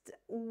asked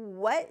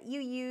what you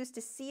use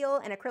to seal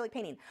an acrylic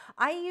painting.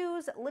 I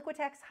use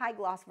Liquitex High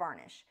Gloss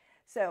Varnish.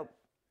 So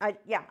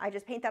I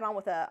just paint that on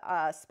with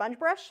a sponge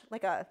brush.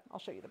 I'll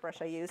show you the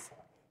brush I use.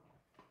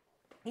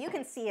 You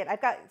can see it.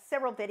 I've got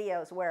several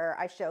videos where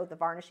I show the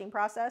varnishing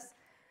process.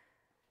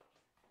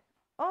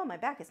 Oh, my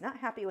back is not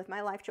happy with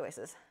my life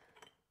choices.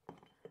 Hey,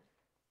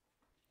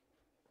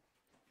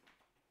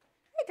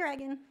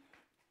 dragon.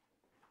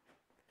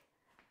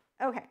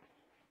 Okay.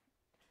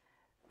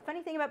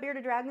 Funny thing about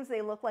bearded dragons,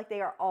 they look like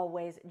they are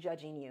always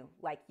judging you.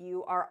 Like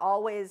you are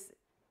always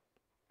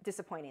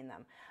disappointing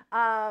them.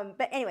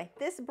 But anyway,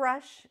 this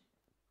brush,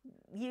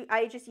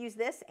 I just use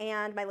this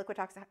and my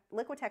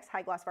Liquitex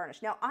High Gloss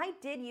Varnish. Now, I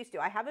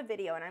have a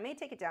video, and I may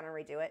take it down and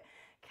redo it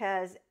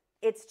because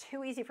it's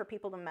too easy for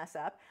people to mess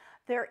up.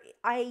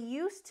 I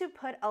used to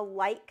put a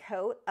light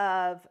coat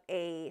of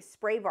a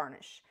spray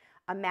varnish,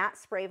 a matte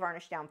spray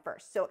varnish down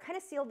first. So it kind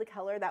of sealed the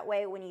color. That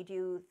way, when you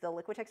do the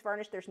Liquitex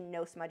varnish, there's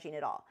no smudging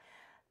at all.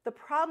 The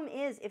problem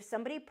is if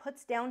somebody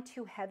puts down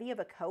too heavy of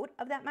a coat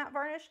of that matte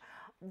varnish,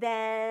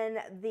 then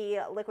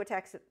the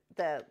Liquitex,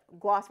 the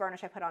gloss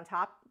varnish I put on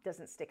top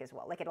doesn't stick as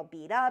well. Like it'll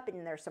bead up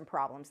and there's some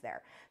problems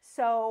there.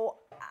 So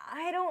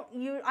I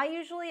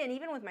usually, and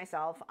even with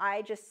myself,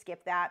 I just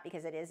skip that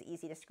because it is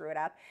easy to screw it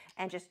up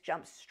and just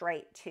jump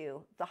straight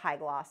to the high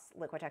gloss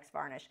Liquitex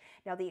varnish.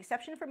 Now the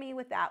exception for me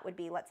with that would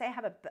be, let's say I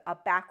have a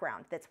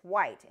background that's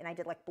white and I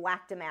did like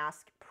black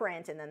damask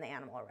print and then the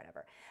animal or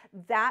whatever.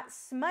 That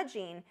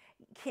smudging,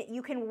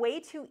 you can way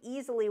too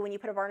easily, when you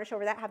put a varnish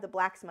over that, have the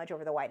black smudge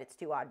over the white. It's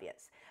too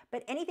obvious.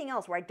 But anything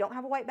else where I don't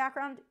have a white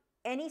background,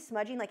 any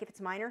smudging, like if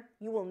it's minor,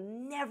 you will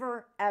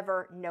never,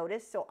 ever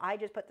notice. So I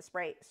just put the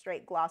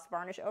straight gloss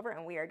varnish over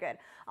and we are good.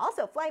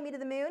 Also, Fly Me to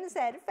the Moon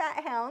said,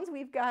 Fat Hounds,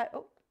 we've got,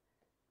 oh,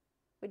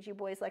 would you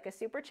boys like a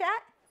super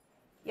chat?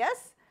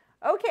 Yes?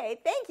 Okay,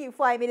 thank you,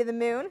 Fly Me to the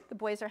Moon. The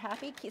boys are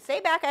happy. Stay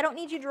back. I don't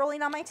need you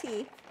drooling on my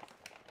tea.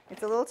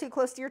 It's a little too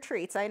close to your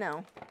treats, I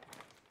know.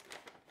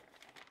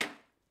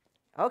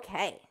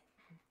 Okay.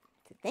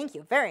 Thank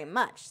you very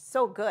much.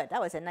 So good. That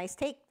was a nice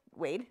take,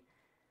 Wade.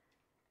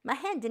 My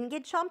hand didn't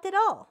get chomped at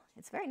all.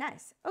 It's very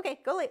nice. Okay,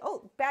 go lay.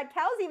 Oh, bad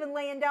cow's even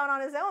laying down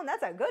on his own.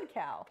 That's a good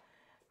cow.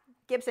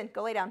 Gibson,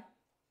 go lay down.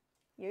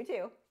 You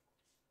too.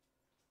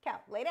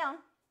 Cow, lay down.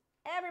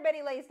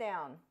 Everybody lays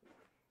down.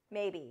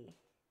 Maybe.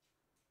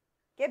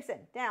 Gibson,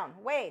 down.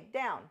 Wade,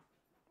 down.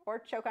 Or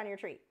choke on your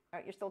treat. Oh,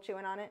 you're still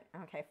chewing on it?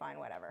 Okay, fine,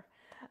 whatever.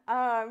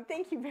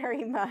 Thank you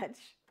very much.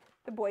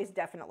 The boys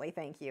definitely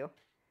thank you.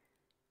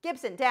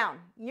 Gibson, down.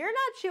 You're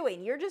not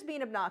chewing. You're just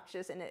being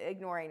obnoxious and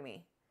ignoring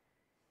me.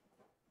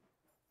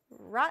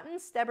 Rotten,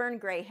 stubborn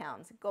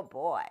greyhounds. Good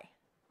boy.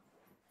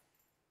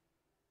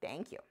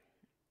 Thank you.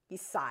 He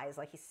sighs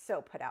like he's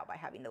so put out by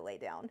having to lay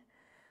down.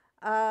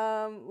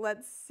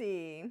 Let's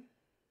see.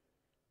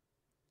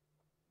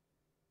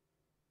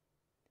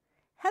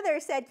 Heather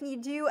said, can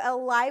you do a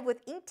live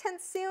with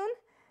Inktense soon?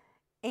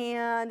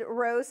 And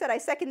Rose said, I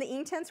second the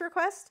Inktense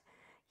request.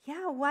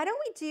 Yeah, why don't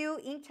we do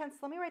Inktense?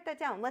 Let me write that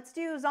down. Let's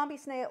do Zombie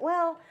Snail.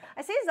 Well,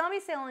 I say Zombie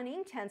Snail and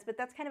Inktense, but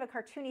that's kind of a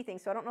cartoony thing,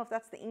 so I don't know if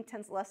that's the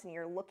Inktense lesson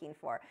you're looking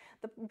for.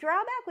 The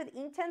drawback with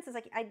Inktense is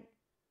like,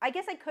 I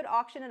guess I could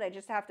auction it. I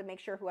just have to make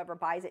sure whoever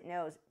buys it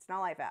knows it's not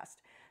live fast.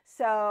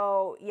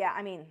 So yeah,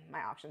 I mean,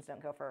 my auctions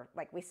don't go for,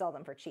 like, we sell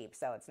them for cheap,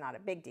 so it's not a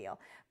big deal.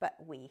 But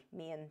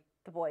me and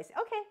the boys,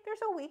 okay, there's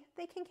a we.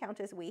 They can count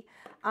as we.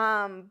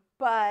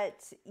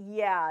 But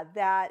yeah,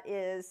 that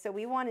is, so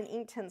we want an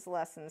Inktense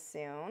lesson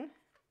soon.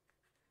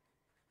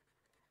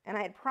 And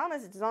I had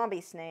promised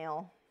Zombie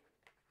Snail.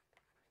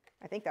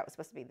 I think that was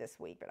supposed to be this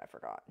week, but I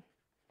forgot.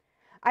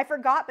 I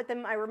forgot, but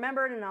then I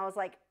remembered and I was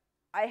like,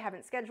 I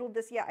haven't scheduled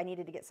this yet. I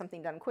needed to get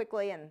something done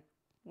quickly, and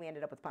we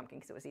ended up with pumpkin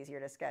because it was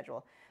easier to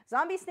schedule.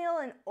 Zombie Snail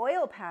and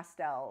oil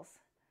pastels.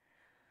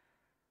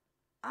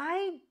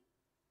 I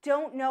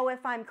don't know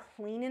if I'm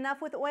clean enough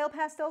with oil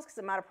pastels because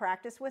I'm out of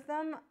practice with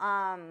them.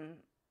 And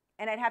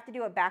I'd have to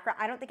do a background.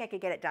 I don't think I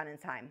could get it done in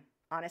time.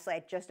 Honestly,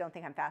 I just don't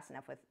think I'm fast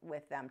enough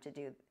with them to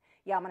do.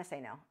 Yeah, I'm going to say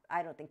no.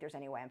 I don't think there's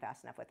any way I'm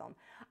fast enough with them.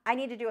 I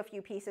need to do a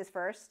few pieces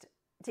first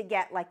to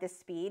get like this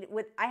speed.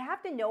 I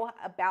have to know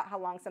about how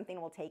long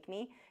something will take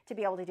me to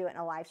be able to do it in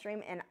a live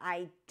stream, and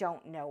I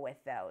don't know with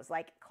those.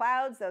 Like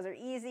clouds, those are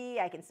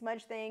easy. I can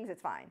smudge things.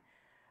 It's fine.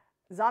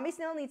 Zombie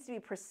Snail needs to be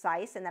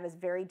precise, and that is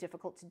very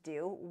difficult to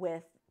do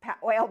with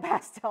oil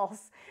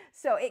pastels.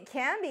 So it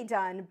can be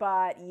done,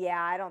 but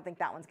yeah, I don't think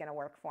that one's going to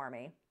work for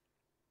me.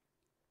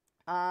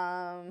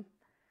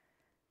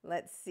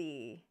 Let's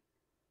see.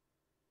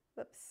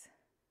 Whoops.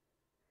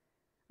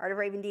 Art of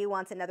Raven D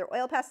wants another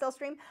oil pastel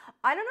stream.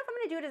 I don't know if I'm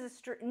going to do it as a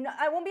stream. No,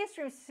 I won't be a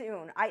stream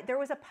soon. There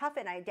was a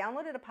puffin. I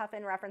downloaded a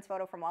puffin reference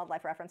photo from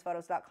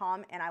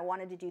wildlifereferencephotos.com, and I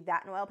wanted to do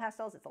that in oil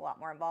pastels. It's a lot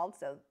more involved,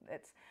 so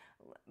it's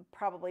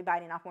probably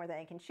biting off more than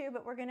I can chew,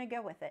 but we're going to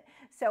go with it.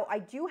 So I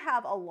do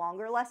have a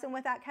longer lesson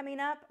with that coming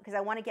up because I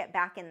want to get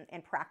back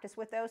and practice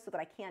with those so that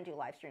I can do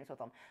live streams with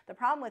them. The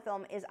problem with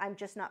them is I'm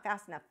just not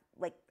fast enough.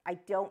 Like, I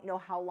don't know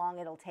how long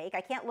it'll take.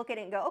 I can't look at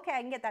it and go, okay, I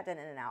can get that done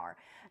in an hour.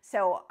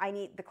 So I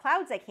need the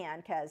clouds I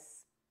can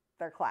because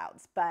they're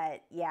clouds.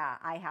 But yeah,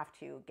 I have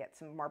to get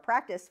some more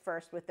practice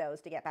first with those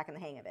to get back in the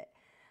hang of it.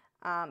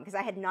 Because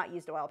I had not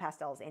used oil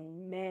pastels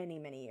in many,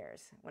 many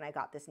years when I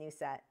got this new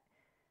set.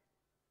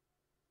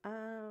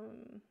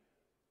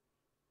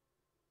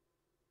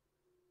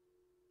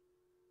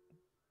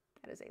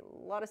 That is a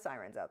lot of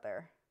sirens out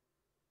there.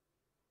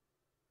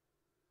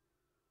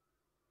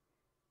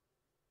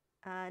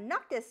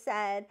 Noctis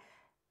said,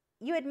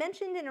 you had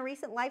mentioned in a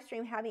recent live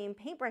stream having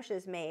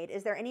paintbrushes made.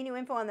 Is there any new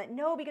info on that?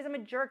 No, because I'm a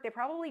jerk. They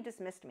probably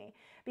dismissed me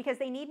because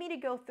they need me to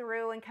go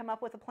through and come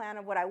up with a plan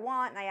of what I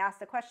want. And I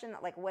asked a question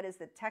like, what is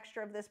the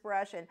texture of this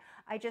brush? And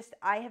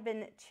I have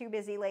been too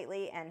busy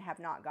lately and have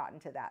not gotten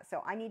to that.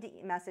 So I need to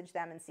message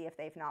them and see if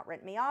they've not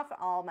written me off.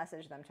 I'll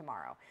message them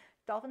tomorrow.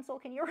 Dolphin Soul,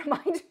 can you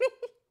remind me?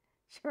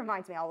 She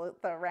reminds me all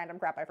the random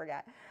crap I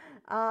forget.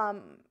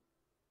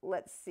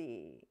 Let's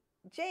see.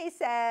 Jay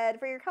said,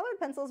 for your colored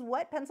pencils,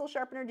 what pencil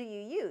sharpener do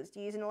you use?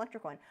 Do you use an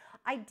electric one?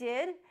 I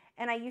did,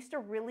 and I used to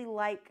really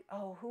like,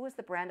 oh, who was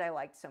the brand I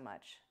liked so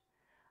much?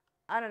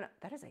 I don't know.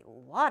 That is a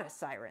lot of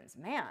sirens,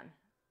 man.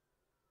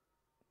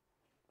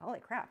 Holy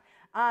crap.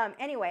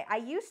 Anyway, I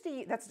used to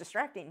use, that's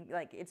distracting.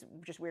 Like, it's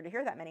just weird to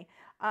hear that many.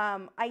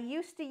 I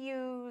used to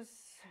use,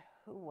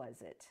 who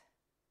was it?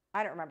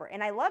 I don't remember.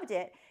 And I loved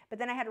it, but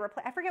then I had to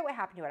replace, I forget what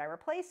happened to it. I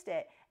replaced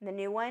it, and the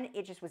new one,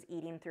 it just was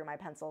eating through my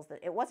pencils.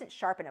 It wasn't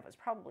sharp enough. It was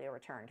probably a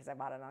return because I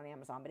bought it on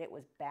Amazon, but it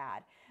was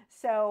bad.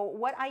 So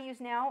what I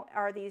use now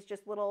are these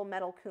just little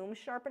metal comb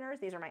sharpeners.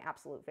 These are my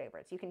absolute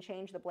favorites. You can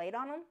change the blade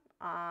on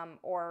them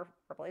or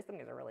replace them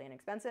because they're really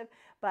inexpensive,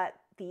 but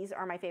these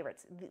are my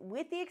favorites,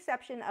 with the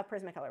exception of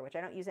Prismacolor, which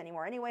I don't use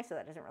anymore anyway, so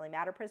that doesn't really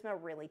matter.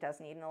 Prisma really does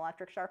need an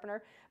electric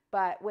sharpener,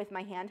 but with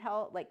my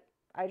handheld, like,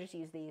 I just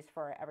use these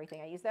for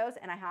everything. I use those,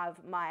 and I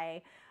have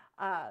my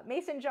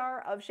mason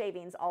jar of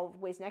shavings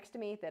always next to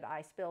me that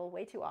I spill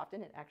way too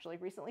often. It actually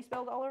recently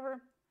spilled all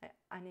over.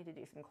 I need to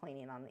do some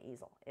cleaning on the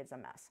easel. It's a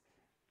mess.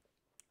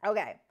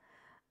 Okay.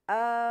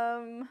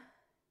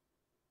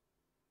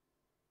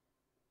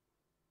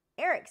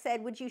 Eric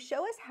said, would you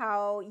show us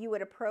how you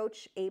would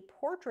approach a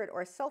portrait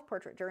or a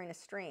self-portrait during a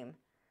stream?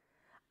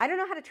 I don't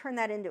know how to turn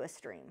that into a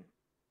stream.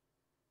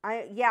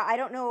 I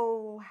don't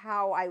know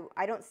how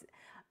I don't,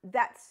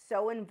 that's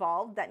so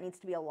involved. That needs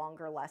to be a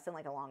longer lesson,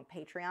 like a long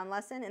Patreon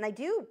lesson. And I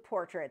do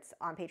portraits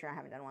on Patreon. I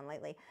haven't done one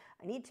lately.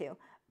 I need to.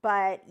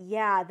 But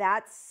yeah,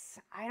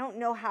 I don't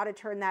know how to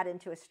turn that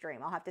into a stream.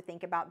 I'll have to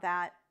think about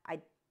that. I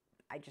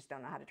just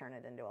don't know how to turn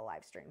it into a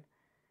live stream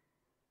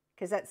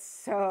because that's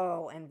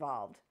so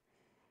involved.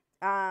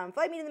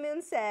 Flight Me to the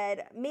Moon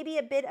said, maybe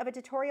a bit of a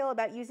tutorial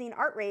about using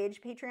Art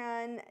Rage.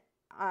 Patreon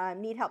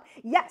need help.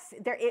 Yes,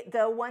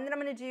 the one that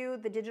I'm going to do,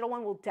 the digital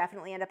one, will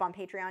definitely end up on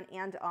Patreon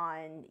and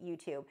on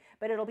YouTube,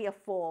 but it'll be a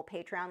full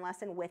Patreon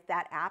lesson with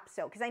that app.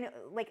 So, because I know,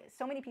 like,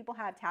 so many people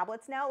have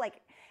tablets now.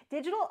 Like,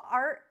 digital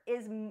art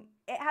it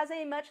has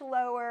a much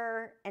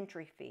lower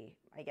entry fee,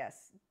 I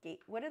guess.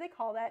 What do they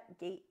call that?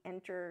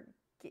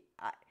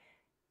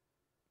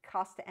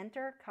 Cost to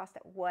enter,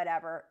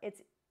 whatever.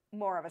 It's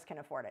more of us can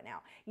afford it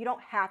now. You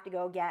don't have to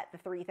go get the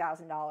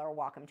 $3,000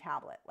 Wacom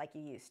tablet like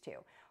you used to.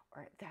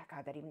 Or,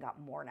 God, that even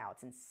got more now.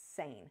 It's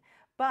insane.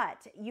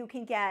 But you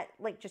can get,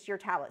 like, just your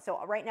tablet.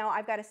 So right now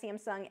I've got a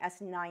Samsung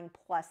S9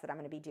 Plus that I'm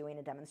going to be doing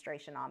a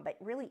demonstration on. But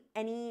really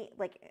and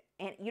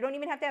you don't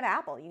even have to have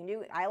Apple. You can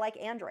do, I like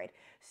Android.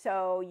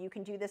 So you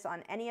can do this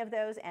on any of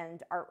those.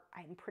 And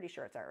I'm pretty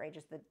sure it's Art Rage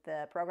is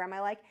the program I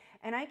like.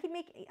 And I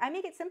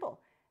make it simple.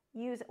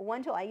 Use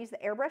one tool. I use the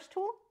airbrush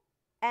tool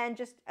and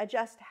just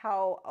adjust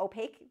how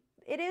opaque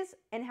it is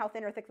and how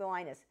thin or thick the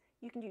line is.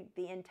 You can do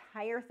the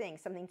entire thing,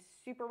 something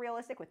super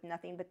realistic with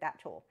nothing but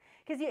that tool.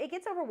 Because it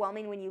gets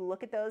overwhelming when you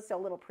look at those. So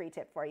a little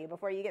pre-tip for you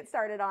before you get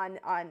started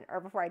or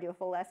before I do a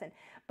full lesson.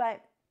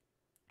 But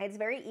it's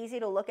very easy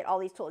to look at all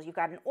these tools. You've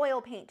got an oil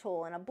paint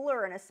tool and a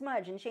blur and a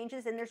smudge and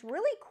changes, and there's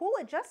really cool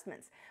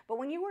adjustments. But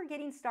when you are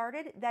getting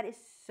started, that is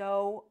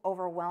so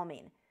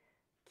overwhelming.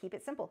 Keep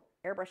it simple.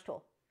 Airbrush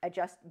tool.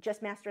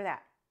 Just master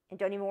that. And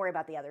don't even worry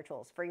about the other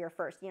tools for your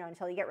first,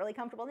 until you get really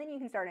comfortable. Then you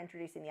can start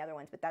introducing the other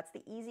ones. But that's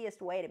the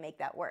easiest way to make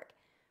that work.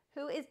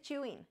 Who is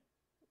chewing?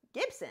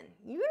 Gibson,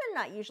 you're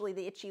not usually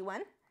the itchy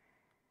one.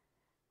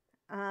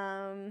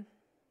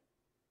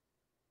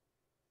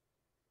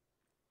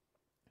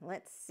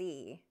 Let's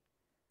see.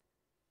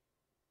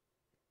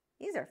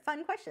 These are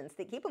fun questions.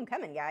 Keep them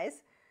coming,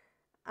 guys.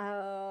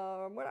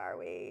 What are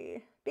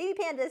we? Baby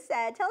Panda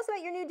said, tell us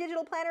about your new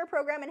digital planner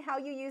program and how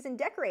you use and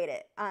decorate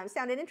it.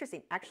 Sounded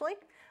interesting. Actually,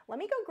 let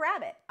me go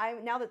grab it.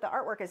 Now that the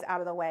artwork is out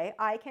of the way,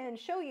 I can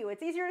show you.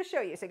 It's easier to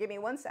show you, so give me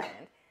 1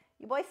 second.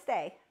 You boys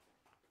stay.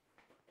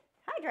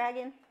 Hi,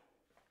 Dragon.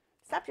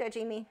 Stop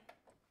judging me.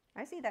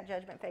 I see that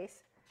judgment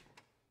face.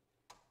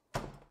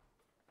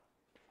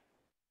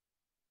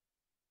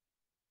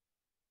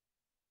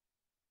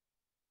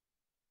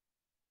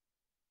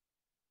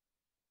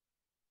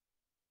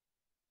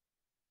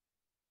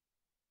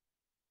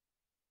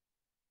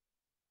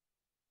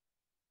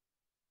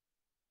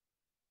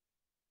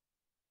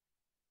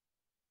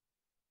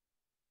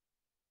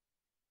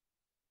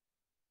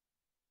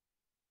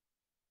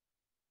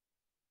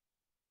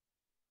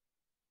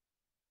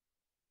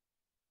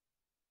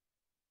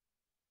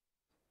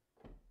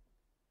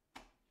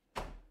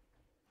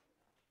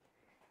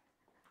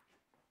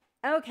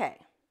 Okay,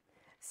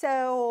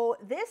 so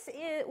this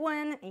is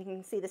one, you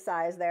can see the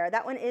size there.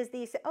 That one is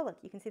oh look,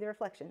 you can see the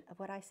reflection of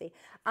what I see.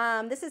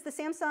 This is the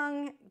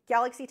Samsung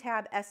Galaxy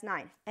Tab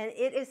S9, and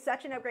it is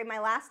such an upgrade. My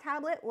last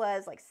tablet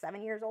was like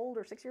 7 years old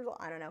or 6 years old,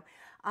 I don't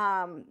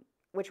know.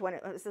 Which one,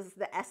 this is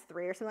the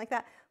S3 or something like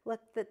that. Look,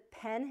 the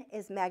pen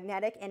is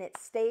magnetic and it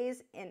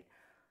stays in.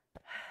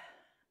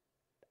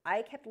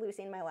 I kept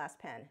losing my last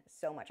pen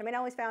so much. I mean, I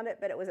always found it,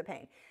 but it was a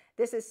pain.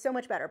 This is so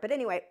much better. But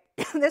anyway,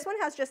 this one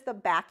has just the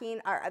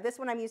backing. This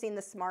one I'm using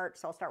the Smart,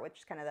 so I'll start with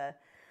just kind of the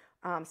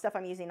stuff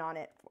I'm using on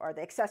it, or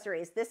the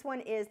accessories. This one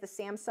is the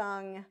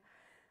Samsung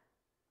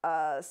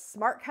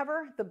Smart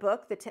cover, the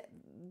book.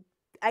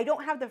 I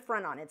don't have the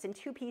front on. It's in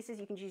 2 pieces.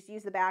 You can just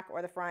use the back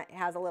or the front. It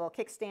has a little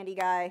kickstandy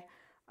guy.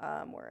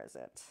 Where is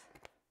it?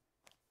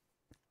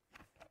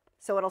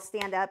 So it'll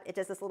stand up. It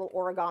does this little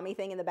origami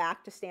thing in the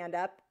back to stand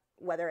up.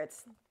 Whether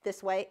it's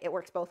this way, it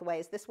works both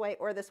ways, this way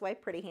or this way,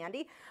 pretty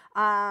handy.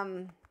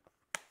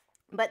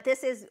 But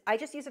this is, I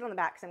just use it on the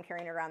back because I'm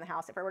carrying it around the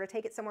house. If I were to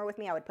take it somewhere with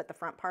me, I would put the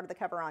front part of the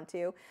cover on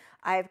too.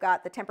 I've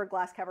got the tempered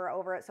glass cover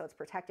over it, so it's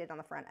protected on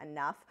the front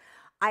enough.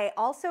 I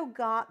also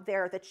got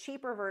the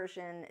cheaper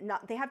version.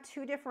 They have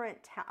 2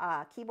 different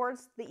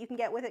keyboards that you can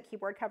get with it,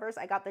 keyboard covers.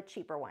 I got the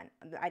cheaper one.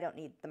 I don't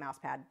need the mouse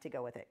pad to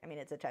go with it. I mean,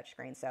 it's a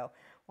touchscreen, so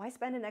why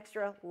spend an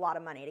extra lot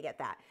of money to get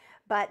that?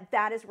 But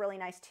that is really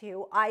nice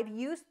too. I've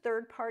used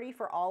third party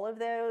for all of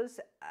those,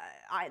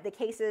 the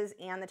cases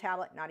and the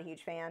tablet, not a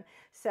huge fan.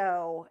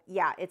 So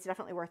yeah, it's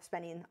definitely worth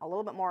spending a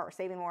little bit more or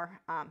saving more.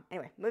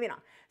 Anyway, moving on.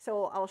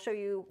 So I'll show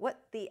you what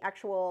the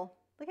actual,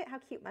 Look at how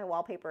cute my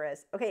wallpaper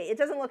is. Okay, it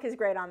doesn't look as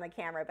great on the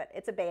camera, but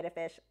it's a beta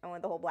fish. I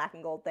want the whole black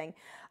and gold thing.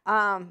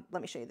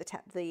 Let me show you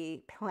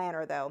the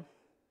planner though.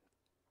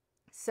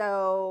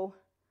 So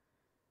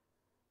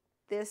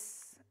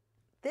this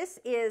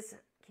is,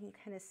 can you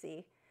kind of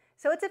see?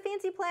 So it's a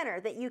fancy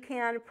planner that you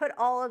can put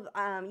all of,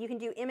 you can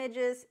do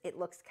images. It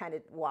looks kind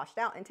of washed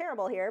out and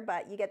terrible here,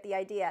 but you get the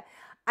idea.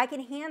 I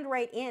can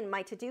handwrite in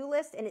my to-do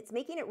list, and it's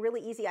making it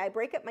really easy. I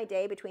break up my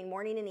day between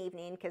morning and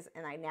evening,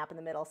 and I nap in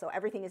the middle, so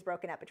everything is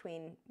broken up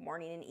between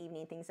morning and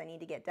evening, things I need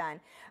to get done.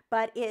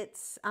 But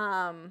it's,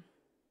 don't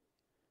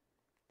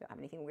have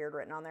anything weird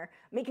written on there.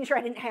 Making sure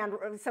I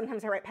didn't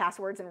sometimes I write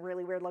passwords in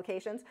really weird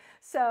locations.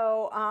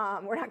 So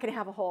we're not gonna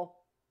have a whole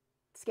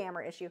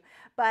scammer issue,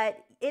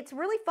 but it's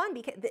really fun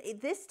because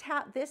this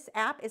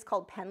app is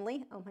called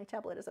Penly. Oh, my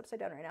tablet is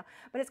upside down right now,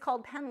 but it's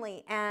called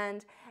Penly,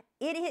 and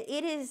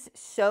it is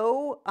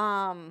so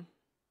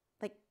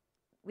like,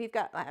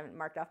 I haven't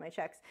marked off my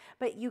checks,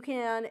 but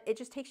it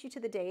just takes you to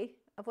the day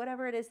of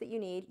whatever it is that you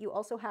need. You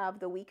also have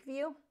the week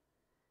view,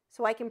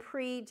 so I can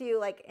pre-do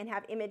like and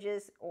have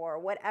images or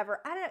whatever.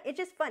 I don't know. It's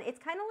just fun. It's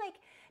kind of like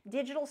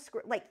digital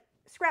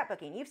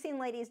scrapbooking. You've seen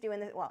ladies doing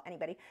this, well,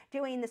 anybody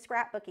doing the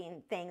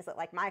scrapbooking things at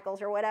like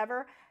Michael's or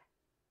whatever.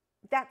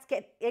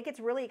 It gets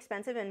really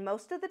expensive, and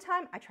most of the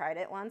time, I tried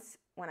it once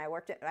when I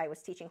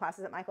was teaching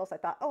classes at Michael's. I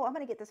thought, oh, I'm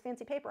going to get this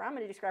fancy paper. I'm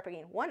going to do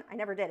scrapbooking. One, I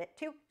never did it.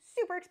 Two,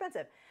 super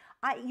expensive.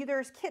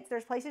 There's kits,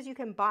 there's places you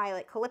can buy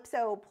like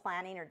Calypso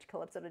Planning, or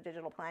Calypso to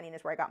Digital Planning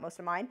is where I got most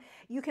of mine.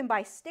 You can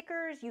buy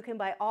stickers. You can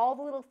buy all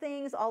the little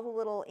things, all the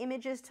little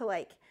images to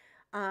like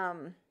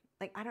I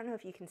don't know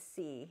if you can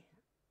see.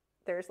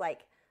 There's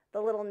like the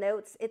little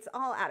notes. It's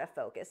all out of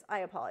focus. I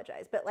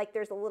apologize. But like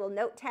there's a little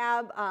note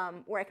tab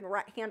where I can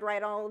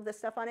handwrite all of this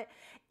stuff on it.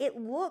 It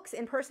looks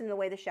in person, the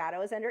way the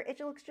shadow is under,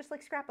 it looks just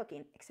like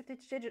scrapbooking, except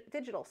it's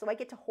digital. So I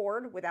get to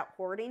hoard without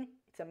hoarding.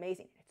 It's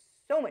amazing. It's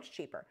so much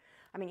cheaper.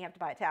 I mean, you have to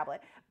buy a tablet.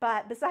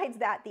 But besides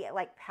that, the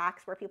like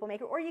packs where people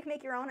make it, or you can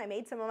make your own. I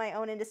made some of my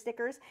own into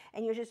stickers,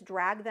 and you just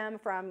drag them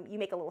you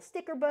make a little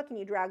sticker book, and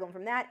you drag them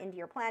from that into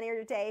your planner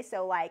today.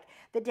 So like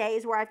the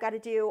days where I've got to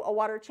do a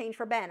water change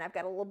for Ben, I've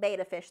got a little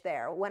beta fish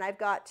there. When I've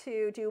got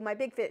to do my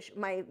big fish,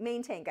 my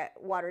main tank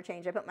water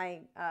change, I put my,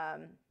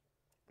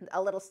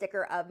 a little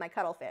sticker of my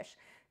cuttlefish.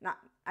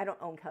 I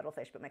don't own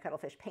cuttlefish, but my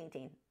cuttlefish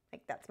painting.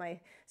 Like that's my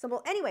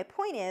symbol. Anyway,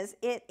 point is,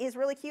 it is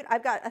really cute.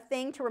 I've got a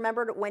thing to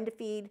remember when to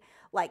feed,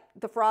 like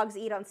the frogs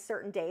eat on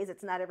certain days.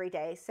 It's not every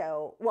day.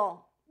 So,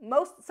 well,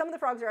 some of the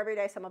frogs are every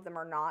day, some of them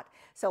are not.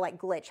 So like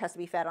Glitch has to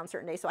be fed on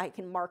certain days, so I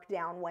can mark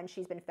down when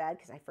she's been fed,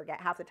 because I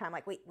forget half the time,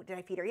 like, wait, did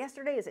I feed her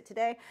yesterday? Is it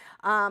today?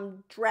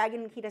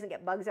 Dragon, he doesn't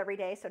get bugs every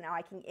day, so now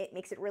it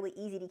makes it really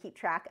easy to keep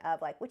track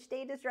of like, which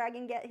day does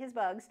Dragon get his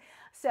bugs?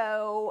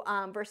 So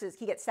versus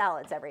he gets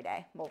salads every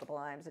day, multiple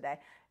times a day.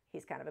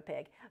 He's kind of a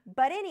pig.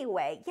 But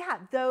anyway, yeah,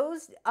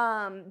 those,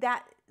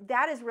 that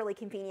is really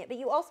convenient. But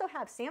you also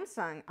have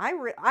Samsung.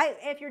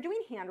 If you're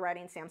doing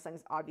handwriting,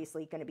 Samsung's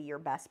obviously going to be your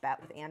best bet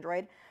with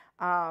Android.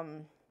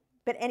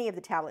 But any of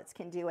the tablets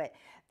can do it.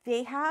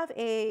 They have what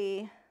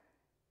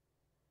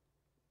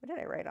did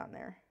I write on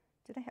there?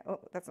 Oh,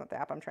 that's not the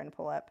app I'm trying to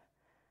pull up.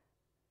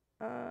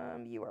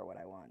 You are what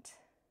I want.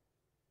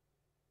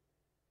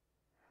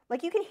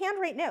 Like you can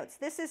handwrite notes.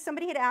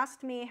 Somebody had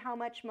asked me how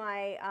much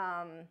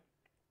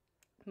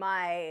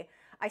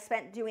I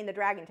spent doing the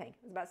dragon tank.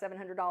 It was about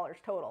 $700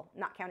 total,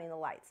 not counting the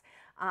lights,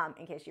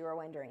 in case you were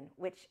wondering,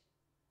 which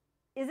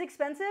is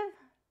expensive,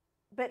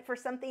 but for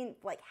something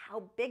like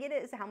how big it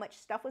is, how much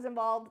stuff was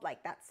involved, like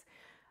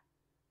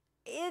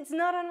it's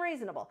not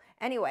unreasonable.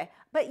 Anyway,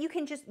 but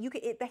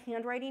the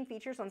handwriting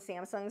features on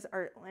Samsungs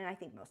and I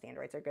think most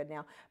Androids are good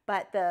now,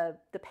 but the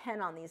pen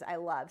on these I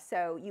love.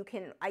 So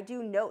I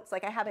do notes,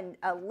 like I have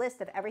a list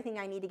of everything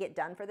I need to get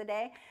done for the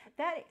day,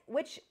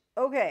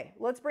 okay,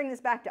 let's bring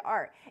this back to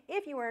art.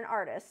 If you were an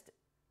artist,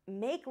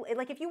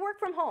 if you work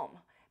from home,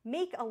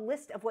 make a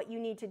list of what you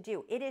need to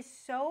do. It is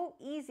so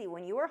easy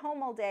when you are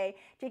home all day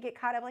to get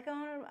caught up like,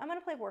 oh, I'm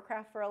gonna play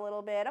Warcraft for a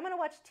little bit. I'm gonna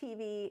watch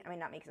TV. I mean,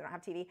 not me because I don't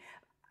have TV.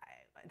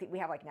 I think we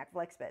have like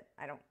Netflix, but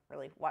I don't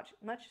really watch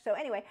much. So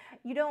anyway,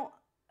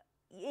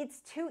 it's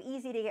too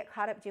easy to get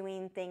caught up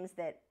doing things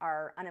that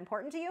are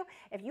unimportant to you.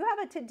 If you have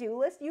a to-do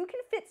list, you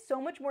can fit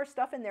so much more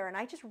stuff in there, and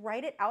I just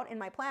write it out in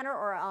my planner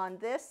or on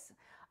this,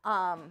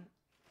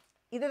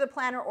 either the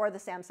planner or the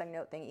Samsung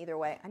Note thing, either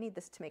way. I need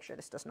this to make sure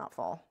this does not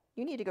fall.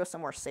 You need to go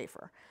somewhere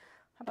safer.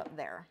 How about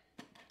there?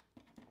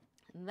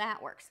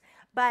 That works.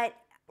 But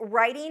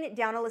writing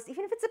down a list,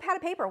 even if it's a pad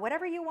of paper,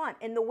 whatever you want.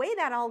 And the way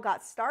that all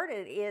got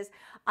started is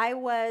I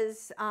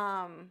always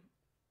have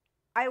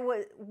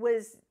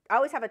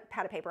a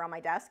pad of paper on my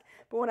desk,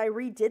 but when I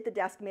redid the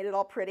desk, made it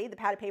all pretty, the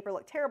pad of paper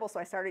looked terrible, so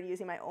I started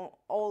using my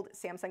old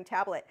Samsung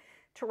tablet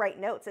to write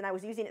notes, and I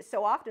was using it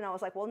so often, I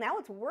was like, well, now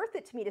it's worth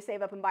it to me to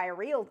save up and buy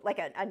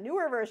a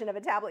newer version of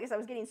a tablet, because I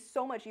was getting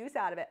so much use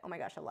out of it. Oh my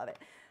gosh, I love it.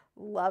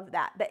 Love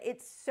that. But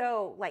it's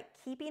so, like,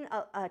 keeping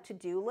a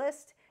to-do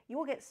list, you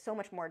will get so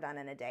much more done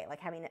in a day. Like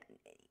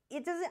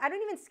it doesn't, I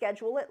don't even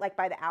schedule it like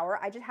by the hour.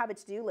 I just have a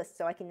to-do list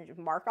so I can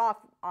mark off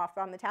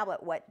on the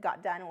tablet what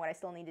got done and what I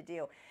still need to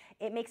do.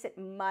 It makes it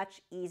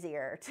much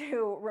easier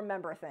to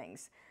remember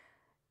things.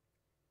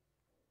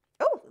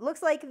 Oh,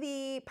 looks like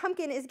the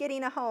pumpkin is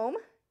getting a home.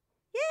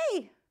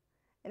 Yay!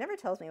 It never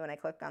tells me when I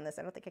click on this.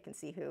 I don't think I can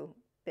see who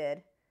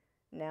bid.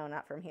 No,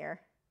 not from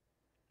here.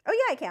 Oh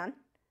yeah, I can.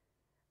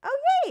 Oh,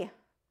 yay!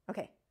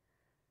 Okay.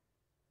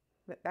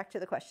 Back to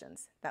the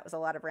questions. That was a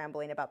lot of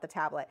rambling about the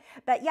tablet.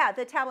 But yeah,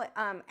 the tablet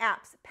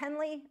apps.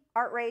 Penly,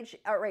 ArtRage.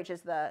 ArtRage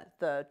is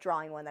the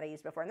drawing one that I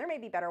used before. And there may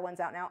be better ones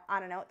out now. I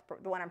don't know. It's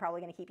the one I'm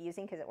probably going to keep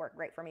using because it worked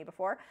great for me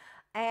before.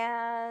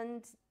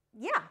 And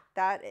yeah,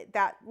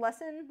 that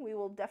lesson, we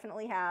will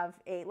definitely have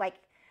a, like,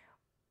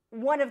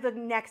 one of the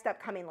next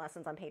upcoming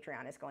lessons on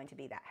Patreon is going to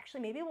be that.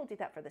 Actually, maybe we'll do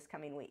that for this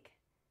coming week.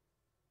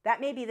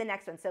 That may be the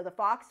next one. So the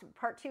Fox,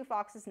 part 2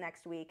 Fox is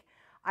next week.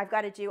 I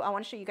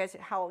want to show you guys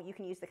how you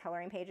can use the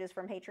coloring pages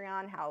from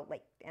Patreon,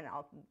 and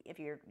if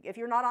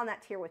you're not on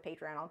that tier with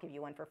Patreon, I'll give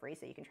you one for free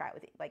so you can try it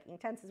with, like,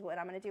 Inktense is what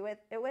I'm going to do it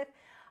with.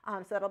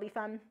 So that'll be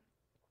fun.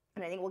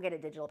 And I think we'll get a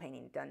digital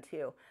painting done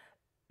too.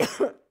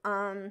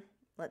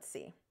 Let's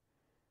see.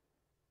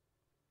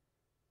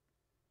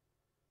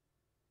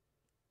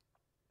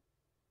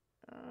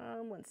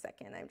 One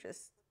second, I'm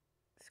just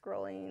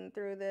scrolling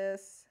through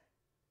this.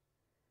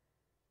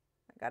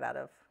 I got out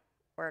of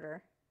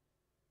order.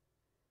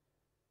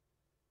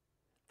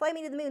 Fly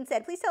Me to the Moon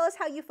said, please tell us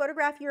how you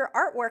photograph your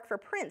artwork for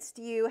prints.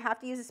 Do you have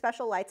to use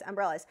special lights,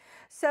 umbrellas?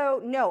 So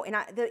no, and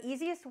the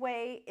easiest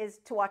way is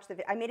to watch the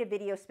video. I made a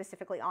video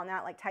specifically on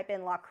that, like type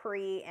in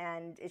Lachri,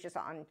 and it's just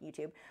on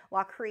YouTube.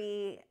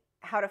 Lachri,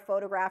 how to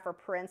photograph or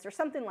prints or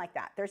something like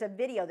that. There's a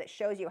video that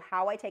shows you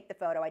how I take the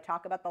photo. I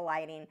talk about the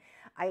lighting.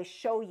 I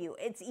show you.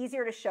 It's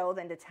easier to show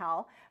than to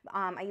tell.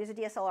 I use a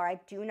DSLR. I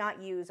do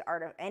not use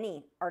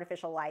any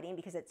artificial lighting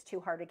because it's too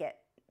hard to get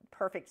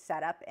perfect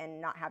setup and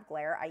not have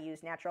glare. I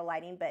use natural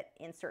lighting, but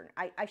in certain,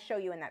 I show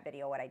you in that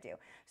video what I do.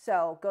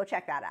 So go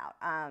check that out.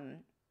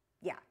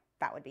 Yeah,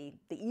 that would be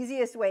the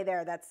easiest way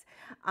there. That's,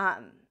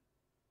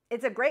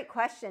 it's a great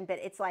question, but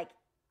it's like,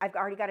 I've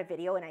already got a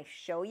video and I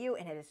show you,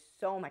 and it is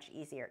so much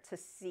easier to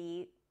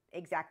see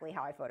exactly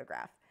how I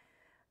photograph.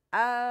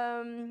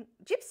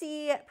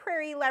 Gypsy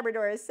Prairie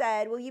Labrador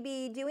said, will you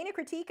be doing a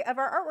critique of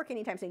our artwork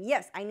anytime soon?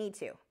 Yes, I need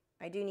to.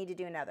 I do need to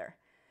do another.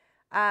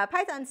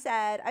 Python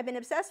said, I've been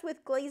obsessed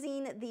with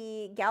glazing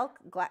the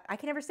I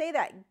can never say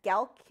that.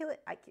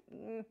 I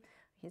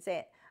can say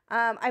it.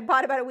 I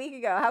bought about a week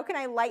ago. How can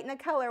I lighten a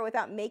color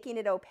without making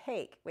it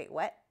opaque? Wait,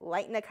 what?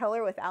 Lighten a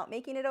color without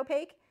making it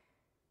opaque?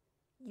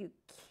 You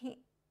can't.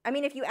 I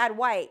mean, if you add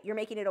white, you're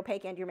making it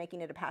opaque and you're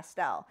making it a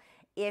pastel.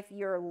 If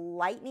you're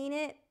lightening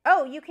it,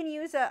 oh, you can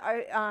use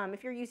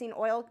if you're using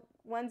oil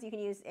ones, you can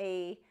use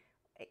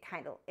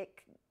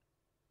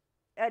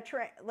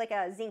like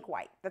a zinc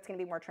white. That's going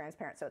to be more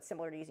transparent, so it's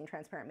similar to using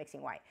transparent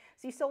mixing white.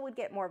 So you still would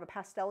get more of a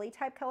pastel-y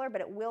type color, but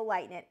it will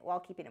lighten it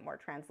while keeping it more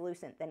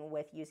translucent than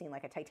with using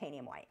like a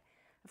titanium white.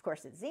 Of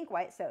course, it's zinc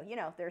white, so you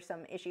know there's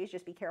some issues.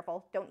 Just be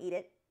careful. Don't eat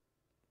it.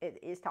 It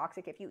is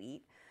toxic if you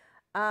eat.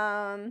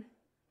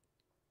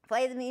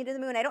 Fly Me to the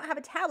Moon. I don't have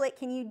a tablet.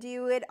 Can you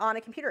do it on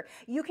a computer?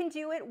 You can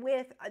do it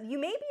with, you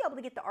may be able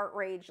to get the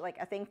ArtRage, like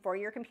a thing for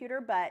your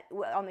computer, but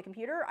on the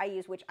computer I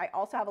use, which I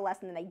also have a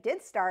lesson that I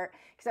did start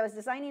because I was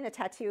designing a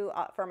tattoo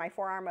for my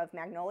forearm of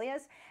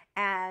magnolias,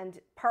 and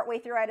partway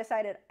through I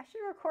decided I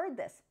should record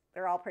this.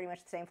 They're all pretty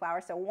much the same flower.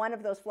 So one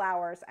of those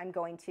flowers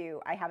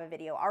I have a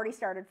video already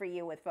started for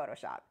you with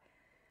Photoshop.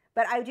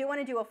 But I do want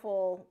to do a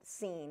full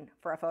scene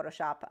for a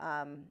Photoshop,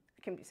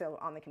 so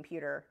on the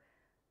computer,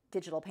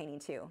 digital painting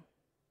too.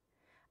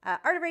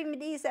 Art of Raven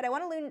D said, I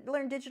want to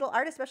learn digital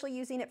art, especially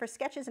using it for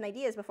sketches and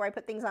ideas before I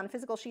put things on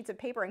physical sheets of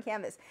paper and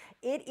canvas.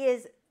 It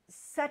is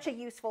such a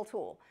useful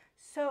tool.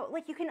 So,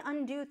 like, you can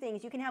undo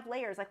things. You can have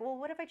layers. Like, well,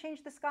 what if I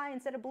changed the sky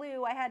instead of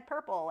blue? I had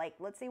purple. Like,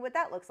 let's see what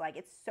that looks like.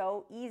 It's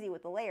so easy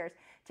with the layers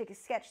to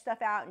sketch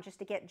stuff out and just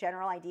to get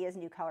general ideas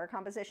and new color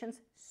compositions.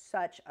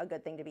 Such a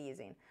good thing to be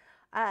using.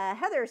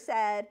 Heather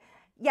said,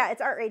 yeah,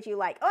 it's ArtRage you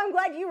like. Oh, I'm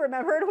glad you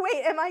remembered.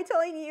 Wait, am I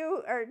telling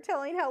you or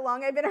telling how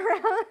long I've been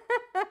around?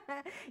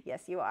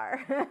 Yes, you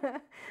are.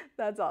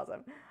 That's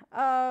awesome.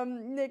 Fly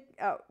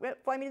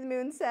Me to the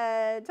Moon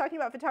said, talking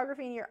about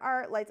photography in your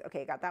art, lights.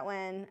 Okay, got that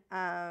one.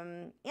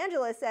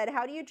 Angela said,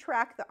 how do you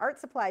track the art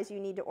supplies you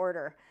need to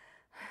order?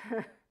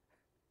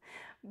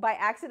 By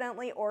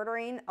accidentally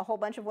ordering a whole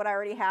bunch of what I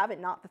already have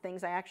and not the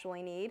things I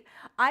actually need.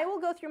 I will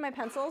go through my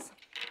pencils.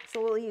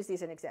 So we'll use these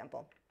as an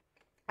example.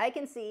 I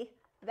can see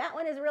that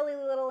one is really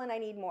little and I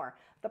need more.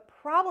 The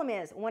problem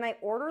is when I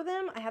order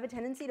them, I have a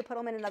tendency to put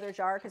them in another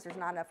jar because there's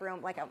not enough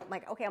room. Like,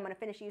 okay, I'm going to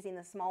finish using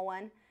the small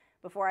one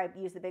before I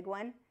use the big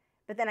one.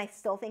 But then I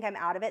still think I'm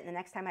out of it. And the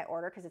next time I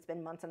order, because it's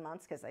been months and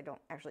months, because I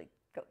don't actually,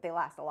 they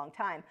last a long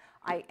time,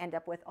 I end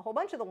up with a whole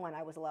bunch of the one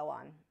I was low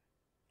on.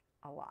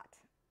 A lot.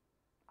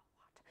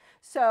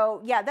 So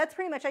yeah, that's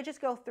pretty much, I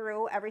just go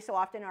through every so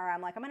often, or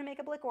I'm like, I'm going to make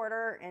a Blick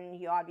order, and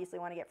you obviously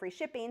want to get free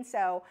shipping,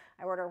 so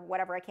I order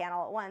whatever I can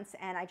all at once,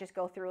 and I just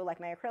go through like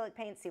my acrylic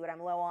paint, see what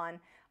I'm low on.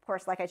 Of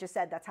course, like I just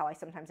said, that's how I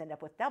sometimes end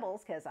up with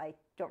doubles because I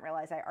don't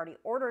realize I already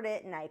ordered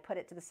it and I put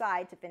it to the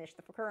side to finish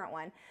the current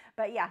one.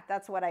 But yeah,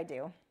 that's what I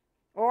do.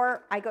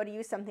 Or I go to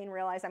use something,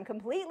 realize I'm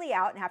completely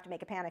out and have to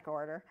make a panic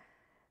order.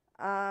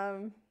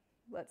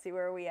 Let's see,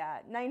 where are we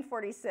at?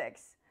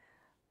 9:46.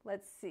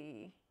 Let's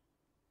see.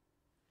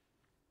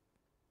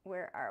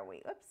 Where are we?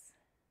 Oops.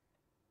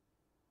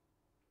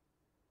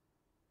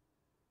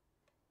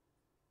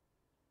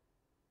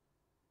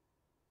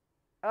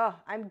 Oh,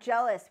 I'm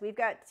jealous. We've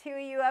got 2 of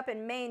you up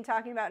in Maine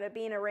talking about it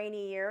being a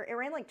rainy year. It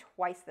rained like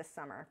twice this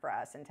summer for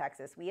us in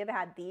Texas. We have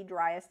had the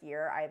driest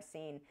year I have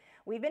seen.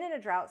 We've been in a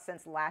drought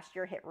since last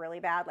year hit really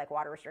bad, like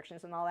water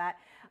restrictions and all that,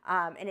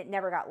 and it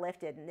never got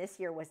lifted. And this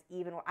year was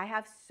even. I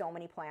have so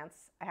many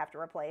plants I have to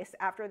replace.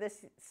 After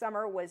this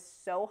summer was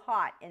so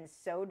hot and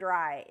so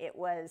dry, it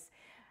was,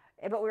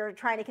 but we were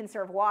trying to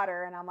conserve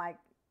water, and I'm like,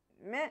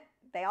 meh.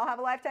 They all have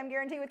a lifetime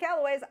guarantee with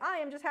Callaway's. I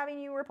am just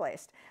having you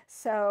replaced.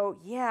 So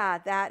yeah,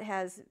 that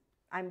has,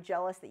 I'm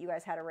jealous that you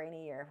guys had a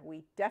rainy year.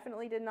 We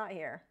definitely did not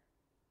here.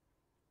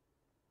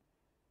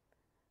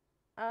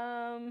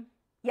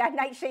 Yeah,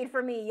 nightshade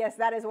for me. Yes,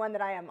 that is one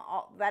that I am,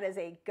 that is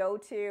a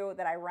go-to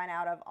that I run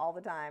out of all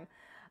the time.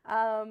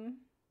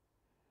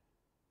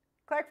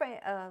 Clarifying,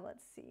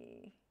 let's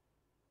see.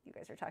 You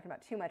guys are talking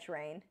about too much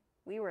rain.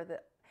 We were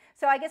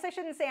so I guess I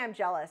shouldn't say I'm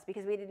jealous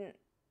because we didn't,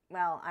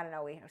 well, I don't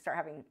know, we start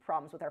having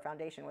problems with our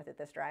foundation with it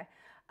this dry.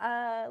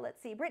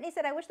 Let's see, Brittany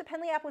said, I wish the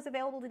Penly app was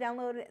available to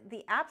download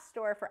the App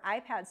Store for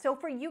iPad. So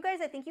for you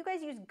guys, I think you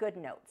guys use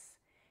GoodNotes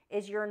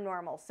is your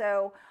normal.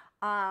 So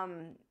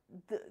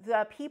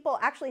the people,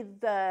 actually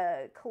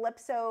the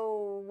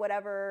Calypso,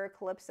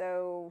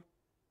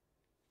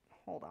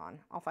 hold on,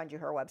 I'll find you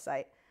her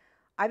website.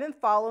 I've been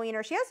following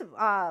her. She has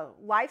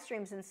live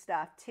streams and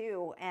stuff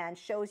too, and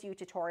shows you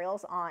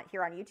tutorials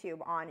here on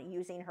YouTube on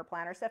using her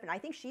planner stuff. And I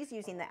think she's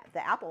using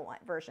the Apple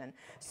version.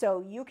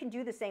 So you can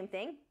do the same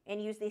thing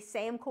and use the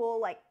same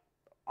cool, like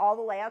all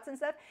the layouts and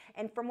stuff.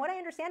 And from what I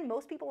understand,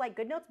 most people like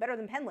GoodNotes better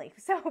than Penly.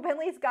 So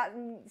Penly's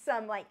gotten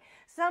some, like,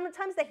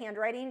 sometimes the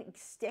handwriting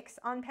sticks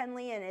on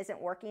Penly and isn't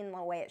working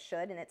the way it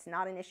should. And it's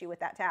not an issue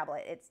with that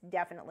tablet. It's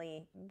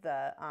definitely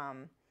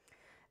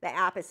the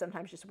app is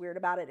sometimes just weird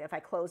about it. If I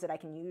close it, I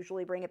can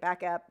usually bring it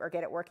back up or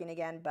get it working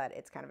again, but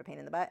it's kind of a pain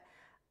in the butt.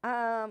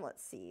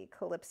 Let's see,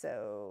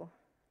 Calypso.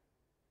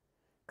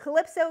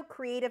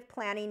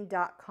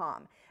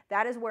 CalypsoCreativePlanning.com.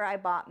 That is where I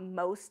bought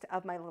most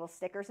of my little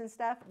stickers and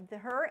stuff.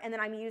 And then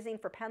I'm using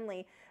for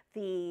Penly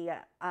the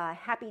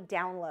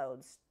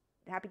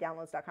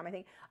happydownloads.com, I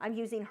think. I'm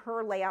using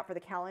her layout for the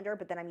calendar,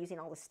 but then I'm using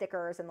all the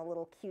stickers and the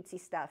little cutesy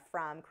stuff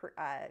from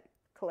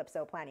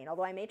Calypso Planning,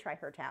 although I may try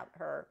her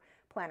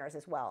planners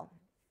as well.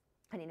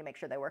 I need to make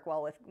sure they work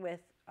well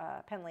with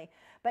Penly.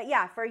 But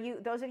yeah, for you,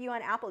 those of you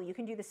on Apple, you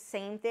can do the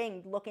same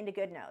thing. Look into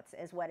GoodNotes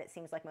is what it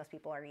seems like most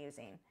people are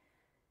using.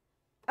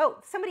 Oh,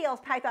 somebody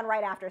else, Python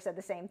right after, said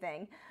the same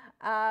thing.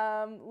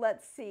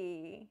 Let's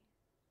see.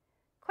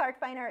 Clark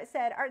Fine Art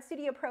said, Art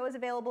Studio Pro is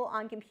available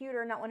on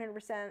computer, not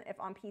 100% if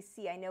on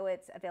PC. I know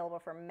it's available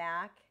for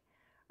Mac.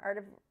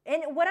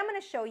 And what I'm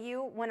going to show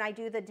you when I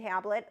do the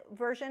tablet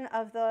version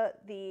of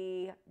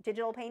the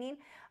digital painting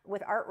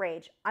with Art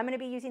Rage, I'm going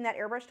to be using that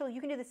airbrush tool. You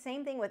can do the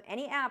same thing with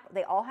any app.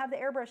 They all have the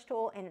airbrush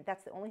tool, and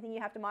that's the only thing you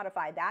have to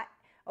modify, that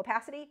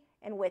opacity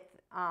and with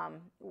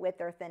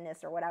their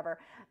thinness or whatever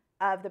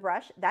of the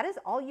brush. That is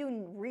all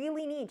you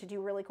really need to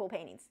do really cool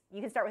paintings.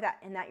 You can start with that,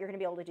 and that you're going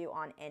to be able to do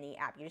on any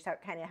app. You just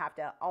kind of have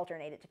to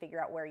alternate it to figure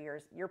out where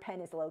your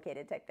pen is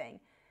located, type thing.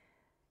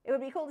 It would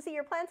be cool to see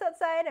your plants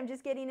outside. I'm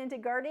just getting into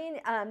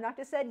gardening.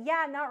 Noctis said,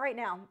 yeah, not right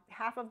now.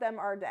 Half of them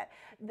are dead.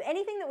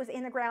 Anything that was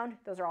in the ground,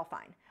 those are all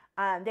fine.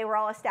 They were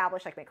all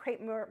established, like my crepe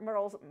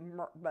myrtles.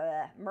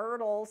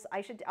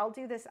 I'll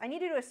do this. I need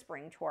to do a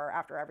spring tour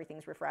after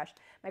everything's refreshed.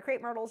 My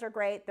crepe myrtles are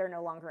great. They're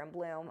no longer in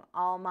bloom.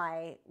 All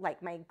my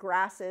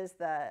grasses,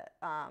 the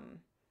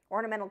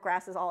ornamental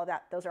grasses, all of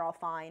that, those are all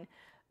fine.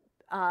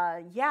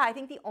 Yeah, I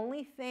think the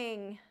only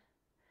thing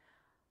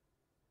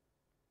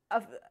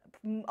of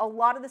a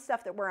lot of the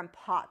stuff that were in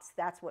pots,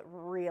 that's what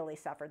really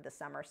suffered this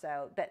summer.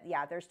 So, but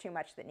yeah, there's too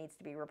much that needs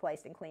to be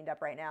replaced and cleaned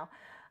up right now.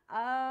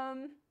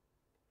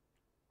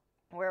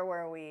 Where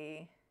were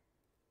we?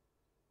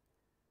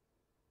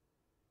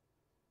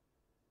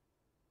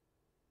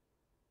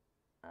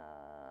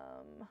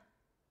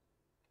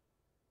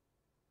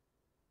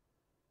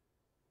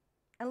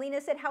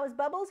 Alina said, how is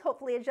Bubbles?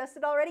 Hopefully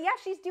adjusted already. Yeah,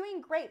 she's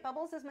doing great.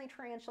 Bubbles is my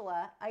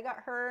tarantula. I got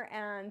her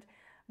and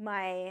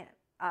my,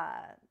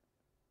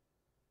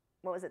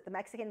 what was it? The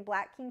Mexican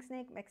black king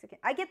snake?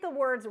 I get the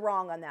words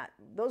wrong on that.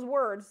 Those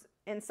words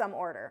in some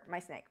order. My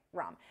snake,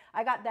 Rom.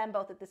 I got them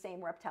both at the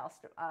same reptile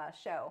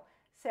show.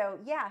 So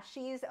yeah,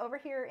 she's over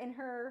here in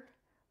her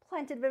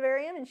planted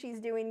vivarium and she's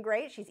doing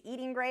great. She's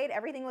eating great.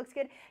 Everything looks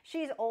good.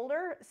 She's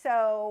older,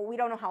 so we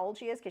don't know how old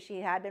she is because she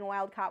had been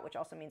wild caught, which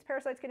also means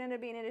parasites could end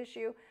up being an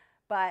issue.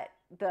 But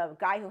the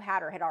guy who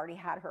had her had already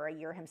had her a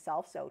year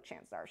himself, so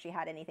chances are if she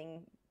had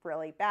anything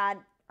really bad,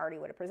 already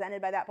would have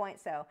presented by that point.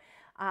 So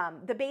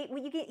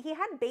he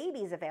had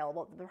babies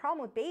available. The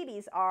problem with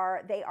babies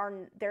are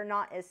they're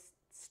not as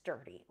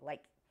sturdy.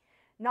 Like,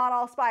 not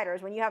all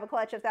spiders, when you have a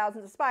clutch of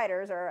thousands of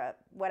spiders or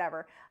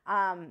whatever,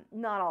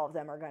 not all of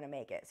them are going to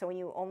make it. So when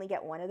you only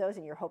get one of those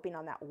and you're hoping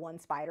on that one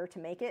spider to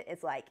make it,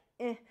 it's like,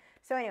 eh.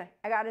 So anyway,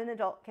 I got an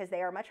adult because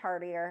they are much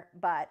hardier,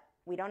 but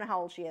we don't know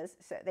how old she is.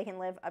 So they can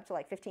live up to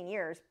like 15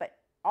 years, but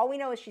all we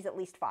know is she's at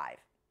least 5.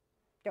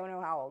 Don't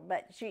know how old,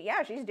 but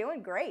she's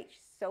doing great.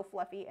 She's so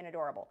fluffy and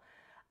adorable.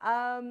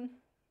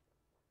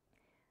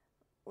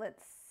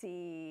 Let's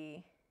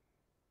see.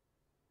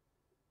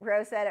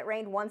 Rose said it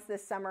rained once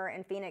this summer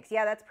in Phoenix.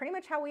 Yeah, that's pretty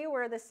much how we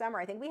were this summer.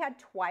 I think we had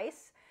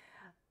twice.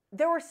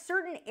 There were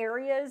certain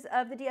areas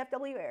of the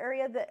DFW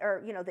area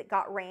that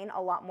got rain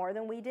a lot more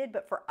than we did,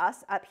 but for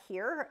us up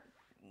here,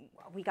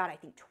 we got, I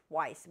think,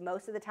 twice.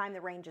 Most of the time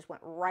the rain just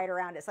went right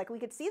around us. Like, we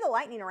could see the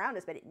lightning around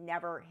us, but it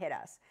never hit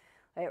us.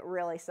 It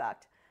really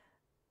sucked.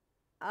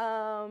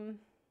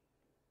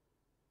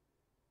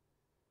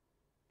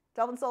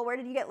 Delvin Soul, where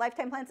did you get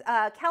lifetime plants?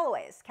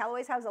 Callaway's.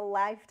 Callaway's has a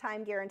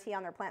lifetime guarantee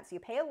on their plants, so you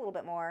pay a little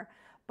bit more.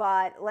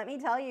 But let me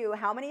tell you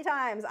how many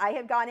times I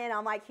have gone in,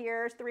 I'm like,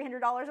 here's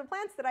 $300 of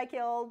plants that I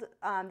killed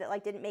that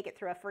like didn't make it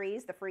through a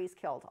freeze. The freeze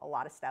killed a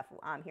lot of stuff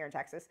here in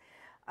Texas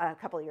a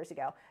couple of years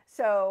ago.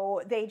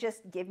 So they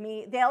just give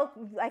me,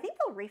 I think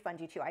they'll refund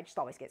you too. I just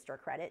always get store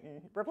credit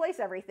and replace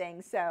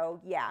everything.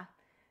 So yeah,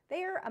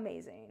 they are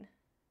amazing.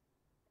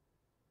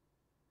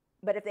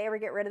 But if they ever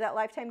get rid of that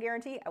lifetime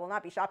guarantee, I will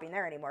not be shopping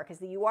there anymore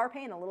because you are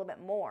paying a little bit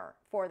more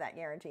for that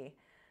guarantee.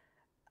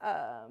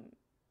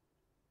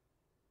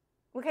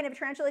 What kind of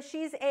tarantula?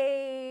 She's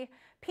a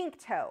pink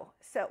toe.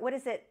 So what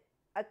is it?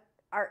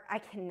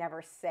 I can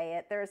never say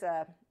it. There's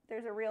a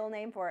real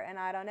name for it, and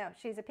I don't know.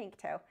 She's a pink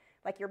toe,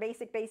 like your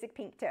basic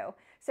pink toe.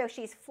 So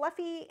she's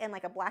fluffy and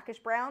like a blackish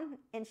brown,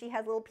 and she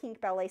has little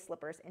pink ballet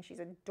slippers, and she's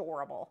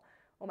adorable.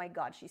 Oh my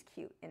God, she's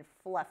cute and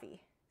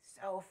fluffy.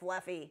 So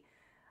fluffy.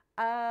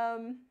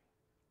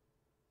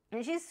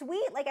 And she's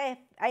sweet. Like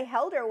I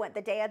held her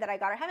the day that I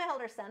got her. I haven't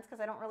held her since because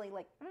I don't really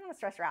like, I don't want to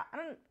stress her out. I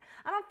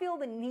don't feel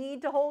the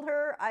need to hold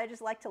her. I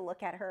just like to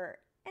look at her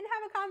and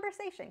have a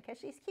conversation because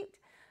she's cute.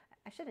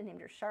 I should have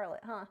named her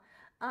Charlotte, huh?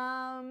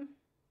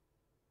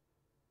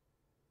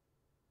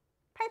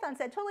 Python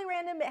said, totally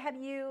random, but have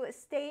you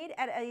stayed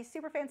at a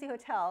super fancy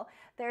hotel?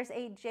 There's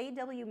a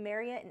JW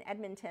Marriott in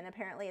Edmonton.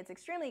 Apparently it's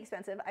extremely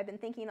expensive. I've been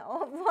thinking a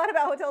lot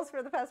about hotels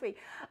for the past week.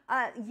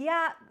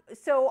 Yeah,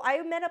 so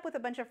I met up with a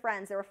bunch of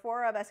friends. There were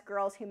 4 of us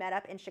girls who met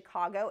up in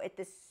Chicago at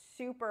this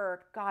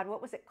super, God,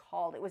 what was it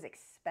called? It was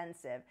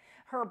expensive.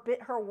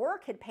 Her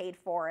work had paid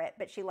for it,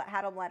 but she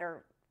had them let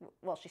her,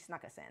 well, she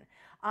snuck us in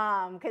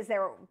because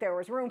there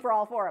was room for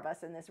all 4 of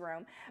us in this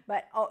room.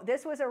 But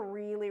this was a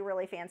really,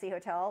 really fancy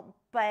hotel.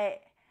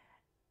 But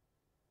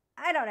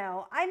I don't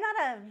know.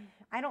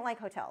 I don't like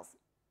hotels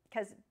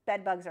because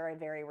bed bugs are a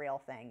very real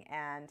thing.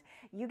 And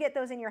you get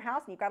those in your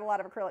house and you've got a lot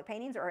of acrylic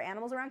paintings or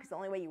animals around because the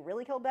only way you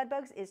really kill bed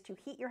bugs is to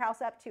heat your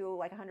house up to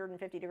like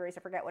 150 degrees. I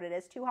forget what it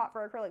is. Too hot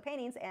for acrylic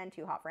paintings and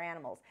too hot for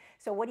animals.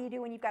 So what do you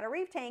do when you've got a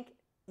reef tank?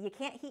 You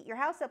can't heat your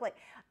house up. Like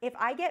if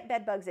I get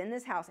bed bugs in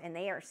this house, and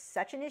they are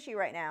such an issue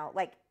right now,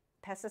 like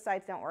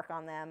pesticides don't work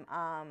on them.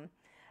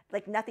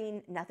 Like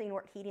nothing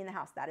worked heating the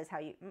house. That is how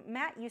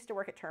Matt used to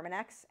work at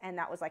Terminex, and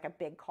that was like a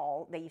big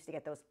call. They used to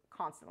get those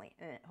constantly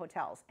in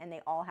hotels, and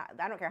they all have,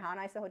 I don't care how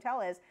nice the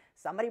hotel is,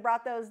 somebody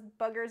brought those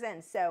buggers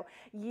in. So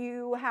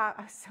you have,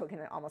 I'm so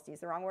gonna almost use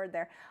the wrong word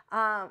there.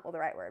 Well, the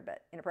right word,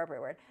 but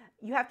inappropriate word.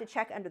 You have to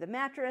check under the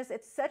mattress.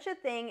 It's such a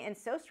thing and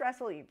so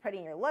stressful. You're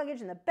putting your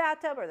luggage in the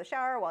bathtub or the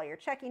shower while you're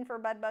checking for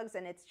bed bugs,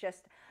 and it's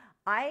just,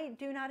 I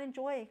do not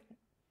enjoy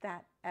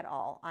that at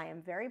all. I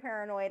am very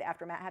paranoid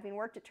after Matt having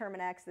worked at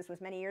Terminex. This was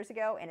many years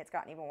ago, and it's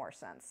gotten even worse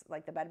since.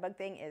 Like the bed bug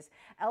thing is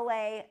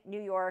LA, New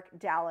York,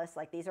 Dallas,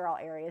 like these are all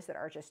areas that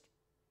are just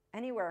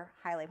anywhere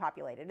highly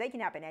populated. They can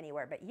happen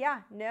anywhere, but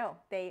yeah, no,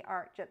 they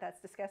are just,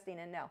 that's disgusting,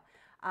 and no,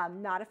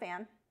 not a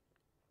fan.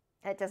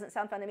 It doesn't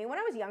sound fun to me. When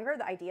I was younger,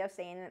 the idea of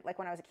staying, like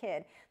when I was a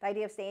kid, the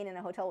idea of staying in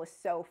a hotel was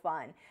so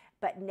fun.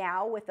 But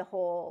now with the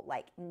whole,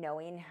 like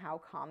knowing how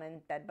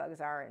common bed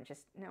bugs are and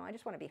just, no, I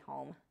just want to be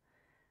home.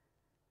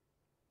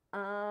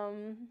 How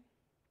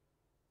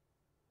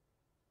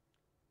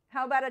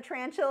about a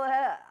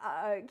tarantula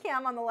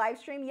cam on the live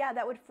stream? Yeah,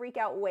 that would freak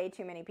out way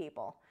too many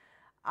people.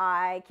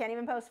 I can't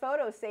even post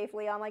photos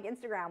safely on like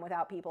Instagram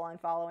without people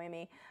unfollowing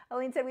me.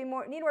 Aline said we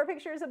need more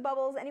pictures of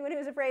bubbles. Anyone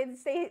who's afraid,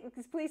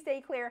 please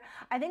stay clear.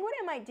 I think what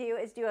I might do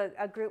is do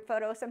a group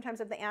photo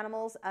sometimes of the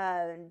animals.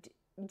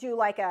 Do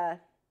like a,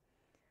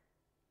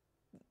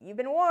 you've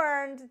been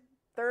warned.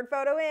 3rd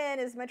photo in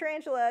is my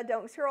tarantula.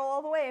 Don't scroll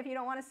all the way if you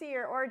don't want to see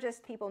her, or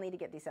just people need to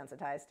get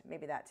desensitized.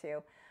 Maybe that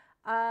too.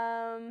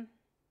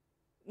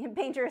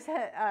 Painters,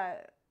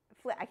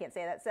 I can't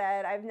say that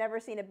said, I've never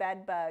seen a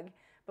bed bug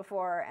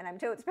before, and I'm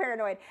totes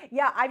paranoid.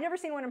 Yeah, I've never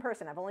seen one in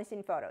person. I've only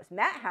seen photos.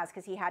 Matt has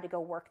because he had to go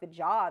work the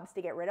jobs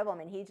to get rid of them,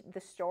 and the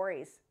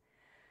stories,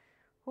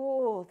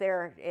 ooh,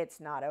 it's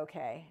not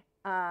okay.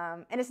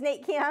 And a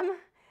snake cam.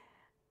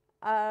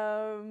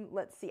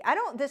 Let's see.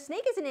 The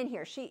snake isn't in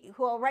here.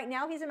 Well, right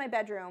now he's in my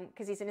bedroom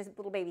because he's in his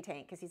little baby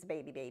tank because he's a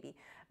baby.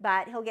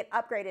 But he'll get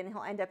upgraded and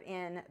he'll end up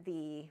in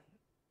the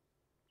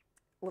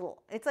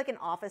little, it's like an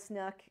office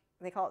nook.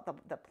 They call it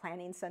the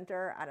planning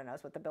center. I don't know,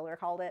 is what the builder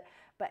called it.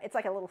 But it's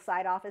like a little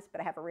side office, but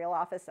I have a real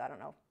office, so I don't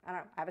know.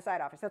 I have a side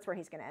office. That's where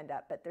he's going to end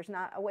up. But there's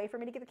not a way for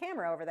me to get the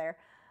camera over there.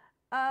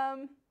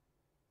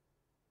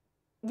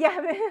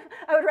 Yeah,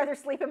 I would rather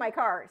sleep in my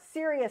car.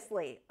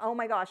 Seriously. Oh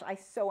my gosh, I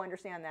so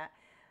understand that.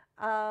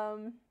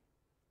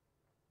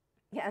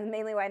 Yeah,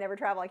 mainly why I never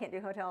travel. I can't do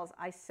hotels.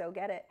 I so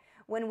get it.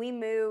 When we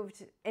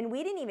moved, and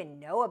we didn't even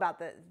know about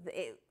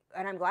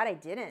and I'm glad I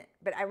didn't,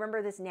 but I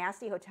remember this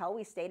nasty hotel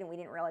we stayed in. We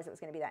didn't realize it was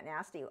going to be that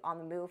nasty on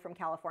the move from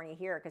California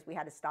here because we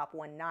had to stop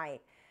one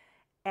night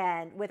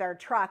and with our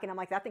truck. And I'm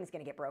like, that thing's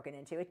going to get broken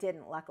into. It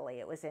didn't, luckily.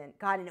 It was in,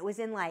 God, and it was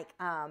in like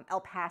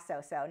El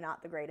Paso, so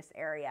not the greatest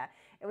area.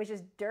 It was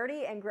just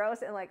dirty and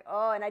gross and like,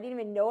 oh, and I didn't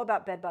even know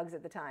about bed bugs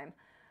at the time.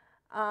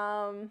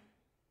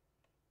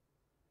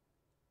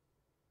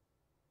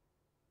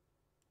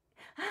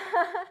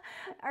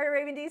 Our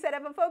Raven D said, I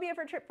have a phobia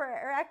for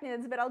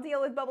arachnids, but I'll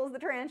deal with Bubbles the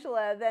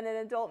tarantula than an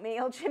adult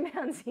male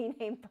chimpanzee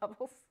named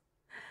Bubbles.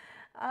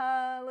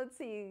 Let's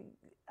see.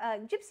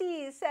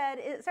 Gypsy said,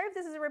 sorry if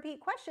this is a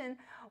repeat question,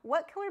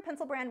 what color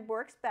pencil brand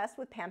works best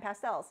with pan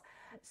pastels?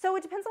 So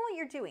it depends on what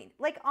you're doing.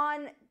 Like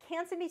on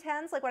Inktense and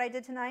MeWe, like what I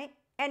did tonight,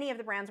 any of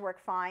the brands work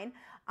fine.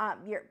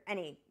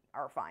 Any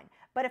are fine.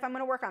 But if I'm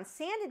going to work on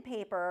sanded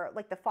paper,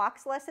 like the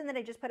Fox lesson that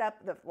I just put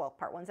up,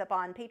 part one's up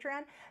on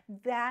Patreon,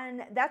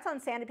 then that's on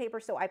sanded paper,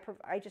 so I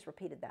just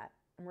repeated that.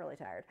 I'm really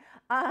tired.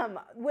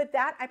 With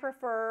that, I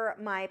prefer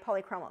my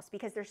polychromos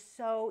because they're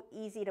so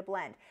easy to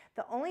blend.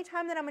 The only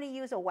time that I'm going to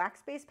use a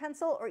wax-based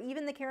pencil or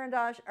even the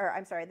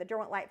the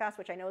Derwent Lightfast,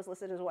 which I know is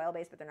listed as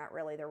oil-based, but they're not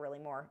really. They're really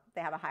more,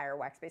 they have a higher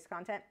wax-based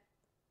content.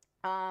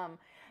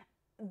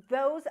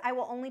 Those I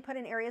will only put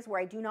in areas where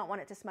I do not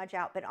want it to smudge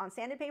out. But on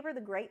sanded paper,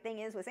 the great thing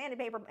is with sanded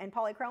paper and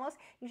polychromos,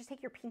 you just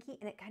take your pinky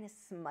and it kind of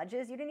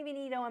smudges. You don't even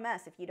need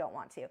OMS if you don't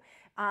want to.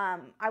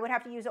 I would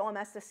have to use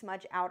OMS to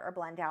smudge out or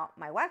blend out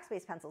my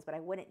wax-based pencils, but I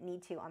wouldn't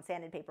need to on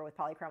sanded paper with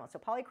polychromos. So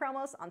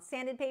polychromos on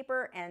sanded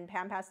paper and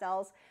pan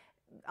pastels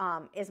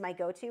is my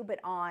go-to,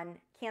 but on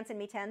Inktense and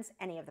MeWe,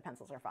 any of the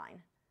pencils are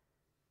fine.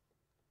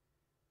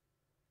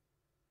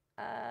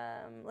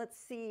 Let's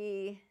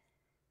see.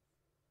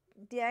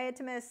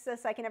 Diatomus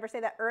says, I can never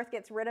say that Earth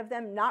gets rid of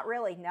them. Not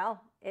really. No,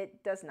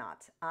 it does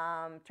not.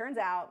 Turns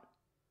out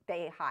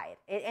they hide.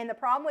 And the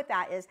problem with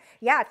that is,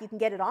 yeah, if you can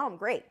get it on them,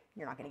 great.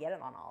 You're not going to get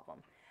it on all of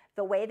them.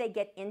 The way they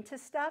get into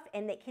stuff,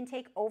 and it can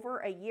take over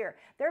a year.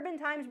 There have been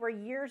times where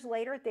years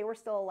later, they were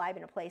still alive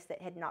in a place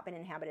that had not been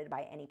inhabited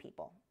by any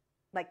people.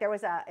 Like it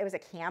was a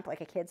camp,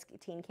 like a kids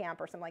teen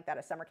camp or something like that,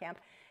 a summer camp.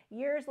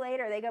 Years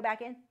later, they go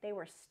back in, they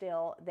were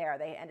still there.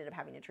 They ended up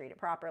having to treat it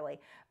properly.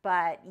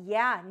 But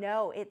yeah,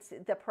 no, it's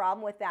the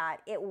problem with that.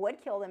 It would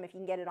kill them if you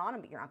can get it on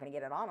them, but you're not going to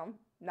get it on them.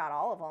 Not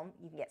all of them.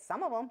 You can get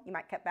some of them. You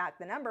might cut back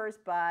the numbers,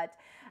 but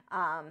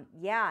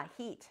yeah,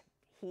 heat.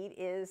 Heat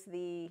is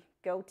the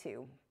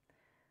go-to.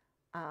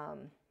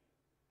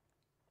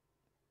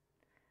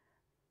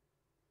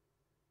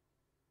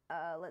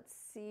 Let's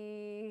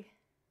see.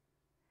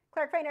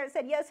 Clark Feiner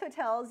said, yes,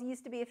 hotels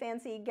used to be a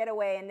fancy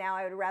getaway, and now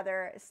I would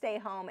rather stay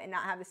home and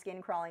not have the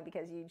skin crawling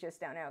because you just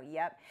don't know.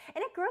 Yep.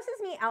 And it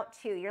grosses me out,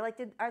 too. You're like,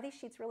 are these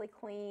sheets really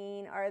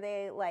clean? Are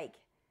they, like,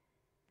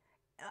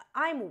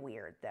 I'm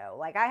weird, though.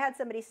 Like, I had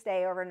somebody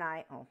stay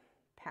overnight. Oh,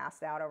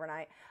 passed out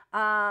overnight.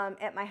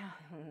 At my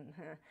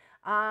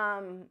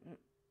house.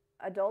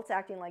 Adults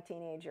acting like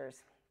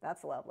teenagers.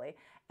 That's lovely.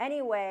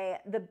 Anyway,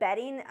 the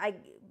bedding, I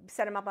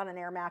set him up on an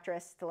air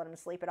mattress to let him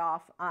sleep it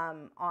off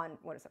on,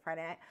 what is it,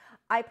 Friday night.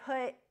 I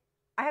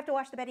have to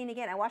wash the bedding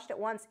again. I washed it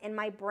once, and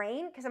my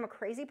brain, because I'm a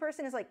crazy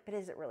person, is like, but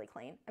is it really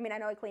clean? I mean, I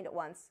know I cleaned it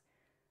once,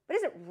 but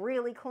is it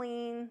really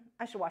clean?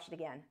 I should wash it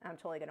again. I'm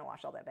totally going to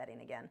wash all that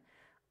bedding again.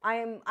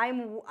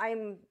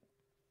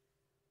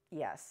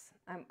 Yes,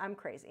 I'm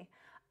crazy.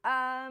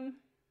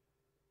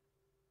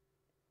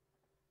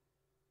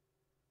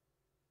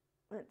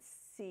 Let's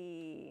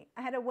see.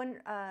 I had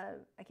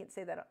I can't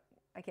say that.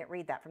 I can't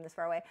read that from this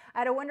far away. I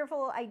had a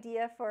wonderful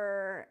idea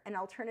for an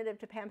alternative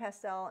to pan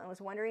pastel and was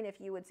wondering if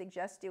you would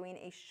suggest doing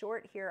a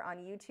short here on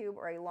YouTube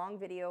or a long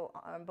video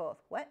on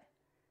both. What?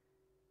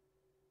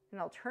 An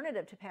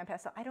alternative to pan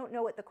pastel? I don't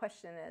know what the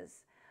question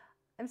is.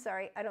 I'm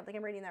sorry. I don't think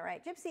I'm reading that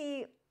right.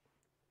 Gypsy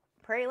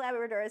Prairie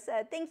Labrador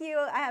said, thank you.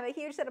 I have a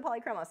huge set of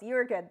polychromos. You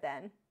were good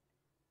then.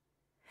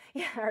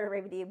 Yeah, our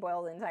Raven D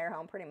boiled the entire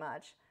home pretty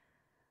much.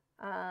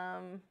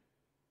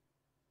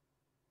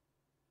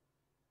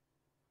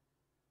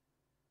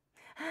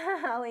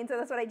 Aline, so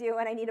that's what I do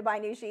when I need to buy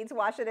new sheets,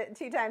 wash it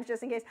 2 times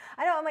just in case.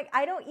 I know, I'm like,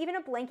 I don't, even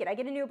a blanket, I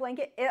get a new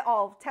blanket, it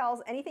all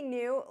tells anything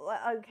new,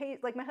 okay,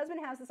 like my husband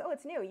has this, oh,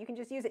 it's new, you can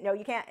just use it. No,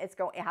 you can't, it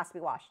has to be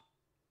washed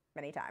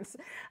many times.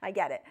 I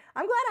get it.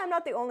 I'm glad I'm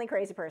not the only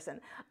crazy person.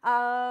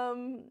 Yeah,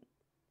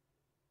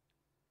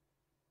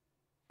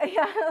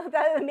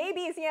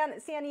 maybe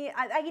Sandy,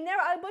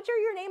 I butcher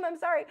your name, I'm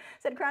sorry.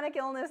 Said chronic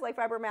illness like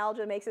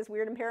fibromyalgia makes us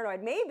weird and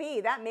paranoid.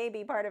 Maybe, that may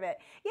be part of it.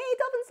 Yay,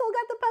 Dolphin Soul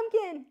got the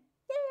pumpkin.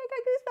 Yay, I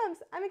got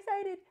goosebumps. I'm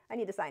excited. I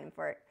need to sign him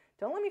for it.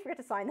 Don't let me forget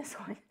to sign this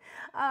one.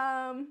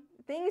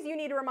 Things you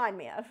need to remind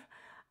me of.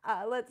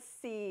 Let's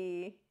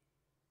see.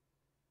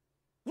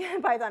 Yeah,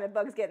 Python, if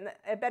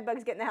bed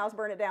bugs get in the house,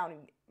 burn it down.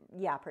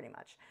 Yeah, pretty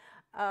much.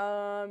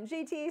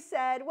 GT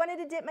said, wanted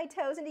to dip my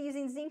toes into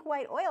using zinc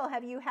white oil.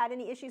 Have you had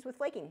any issues with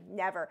flaking?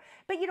 Never.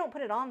 But you don't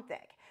put it on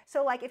thick.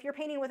 So like if you're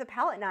painting with a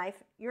palette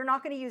knife, you're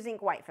not going to use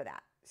zinc white for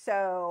that.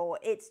 So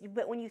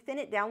but when you thin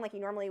it down like you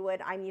normally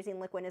would, I'm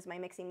using liquid as my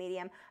mixing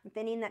medium. I'm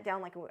thinning that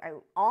down like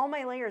all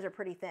my layers are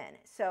pretty thin.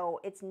 So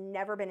it's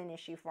never been an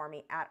issue for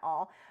me at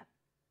all.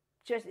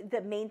 Just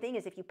the main thing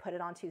is if you put it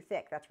on too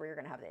thick, that's where you're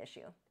going to have the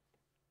issue.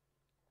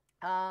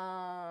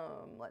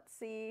 Let's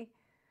see.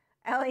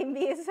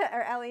 Aline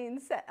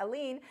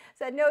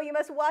said, no, you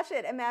must wash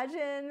it.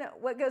 Imagine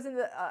what goes in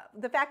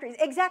the factories.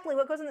 Exactly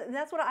what goes in and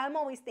that's what I'm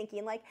always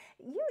thinking. Like,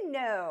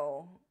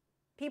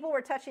 people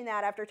were touching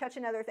that after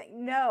touching other things.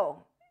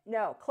 No,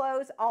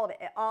 clothes, all of it.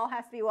 It all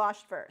has to be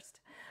washed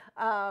first.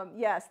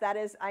 Yes,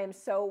 I am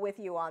so with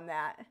you on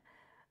that.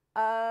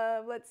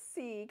 Let's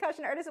see.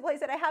 Caution Artist at Play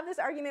said, I have this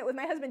argument with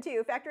my husband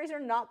too. Factories are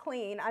not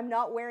clean. I'm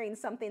not wearing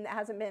something that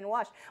hasn't been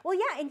washed. Well,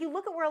 yeah, and you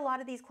look at where a lot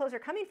of these clothes are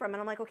coming from,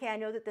 and I'm like, okay, I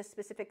know that this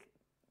specific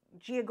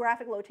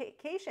geographic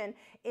location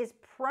is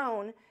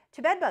prone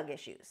to bed bug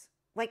issues.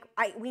 Like,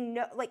 we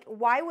know, like,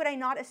 why would I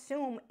not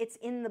assume it's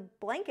in the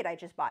blanket I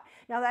just bought?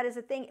 Now, that is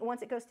a thing.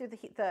 Once it goes through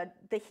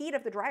the heat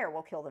of the dryer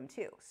will kill them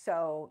too.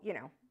 So,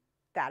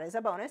 that is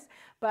a bonus,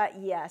 but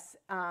yes,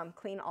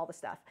 clean all the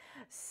stuff.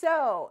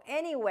 So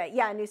anyway,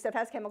 yeah, new stuff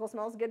has chemical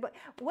smells, good, but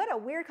what a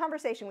weird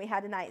conversation we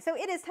had tonight. So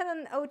it is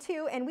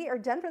 10:02 and we are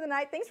done for the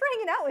night. Thanks for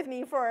hanging out with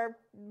me for a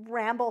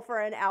ramble for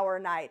an hour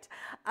night.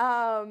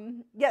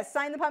 Yes,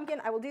 sign the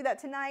pumpkin. I will do that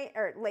tonight,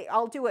 or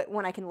I'll do it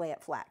when I can lay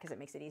it flat because it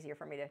makes it easier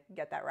for me to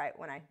get that right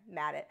when I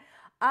mat it.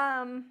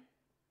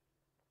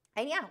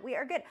 And yeah, we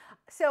are good.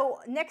 So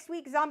next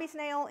week, zombie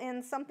snail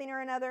in something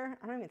or another.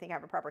 I don't even think I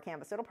have a proper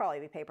canvas. It'll probably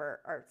be paper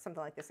or something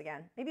like this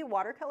again. Maybe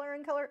watercolor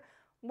and color.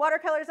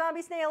 Watercolor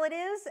zombie snail it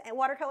is, and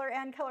watercolor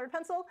and colored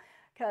pencil,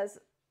 because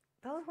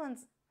those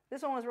ones,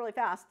 this one was really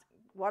fast.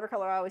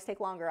 Watercolor I always take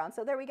longer on.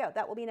 So there we go.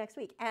 That will be next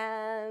week.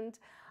 And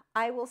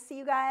I will see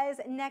you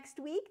guys next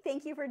week.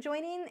 Thank you for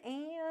joining,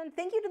 and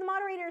thank you to the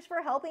moderators for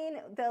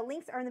helping. The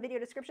links are in the video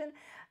description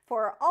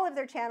for all of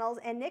their channels,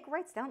 and Nick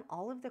writes down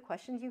all of the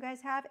questions you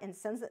guys have and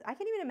sends it. I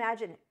can't even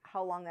imagine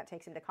how long that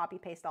takes him to copy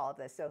paste all of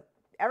this. So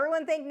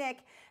everyone thank Nick.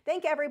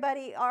 Thank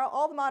everybody,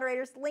 all the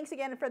moderators. Links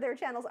again for their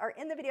channels are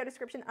in the video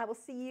description. I will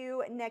see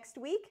you next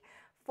week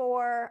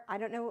for, I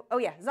don't know, oh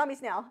yeah, zombie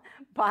snail.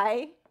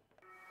 Bye.